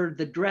consider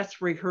the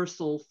dress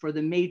rehearsal for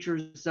the major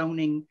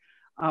zoning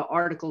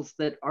articles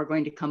that are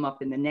going to come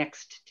up in the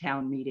next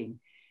town meeting.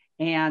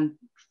 And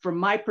from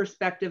my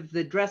perspective,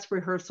 the dress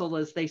rehearsal,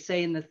 as they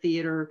say in the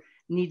theater,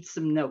 needs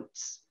some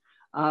notes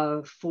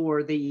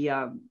for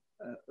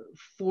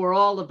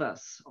all of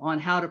us on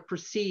how to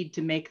proceed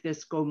to make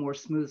this go more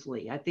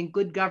smoothly. I think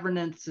good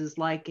governance is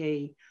like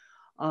an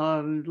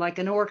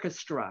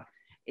orchestra,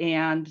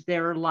 and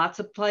there are lots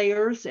of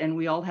players and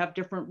we all have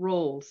different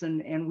roles,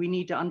 and we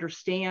need to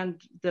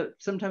understand that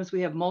sometimes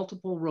we have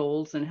multiple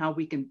roles and how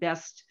we can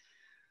best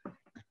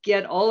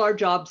get all our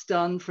jobs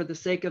done for the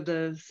sake of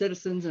the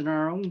citizens and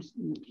our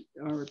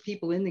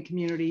people in the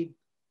community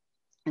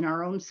and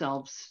our own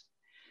selves.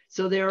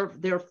 So there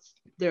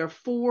are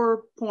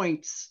 4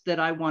 points that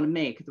I want to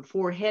make. The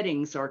 4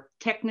 headings are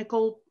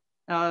technical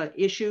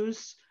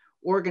issues,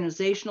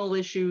 organizational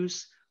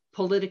issues,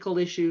 political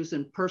issues,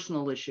 and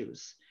personal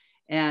issues.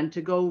 And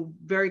to go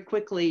very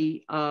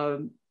quickly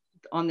on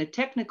the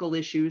technical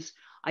issues,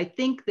 I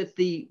think that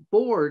the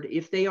board,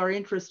 if they are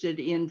interested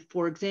in,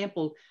 for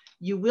example,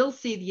 you will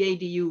see the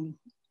ADU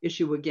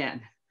issue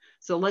again.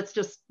 So let's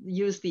just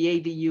use the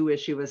ADU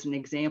issue as an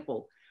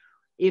example.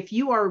 If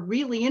you are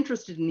really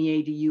interested in the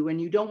ADU and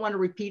you don't want to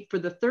repeat for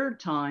the 3rd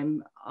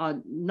time,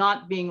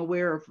 not being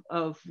aware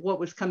of what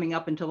was coming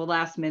up until the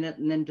last minute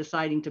and then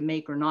deciding to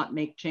make or not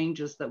make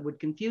changes that would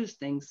confuse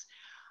things,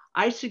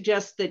 I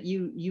suggest that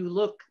you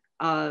look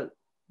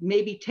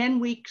maybe 10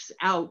 weeks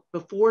out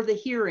before the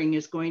hearing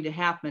is going to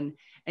happen,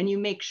 and you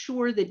make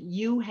sure that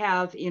you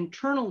have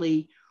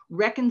internally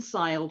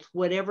reconciled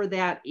whatever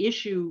that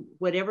issue,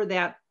 whatever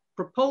that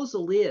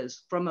proposal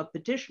is from a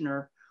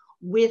petitioner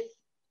with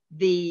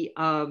the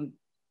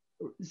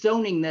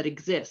zoning that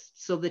exists,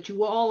 so that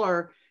you all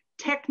are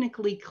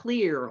technically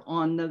clear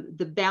on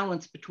the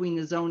balance between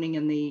the zoning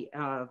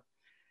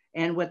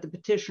and what the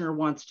petitioner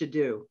wants to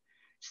do.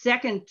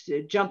 Second,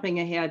 jumping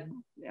ahead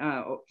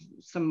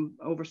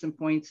over some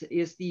points,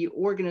 is the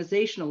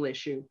organizational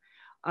issue.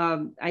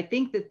 I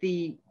think that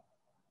the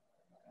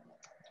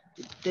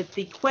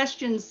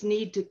questions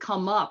need to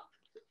come up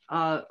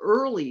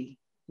early,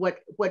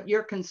 what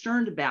you're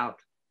concerned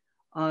about,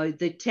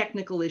 the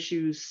technical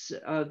issues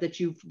that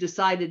you've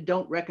decided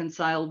don't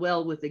reconcile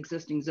well with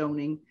existing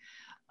zoning.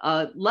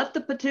 Let the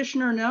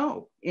petitioner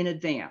know in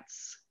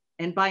advance.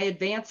 And by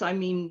advance, I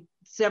mean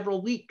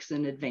several weeks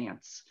in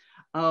advance.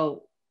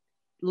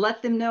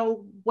 Let them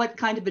know what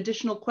kind of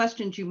additional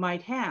questions you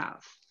might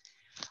have.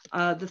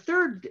 The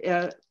third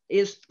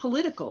is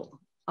political.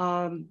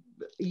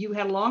 You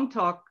had a long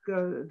talk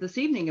this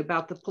evening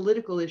about the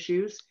political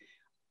issues.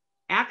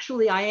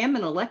 Actually, I am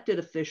an elected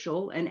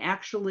official, and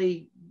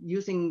actually,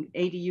 using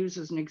ADUs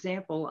as an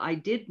example, I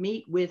did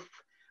meet with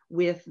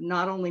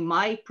not only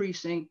my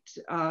precinct,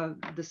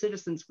 the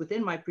citizens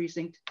within my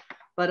precinct,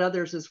 but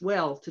others as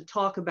well, to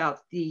talk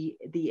about the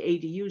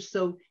ADUs.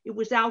 So it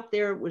was out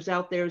there,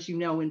 as you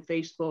know, in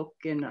Facebook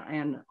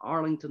and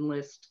Arlington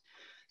List.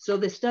 So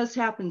this does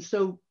happen.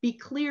 So be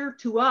clear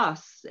to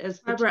us as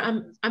the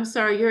Barbara, I'm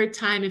sorry, you're at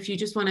time. If you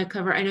just want to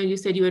cover, I know you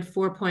said you had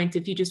 4 points.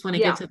 If you just want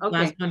to get to the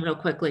last one real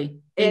quickly.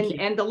 Thank you.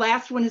 And the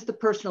last one is the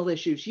personal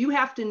issues. You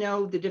have to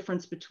know the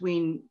difference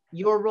between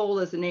your role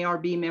as an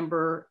ARB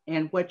member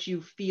and what you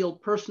feel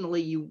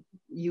personally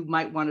you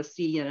might want to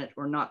see in it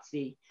or not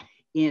see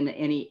in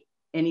any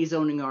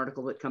zoning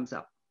article that comes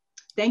up.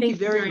 Thank you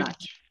very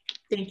much.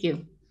 Thank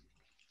you.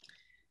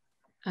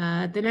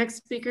 The next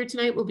speaker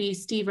tonight will be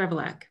Steve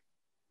Revelak.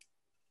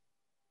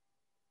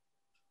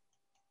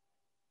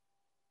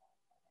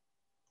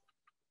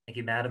 Thank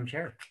you, Madam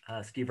Chair.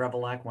 Steve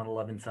Revelak,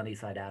 111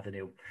 Sunnyside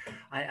Avenue.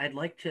 I'd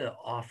like to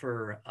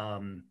offer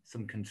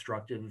some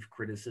constructive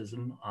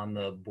criticism on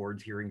the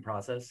board's hearing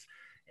process,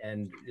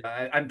 and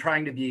I'm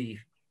trying to be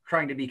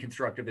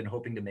constructive and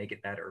hoping to make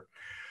it better.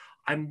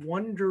 I'm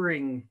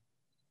wondering,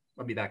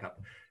 let me back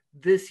up.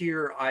 This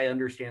year, I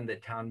understand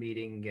that town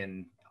meeting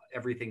and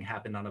everything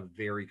happened on a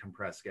very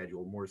compressed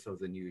schedule, more so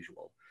than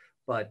usual.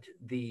 But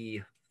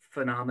the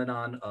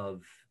phenomenon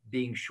of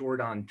being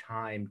short on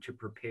time to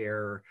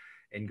prepare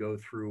and go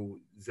through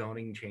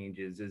zoning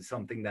changes is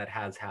something that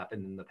has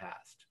happened in the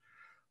past.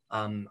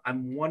 I'm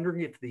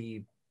wondering if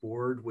the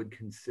board would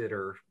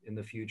consider in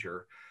the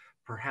future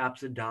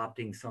perhaps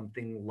adopting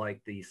something like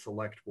the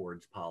select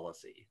board's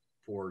policy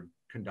for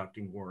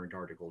conducting warrant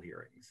article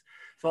hearings.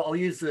 So I'll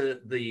use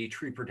the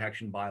tree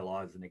protection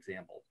bylaw as an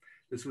example.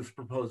 This was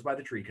proposed by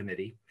the tree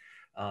committee.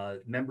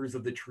 Members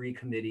of the tree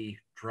committee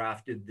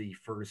drafted the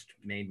first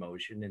main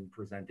motion and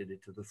presented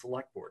it to the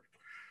select board.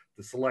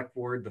 The select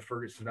board, the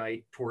first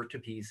night, tore it to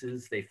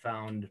pieces. They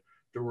found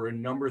there were a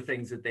number of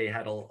things that they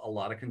had a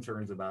lot of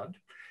concerns about.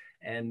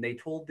 And they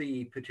told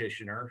the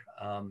petitioner,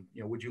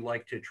 would you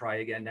like to try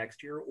again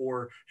next year,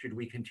 or should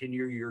we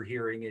continue your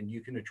hearing and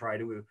you can try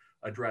to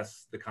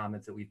address the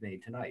comments that we've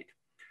made tonight?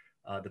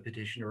 The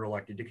petitioner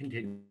elected to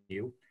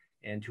continue,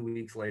 and 2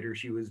 weeks later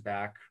she was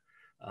back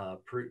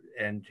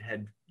and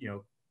had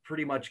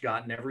pretty much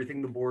gotten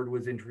everything the board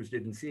was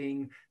interested in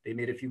seeing. They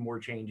made a few more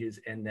changes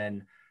and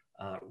then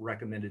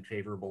recommended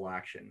favorable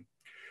action.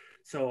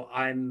 So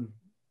I'm,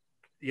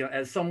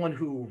 as someone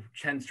who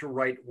tends to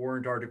write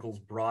warrant articles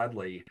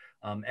broadly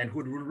and who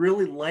would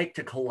really like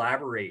to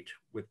collaborate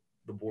with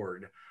the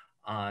board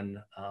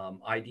on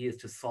ideas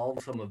to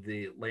solve some of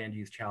the land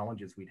use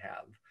challenges we'd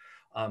have,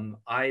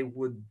 I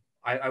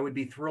would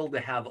be thrilled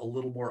to have a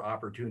little more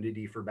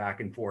opportunity for back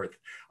and forth.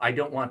 I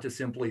don't want to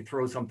simply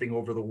throw something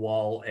over the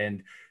wall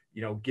and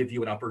give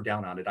you an up or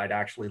down on it. I'd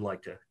actually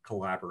like to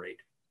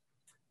collaborate.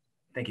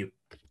 Thank you.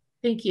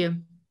 Thank you.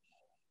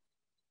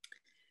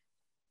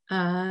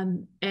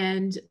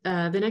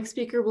 The next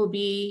speaker will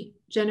be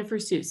Jennifer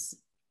Seuss.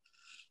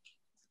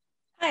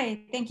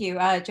 Hi, thank you.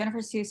 Jennifer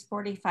Seuss,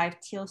 45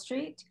 Teal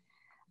Street.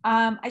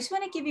 I just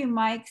want to give you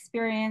my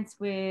experience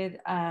with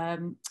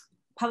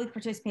public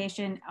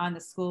participation on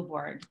the school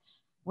board.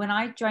 When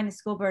I joined the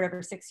school board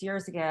over 6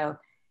 years ago,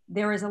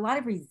 there was a lot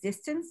of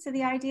resistance to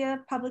the idea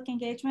of public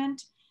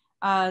engagement.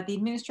 The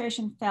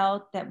administration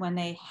felt that when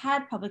they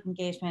had public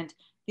engagement,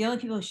 the only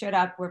people who showed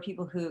up were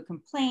people who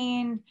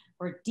complained,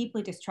 were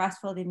deeply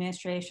distrustful of the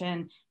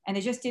administration, and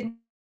they just didn't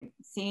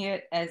see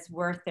it as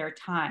worth their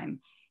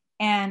time.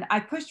 And I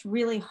pushed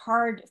really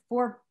hard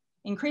for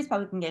increased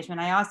public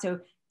engagement. I also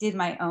did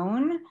my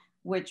own,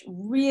 which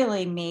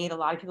really made a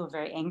lot of people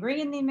very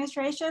angry in the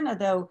administration,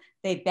 although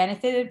they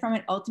benefited from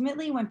it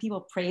ultimately when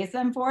people praised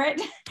them for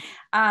it.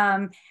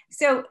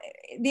 So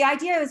the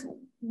idea is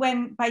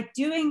by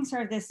doing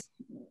sort of this,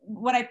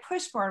 what I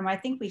pushed for and what I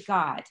think we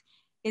got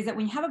is that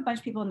when you have a bunch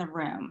of people in the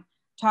room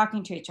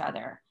talking to each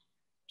other,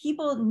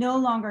 people no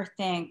longer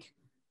think,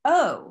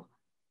 oh,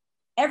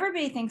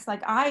 everybody thinks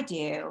like I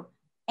do.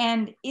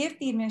 And if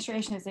the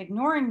administration is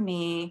ignoring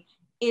me,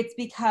 it's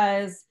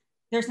because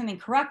there's something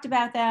corrupt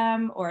about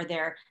them, or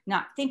they're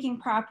not thinking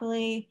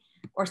properly,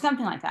 or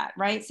something like that,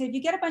 right? So if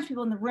you get a bunch of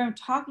people in the room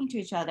talking to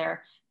each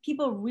other,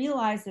 people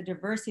realize the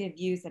diversity of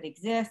views that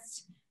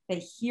exist. They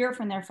hear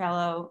from their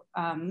fellow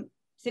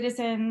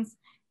citizens,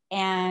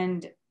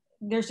 and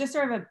there's just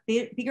sort of a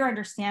bigger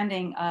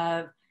understanding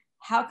of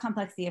how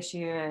complex the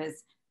issue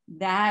is,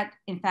 that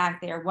in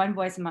fact, they are one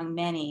voice among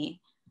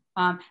many.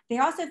 They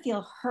also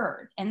feel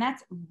heard, and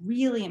that's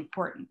really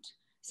important.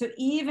 So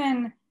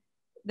even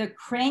the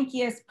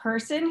crankiest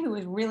person who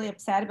was really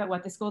upset about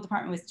what the school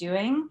department was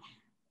doing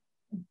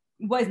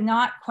was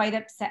not quite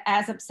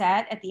as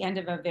upset at the end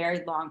of a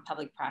very long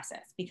public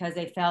process, because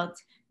they felt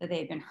that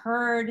they'd been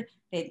heard,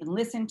 they'd been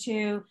listened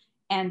to,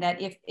 and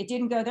that if it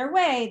didn't go their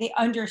way, they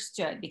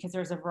understood, because there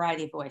was a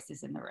variety of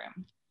voices in the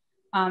room.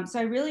 So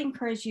I really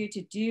encourage you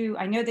to do,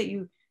 I know that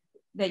you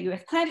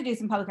have planned to do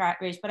some public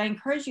outreach, but I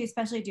encourage you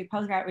especially to do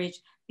public outreach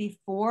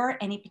before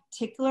any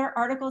particular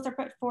articles are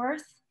put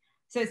forth.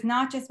 So it's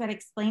not just about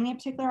explaining a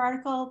particular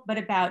article, but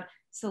about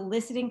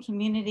soliciting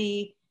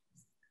community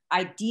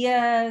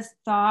ideas,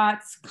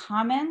 thoughts,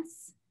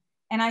 comments.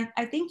 And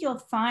I think you'll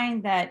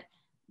find that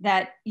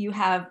you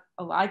have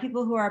a lot of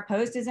people who are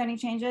opposed to zoning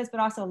changes,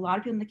 but also a lot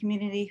of people in the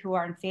community who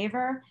are in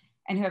favor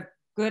and who have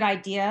good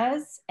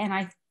ideas. And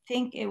I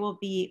think it will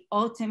be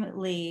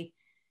ultimately,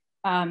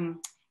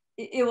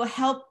 it will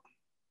help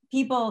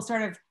people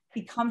sort of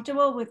be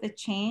comfortable with the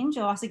change.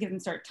 It'll also give them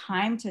sort of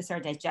time to sort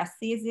of digest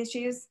these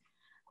issues.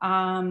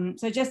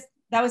 So just,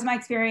 that was my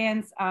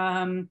experience.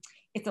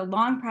 It's a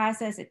long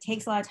process. It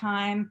takes a lot of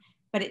time,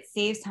 but it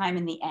saves time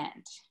in the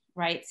end,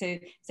 right? So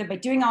by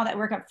doing all that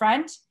work up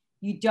front,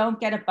 you don't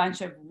get a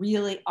bunch of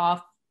really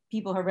off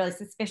people who are really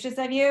suspicious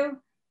of you,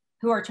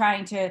 who are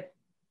trying to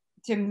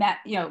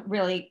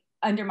really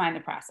undermine the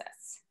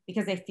process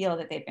because they feel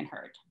that they've been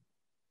heard.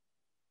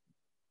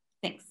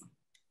 Thanks.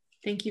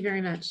 Thank you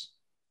very much.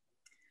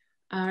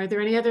 Are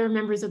there any other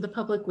members of the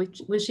public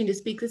wishing to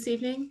speak this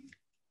evening?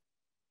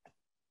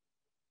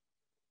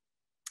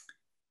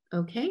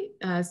 Okay,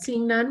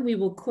 seeing none, we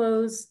will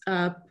close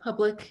the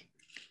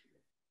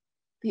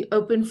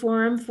open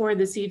forum for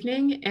this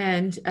evening.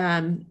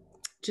 And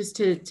just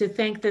to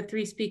thank the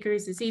three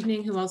speakers this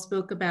evening who all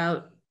spoke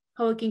about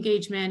public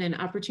engagement and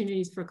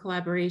opportunities for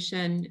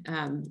collaboration.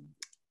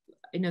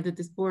 I know that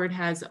this board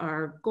has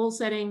our goal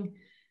setting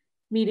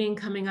meeting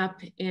coming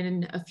up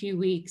in a few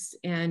weeks,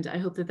 and I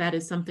hope that that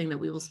is something that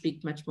we will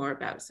speak much more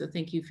about. So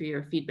thank you for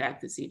your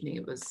feedback this evening.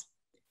 It was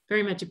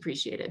very much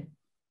appreciated.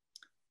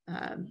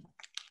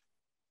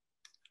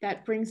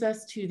 That brings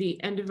us to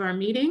the end of our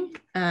meeting.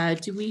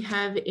 Do we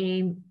have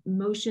a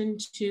motion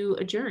to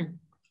adjourn?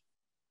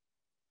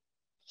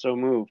 So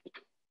moved.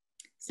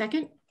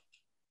 Second?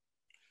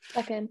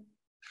 Second.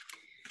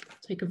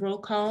 Take a roll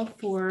call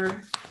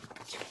to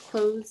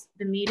close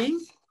the meeting.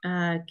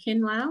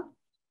 Kin Lau?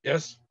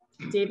 Yes.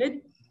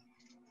 David?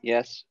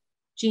 Yes.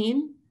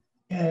 Jean?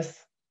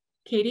 Yes.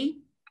 Katie?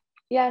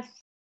 Yes.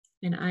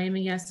 And I am a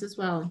yes as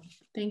well.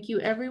 Thank you,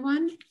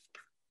 everyone,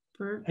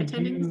 for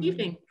attending this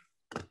evening.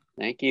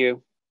 Thank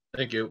you.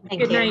 Thank you.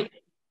 Thank Good you. night.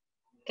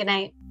 Good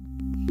night.